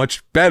so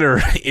much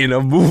better in a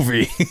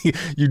movie.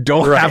 You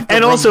don't have to.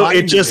 And also,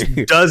 it just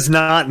me. does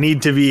not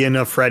need to be in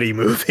a Freddy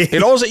movie.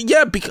 It also,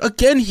 yeah,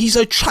 again, he's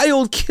a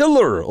child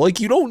killer. Like,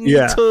 you don't need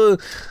to.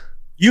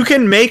 You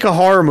can make a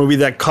horror movie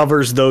that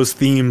covers those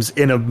themes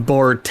in a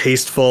more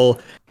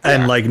tasteful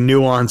and like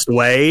nuanced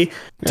way.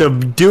 To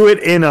do it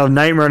in a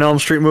Nightmare on Elm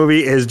Street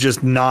movie is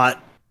just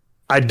not.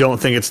 I don't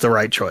think it's the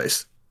right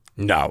choice.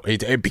 No,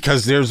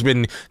 because there's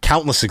been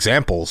countless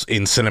examples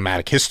in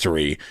cinematic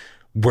history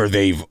where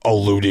they've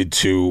alluded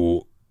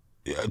to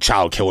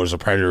child killers or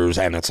predators,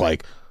 and it's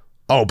like,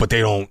 oh, but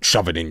they don't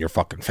shove it in your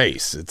fucking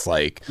face. It's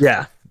like,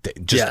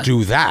 just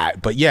do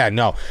that. But yeah,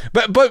 no.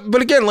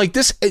 But again, like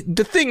this,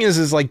 the thing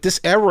is like this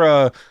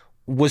era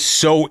was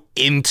so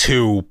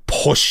into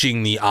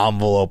pushing the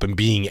envelope and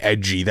being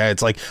edgy that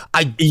it's like,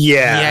 I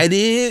get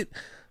it.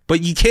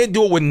 But you can't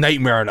do it with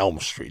Nightmare on Elm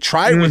Street.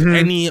 Try it with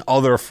any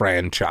other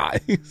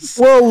franchise.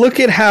 Well,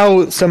 look at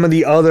how some of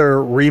the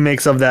other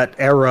remakes of that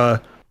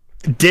era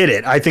did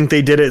it. I think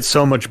they did it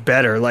so much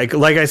better. Like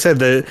I said,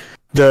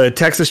 the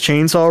Texas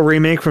Chainsaw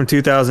remake from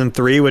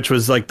 2003, which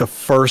was like the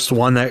first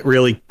one that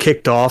really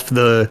kicked off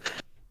the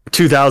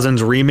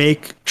 2000s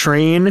remake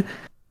train,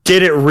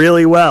 did it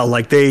really well.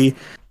 Like they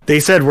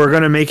said, we're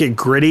going to make it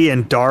gritty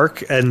and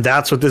dark, and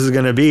that's what this is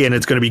going to be, and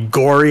it's going to be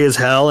gory as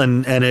hell,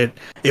 and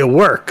it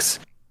works.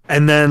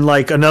 And then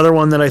like another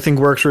one that I think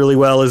works really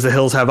well is The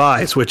Hills Have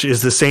Eyes, which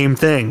is the same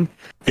thing.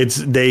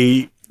 It's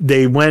they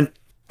went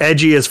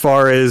edgy as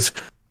far as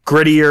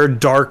grittier,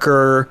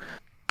 darker,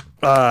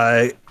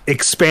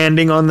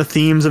 expanding on the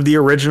themes of the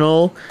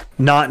original,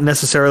 not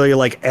necessarily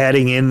like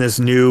adding in this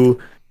new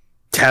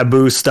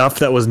taboo stuff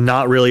that was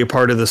not really a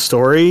part of the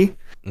story.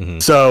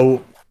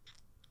 So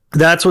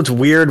that's what's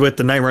weird with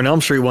the Nightmare on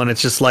Elm Street one.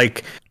 It's just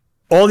like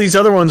all these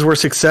other ones were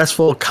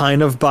successful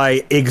kind of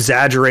by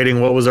exaggerating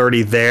what was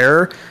already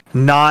there,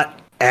 not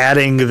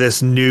adding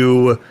this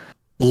new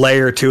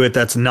layer to it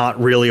that's not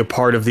really a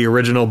part of the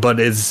original, but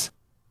is,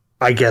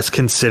 I guess,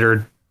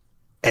 considered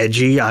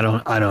edgy. I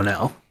don't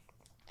know.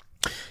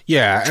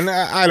 Yeah, and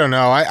I don't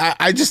know.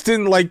 I just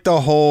didn't like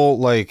the whole,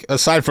 like,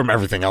 aside from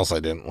everything else I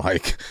didn't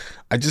like,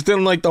 I just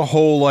didn't like the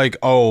whole, like,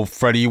 oh,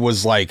 Freddy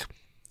was like,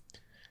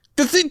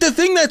 the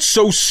thing that's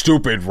so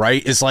stupid,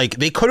 right, is like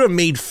they could have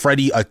made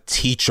Freddy a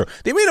teacher.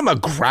 They made him a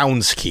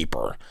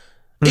groundskeeper.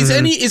 Is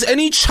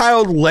any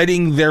child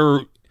letting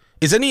their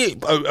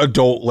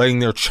adult letting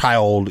their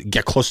child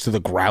get close to the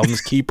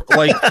groundskeeper?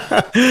 Like,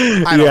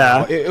 I don't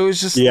know. It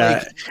was just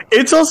like,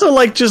 it's also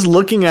like just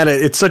looking at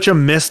it, it's such a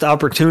missed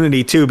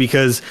opportunity too,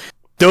 because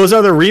those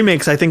other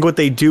remakes, I think what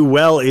they do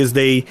well is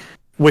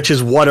which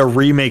is what a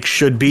remake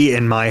should be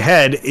in my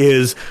head,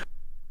 is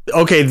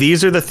okay,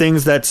 these are the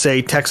things that,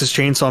 say, Texas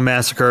Chainsaw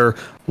Massacre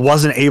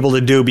wasn't able to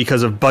do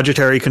because of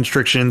budgetary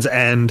constrictions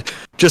and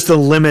just the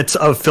limits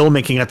of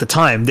filmmaking at the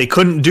time. They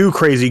couldn't do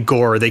crazy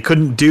gore. They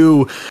couldn't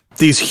do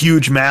these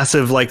huge,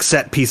 massive, like,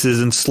 set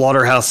pieces and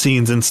slaughterhouse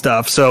scenes and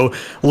stuff. So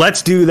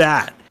let's do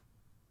that.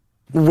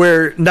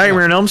 Where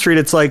Nightmare on Elm Street,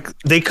 it's like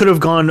they could have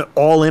gone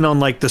all in on,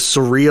 like, the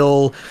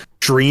surreal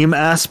dream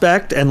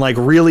aspect and, like,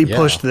 really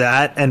pushed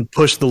that and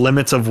pushed the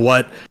limits of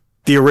what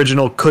the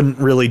original couldn't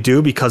really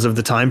do because of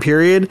the time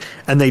period,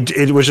 and they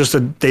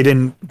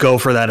didn't go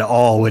for that at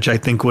all, which I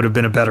think would have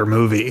been a better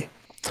movie.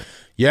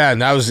 Yeah,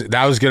 and that was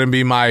going to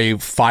be my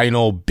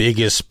final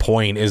biggest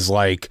point, is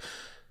like,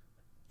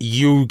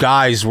 you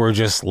guys were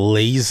just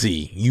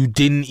lazy. You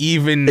didn't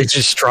even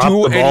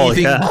do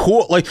anything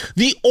cool. Like,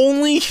 the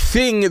only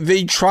thing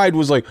they tried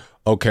was like,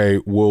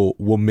 okay, we'll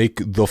make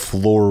the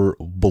floor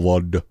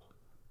blood.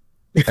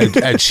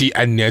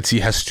 and Nancy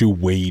has to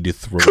wade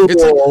through. Cool.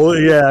 It's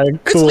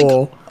like, cool.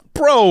 It's like,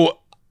 bro,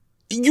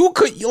 you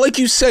could, like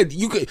you said,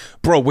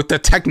 bro, with the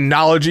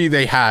technology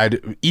they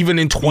had, even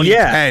in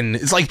 2010,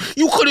 it's like,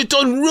 you could have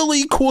done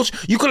really cool.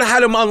 You could have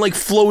had them on like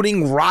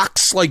floating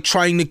rocks, like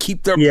trying to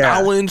keep their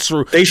balance.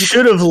 Or they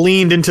should have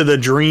leaned into the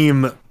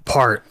dream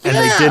part, and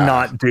they did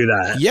not do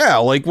that. Yeah,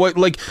 like what?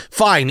 Like,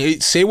 fine,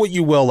 say what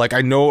you will. Like,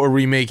 I know a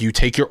remake, you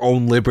take your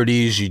own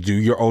liberties, you do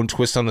your own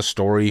twist on the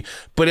story,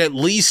 but at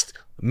least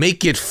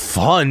make it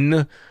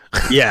fun.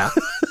 Yeah.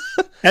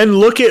 And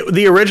look at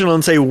the original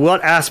and say,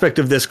 what aspect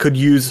of this could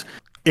use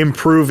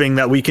improving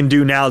that we can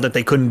do now that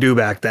they couldn't do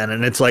back then?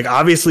 And it's like,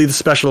 obviously the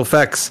special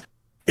effects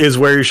is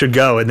where you should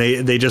go, and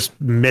they just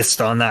missed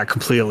on that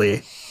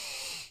completely.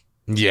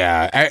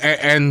 Yeah,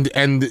 and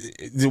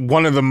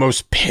one of the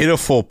most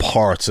pitiful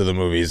parts of the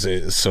movies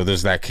is, so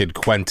there's that kid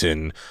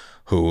Quentin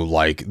who,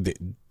 like,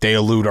 they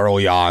allude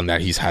early on that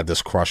he's had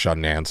this crush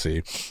on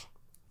Nancy,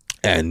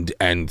 and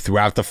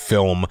throughout the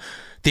film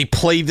they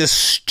play this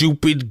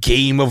stupid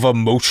game of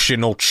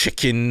emotional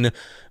chicken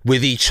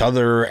with each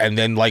other, and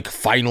then, like,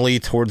 finally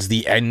towards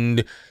the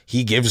end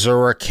he gives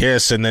her a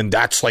kiss, and then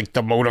that's like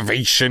the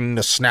motivation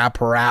to snap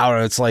her out,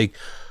 and it's like,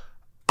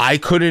 I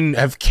couldn't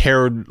have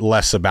cared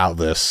less about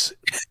this.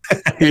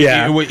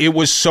 It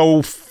was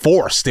so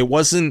forced.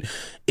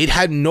 It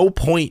had no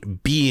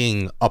point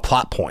being a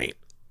plot point.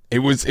 It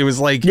was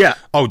like, Yeah.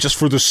 oh, just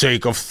for the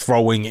sake of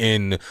throwing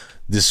in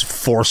this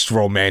forced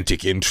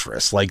romantic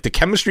interest. Like, the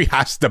chemistry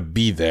has to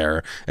be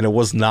there, and it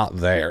was not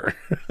there.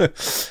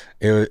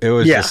 It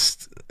was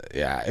just,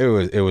 yeah,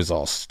 it was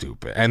all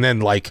stupid. And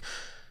then, like,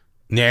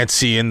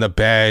 Nancy in the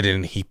bed,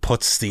 and he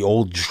puts the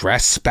old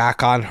dress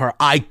back on her.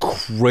 I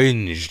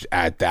cringed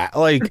at that.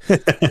 Like,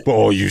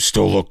 oh, you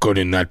still look good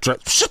in that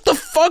dress. Shut the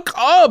fuck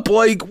up.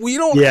 Like, we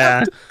don't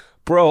have to.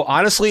 Bro,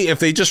 honestly, if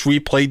they just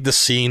replayed the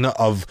scene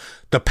of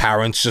the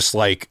parents just,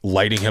 like,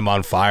 lighting him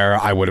on fire,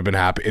 I would have been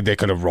happy. They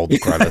could have rolled the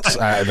credits.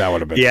 That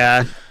would have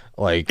been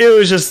like, it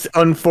was just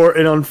an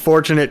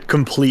unfortunate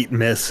complete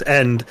miss.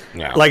 And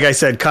like I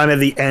said, kind of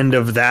the end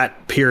of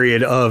that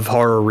period of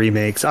horror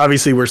remakes.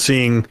 Obviously, we're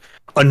seeing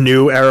a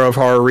new era of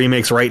horror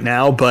remakes right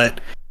now,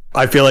 but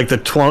I feel like the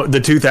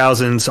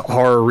 2000s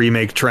horror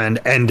remake trend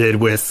ended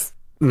with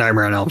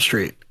Nightmare on Elm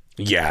Street.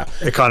 Yeah,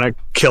 it kind of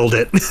killed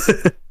it.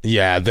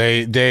 Yeah,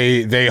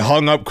 they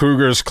hung up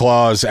Krueger's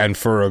claws, and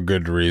for a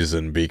good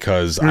reason,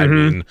 because I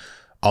mean,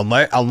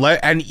 unless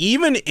and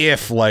even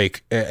if,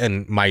 like,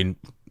 and my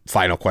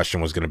final question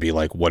was going to be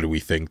like, what do we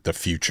think the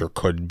future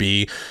could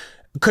be?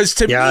 Because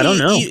to me, I don't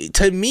know.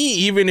 To me,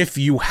 even if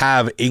you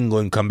have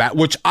England come back,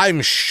 which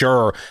I'm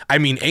sure, I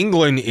mean,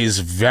 England is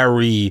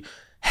very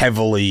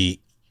heavily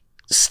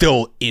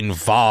still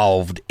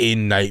involved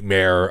in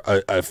Nightmare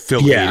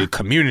affiliated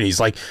communities.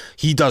 Like,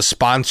 he does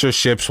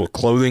sponsorships with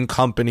clothing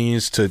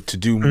companies to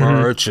do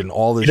merch and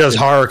all this. He does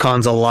horror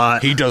cons a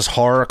lot. He does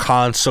horror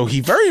cons, so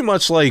he very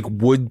much, like,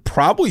 would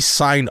probably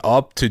sign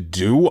up to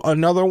do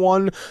another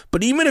one.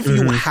 But even if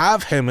you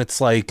have him,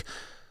 it's like,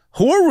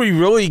 who are we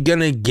really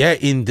gonna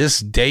get in this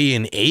day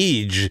and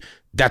age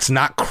that's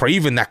not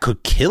Craven that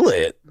could kill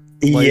it?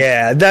 Like,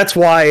 yeah, that's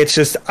why it's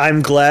just,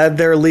 I'm glad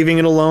they're leaving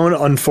it alone.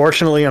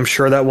 Unfortunately, I'm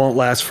sure that won't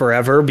last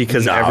forever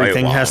because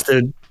everything has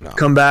to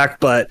come back.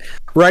 But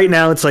right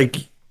now, it's like,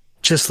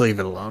 just leave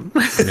it alone.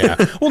 Yeah,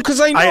 well,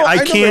 because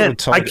I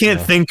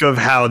can't think of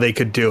how they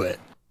could do it.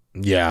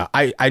 Yeah,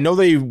 I know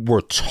they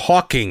were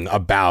talking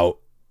about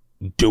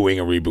doing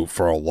a reboot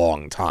for a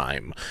long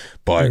time,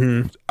 but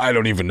I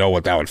don't even know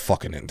what that would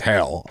fucking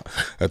entail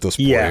at this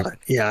point.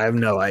 Yeah, I have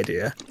no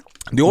idea.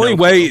 The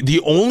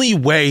only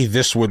way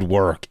this would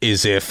work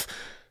is if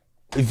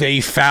they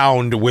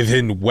found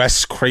within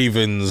Wes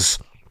Craven's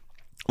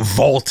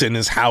vault in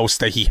his house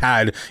that he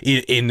had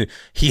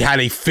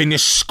a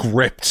finished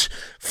script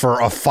for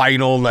a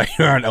final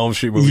Nightmare on Elm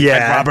Street movie.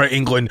 And Robert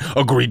Englund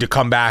agreed to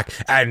come back,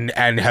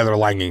 and Heather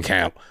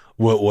Langenkamp.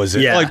 What was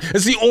it? Like,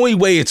 it's the only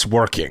way it's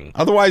working.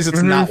 Otherwise,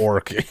 it's not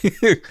working.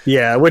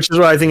 Yeah, which is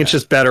why I think it's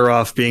just better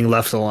off being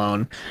left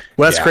alone.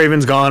 Wes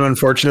Craven's gone,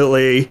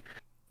 unfortunately.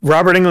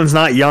 Robert Englund's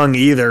not young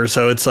either,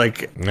 so it's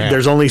like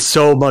there's only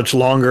so much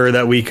longer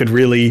that we could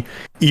really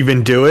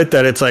even do it,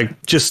 that it's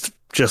like just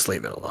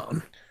leave it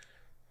alone.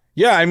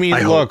 Yeah, I mean,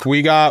 look,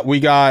 we got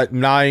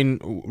 9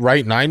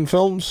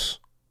 films?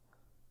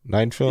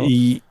 9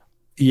 films?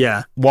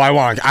 Yeah. Well,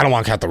 I don't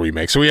want to count the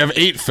remake. So we have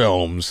 8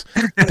 films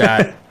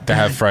that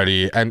have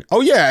Freddy, and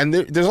and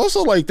there's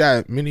also like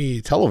that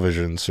mini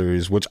television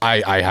series which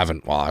I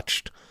haven't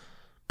watched,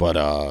 but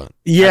I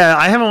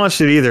haven't watched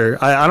it either.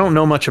 I don't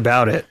know much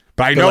about it.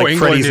 But I know like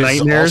England Freddy's is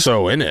Nightmares.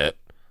 Also in it.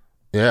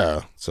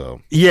 Yeah,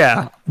 so.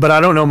 Yeah, but I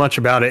don't know much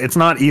about it. It's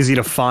not easy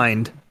to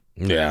find.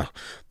 Yeah,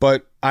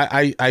 but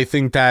I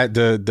think that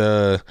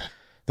the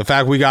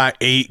fact we got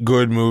 8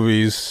 good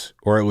movies,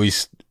 or at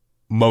least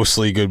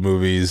mostly good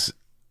movies,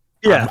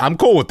 I'm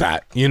cool with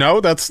that. You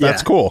know, that's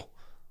cool.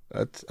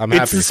 I'm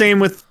happy. It's the same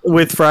with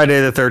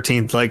Friday the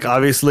 13th. Like,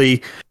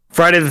 obviously,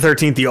 Friday the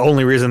 13th, the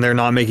only reason they're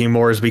not making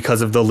more is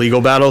because of the legal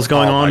battles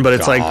going on. But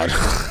it's like,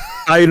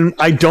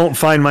 I don't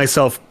find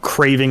myself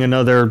craving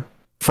another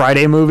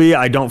Friday movie.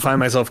 I don't find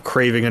myself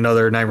craving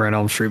another Nightmare on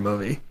Elm Street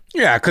movie.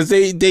 Yeah, because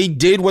they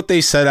did what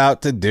they set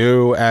out to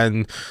do,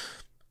 and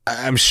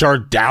I'm sure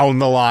down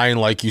the line,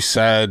 like you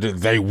said,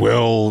 they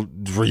will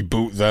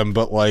reboot them.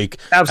 But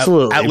like,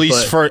 absolutely, at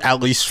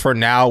least for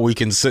now, we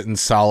can sit in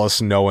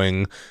solace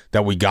knowing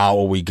that we got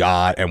what we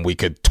got, and we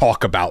could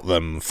talk about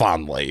them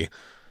fondly.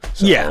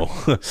 So, yeah.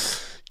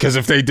 Because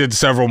if they did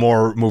several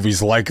more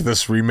movies like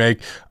this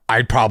remake,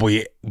 I'd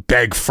probably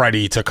beg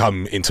Freddy to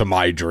come into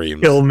my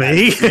dreams. Kill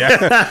me.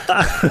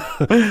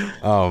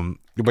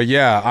 But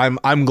yeah,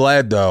 I'm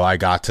glad though I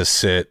got to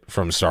sit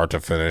from start to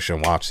finish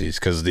and watch these,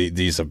 because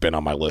these have been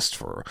on my list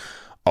for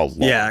a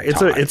long time.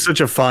 It's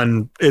such a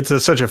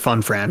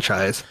fun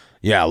franchise.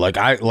 Yeah,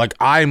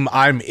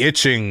 I'm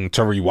itching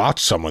to rewatch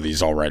some of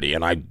these already,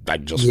 and I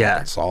just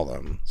saw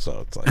them,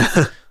 so it's like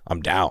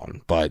I'm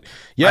down. But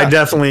yeah, I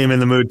definitely am in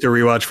the mood to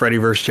rewatch Freddy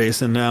vs.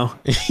 Jason now.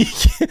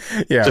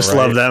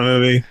 Love that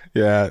movie.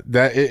 Yeah,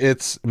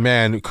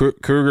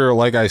 Krueger,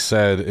 like I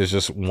said, is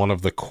just one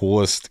of the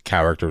coolest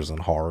characters in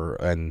horror,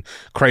 and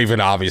Craven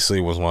obviously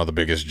was one of the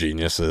biggest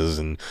geniuses,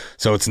 and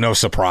so it's no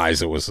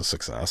surprise it was a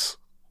success.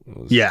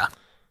 Yeah.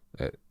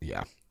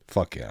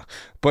 Fuck yeah.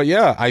 But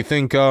yeah, I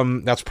think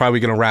that's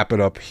probably gonna wrap it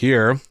up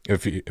here.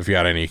 If you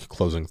had any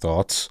closing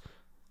thoughts.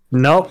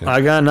 Nope,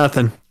 I got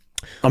nothing.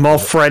 I'm all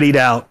Freddy'd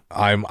out.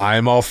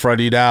 I'm all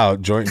Freddy'd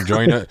out. Join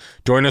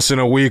us in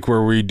a week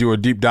where we do a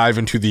deep dive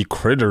into the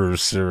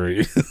Critters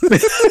series.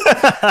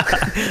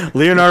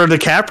 Leonardo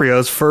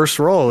DiCaprio's first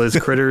role is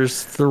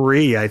Critters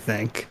 3, I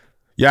think.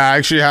 Yeah, I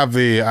actually have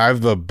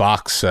the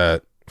box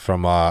set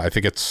from I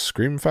think it's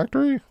Scream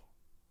Factory.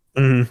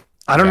 Mm-hmm.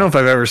 I don't know if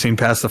I've ever seen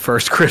past the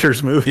first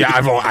Critters movie. Yeah,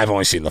 I've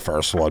only seen the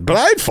first one, but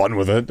I had fun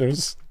with it. It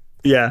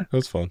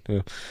was fun.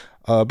 Yeah.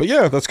 But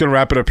yeah, that's going to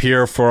wrap it up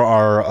here for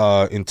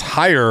our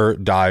entire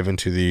dive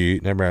into the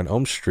Nightmare on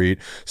Elm Street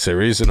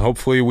series, and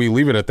hopefully we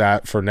leave it at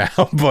that for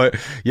now. But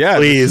yeah,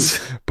 please.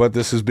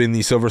 This has been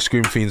the Silver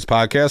Scream Fiends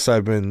podcast.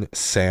 I've been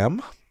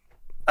Sam.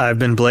 I've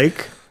been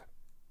Blake.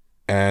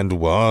 And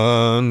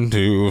 1,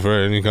 2,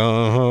 Freddy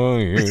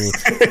calling.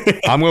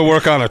 I'm going to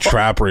work on a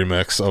trap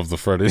remix of the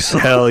Freddy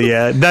song. Hell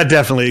yeah. That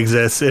definitely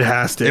exists. It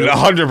has to. It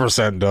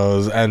 100%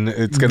 does. And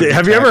it's going to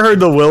Have you ever heard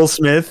the Will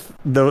Smith,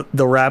 the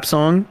rap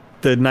song,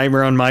 The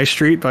Nightmare on My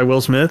Street by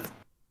Will Smith?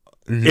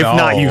 No. If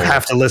not, you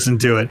have to listen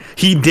to it.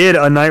 He did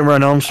a Nightmare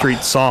on Elm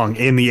Street song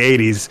in the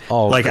 80s,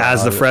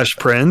 as the Fresh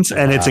Prince,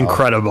 and it's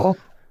incredible.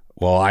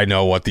 Well, I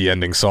know what the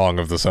ending song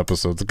of this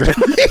episode's going to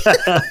be.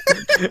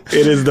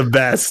 It is the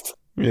best.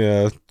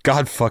 Yeah,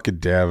 God fucking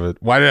damn it!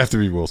 Why did it have to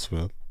be Will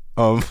Smith?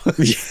 Yeah,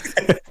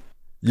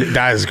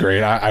 that is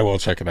great. I will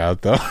check it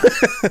out though.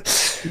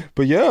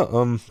 But yeah,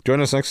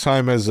 join us next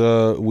time as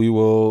we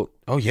will.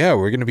 Oh yeah,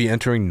 we're gonna be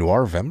entering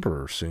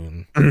Noirvember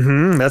soon.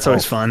 Mm-hmm, that's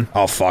always fun.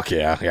 Oh fuck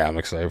yeah, I'm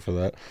excited for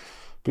that.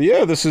 But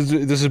yeah, this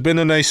has been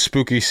a nice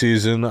spooky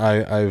season.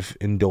 I've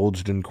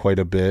indulged in quite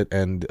a bit,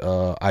 and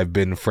I've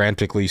been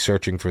frantically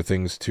searching for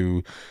things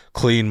to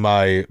clean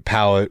my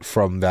palate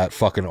from that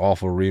fucking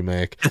awful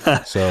remake.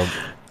 So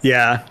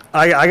yeah,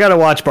 I gotta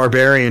watch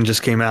Barbarian.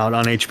 Just came out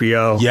on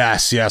HBO.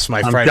 Yes,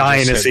 I'm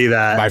dying to see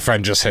that. My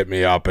friend just hit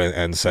me up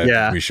and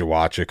said we should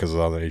watch it because it's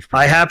on HBO.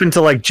 I happened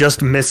to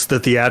just miss the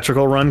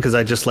theatrical run because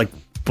I just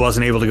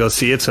wasn't able to go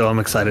see it, so I'm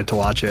excited to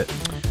watch it.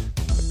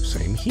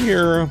 Same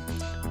here.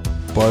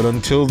 But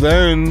until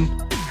then,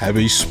 have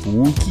a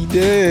spooky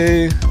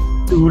day.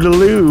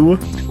 Toodaloo.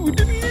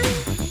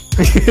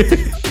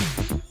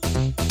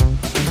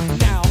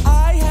 Now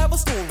I have a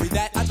story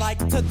that I'd like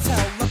to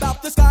tell.